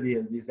see here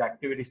these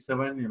activity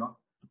 7, you know,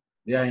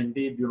 they are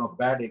indeed, you know,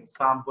 bad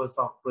examples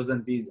of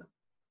presenteeism.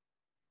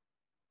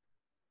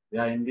 They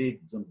are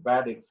indeed some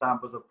bad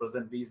examples of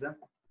presenteeism,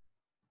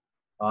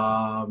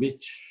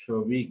 which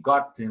we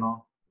got, you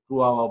know,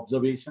 through our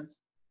observations.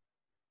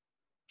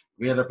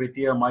 We are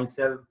here,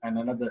 myself and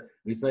another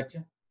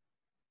researcher.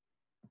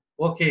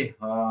 Okay,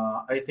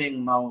 I think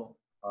now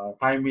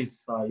time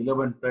is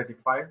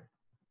 11:35.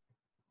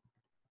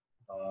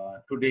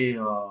 Today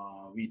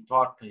we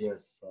taught,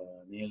 yes,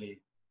 nearly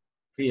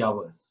 3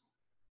 hours.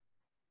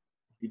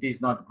 It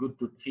is not good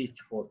to teach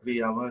for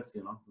 3 hours,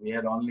 you know. We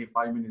had only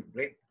 5-minute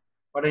break.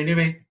 But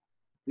anyway,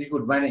 we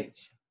could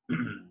manage.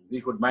 We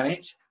could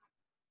manage.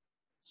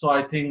 So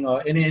I think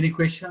any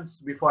questions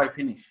before I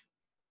finish?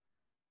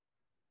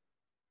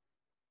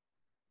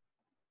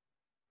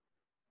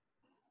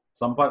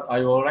 Sampath, are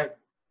you all right?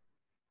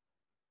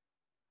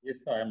 Yes,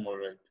 I am all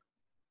right.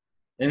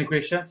 Any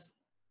questions?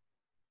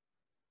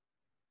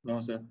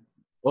 No, sir.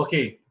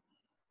 Okay.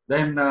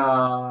 Then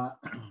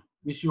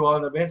wish you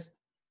all the best.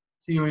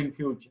 See you in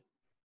future.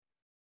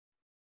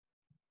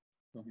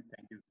 Okay,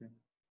 thank you, sir.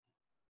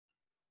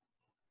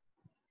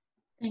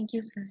 Thank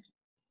you, sir.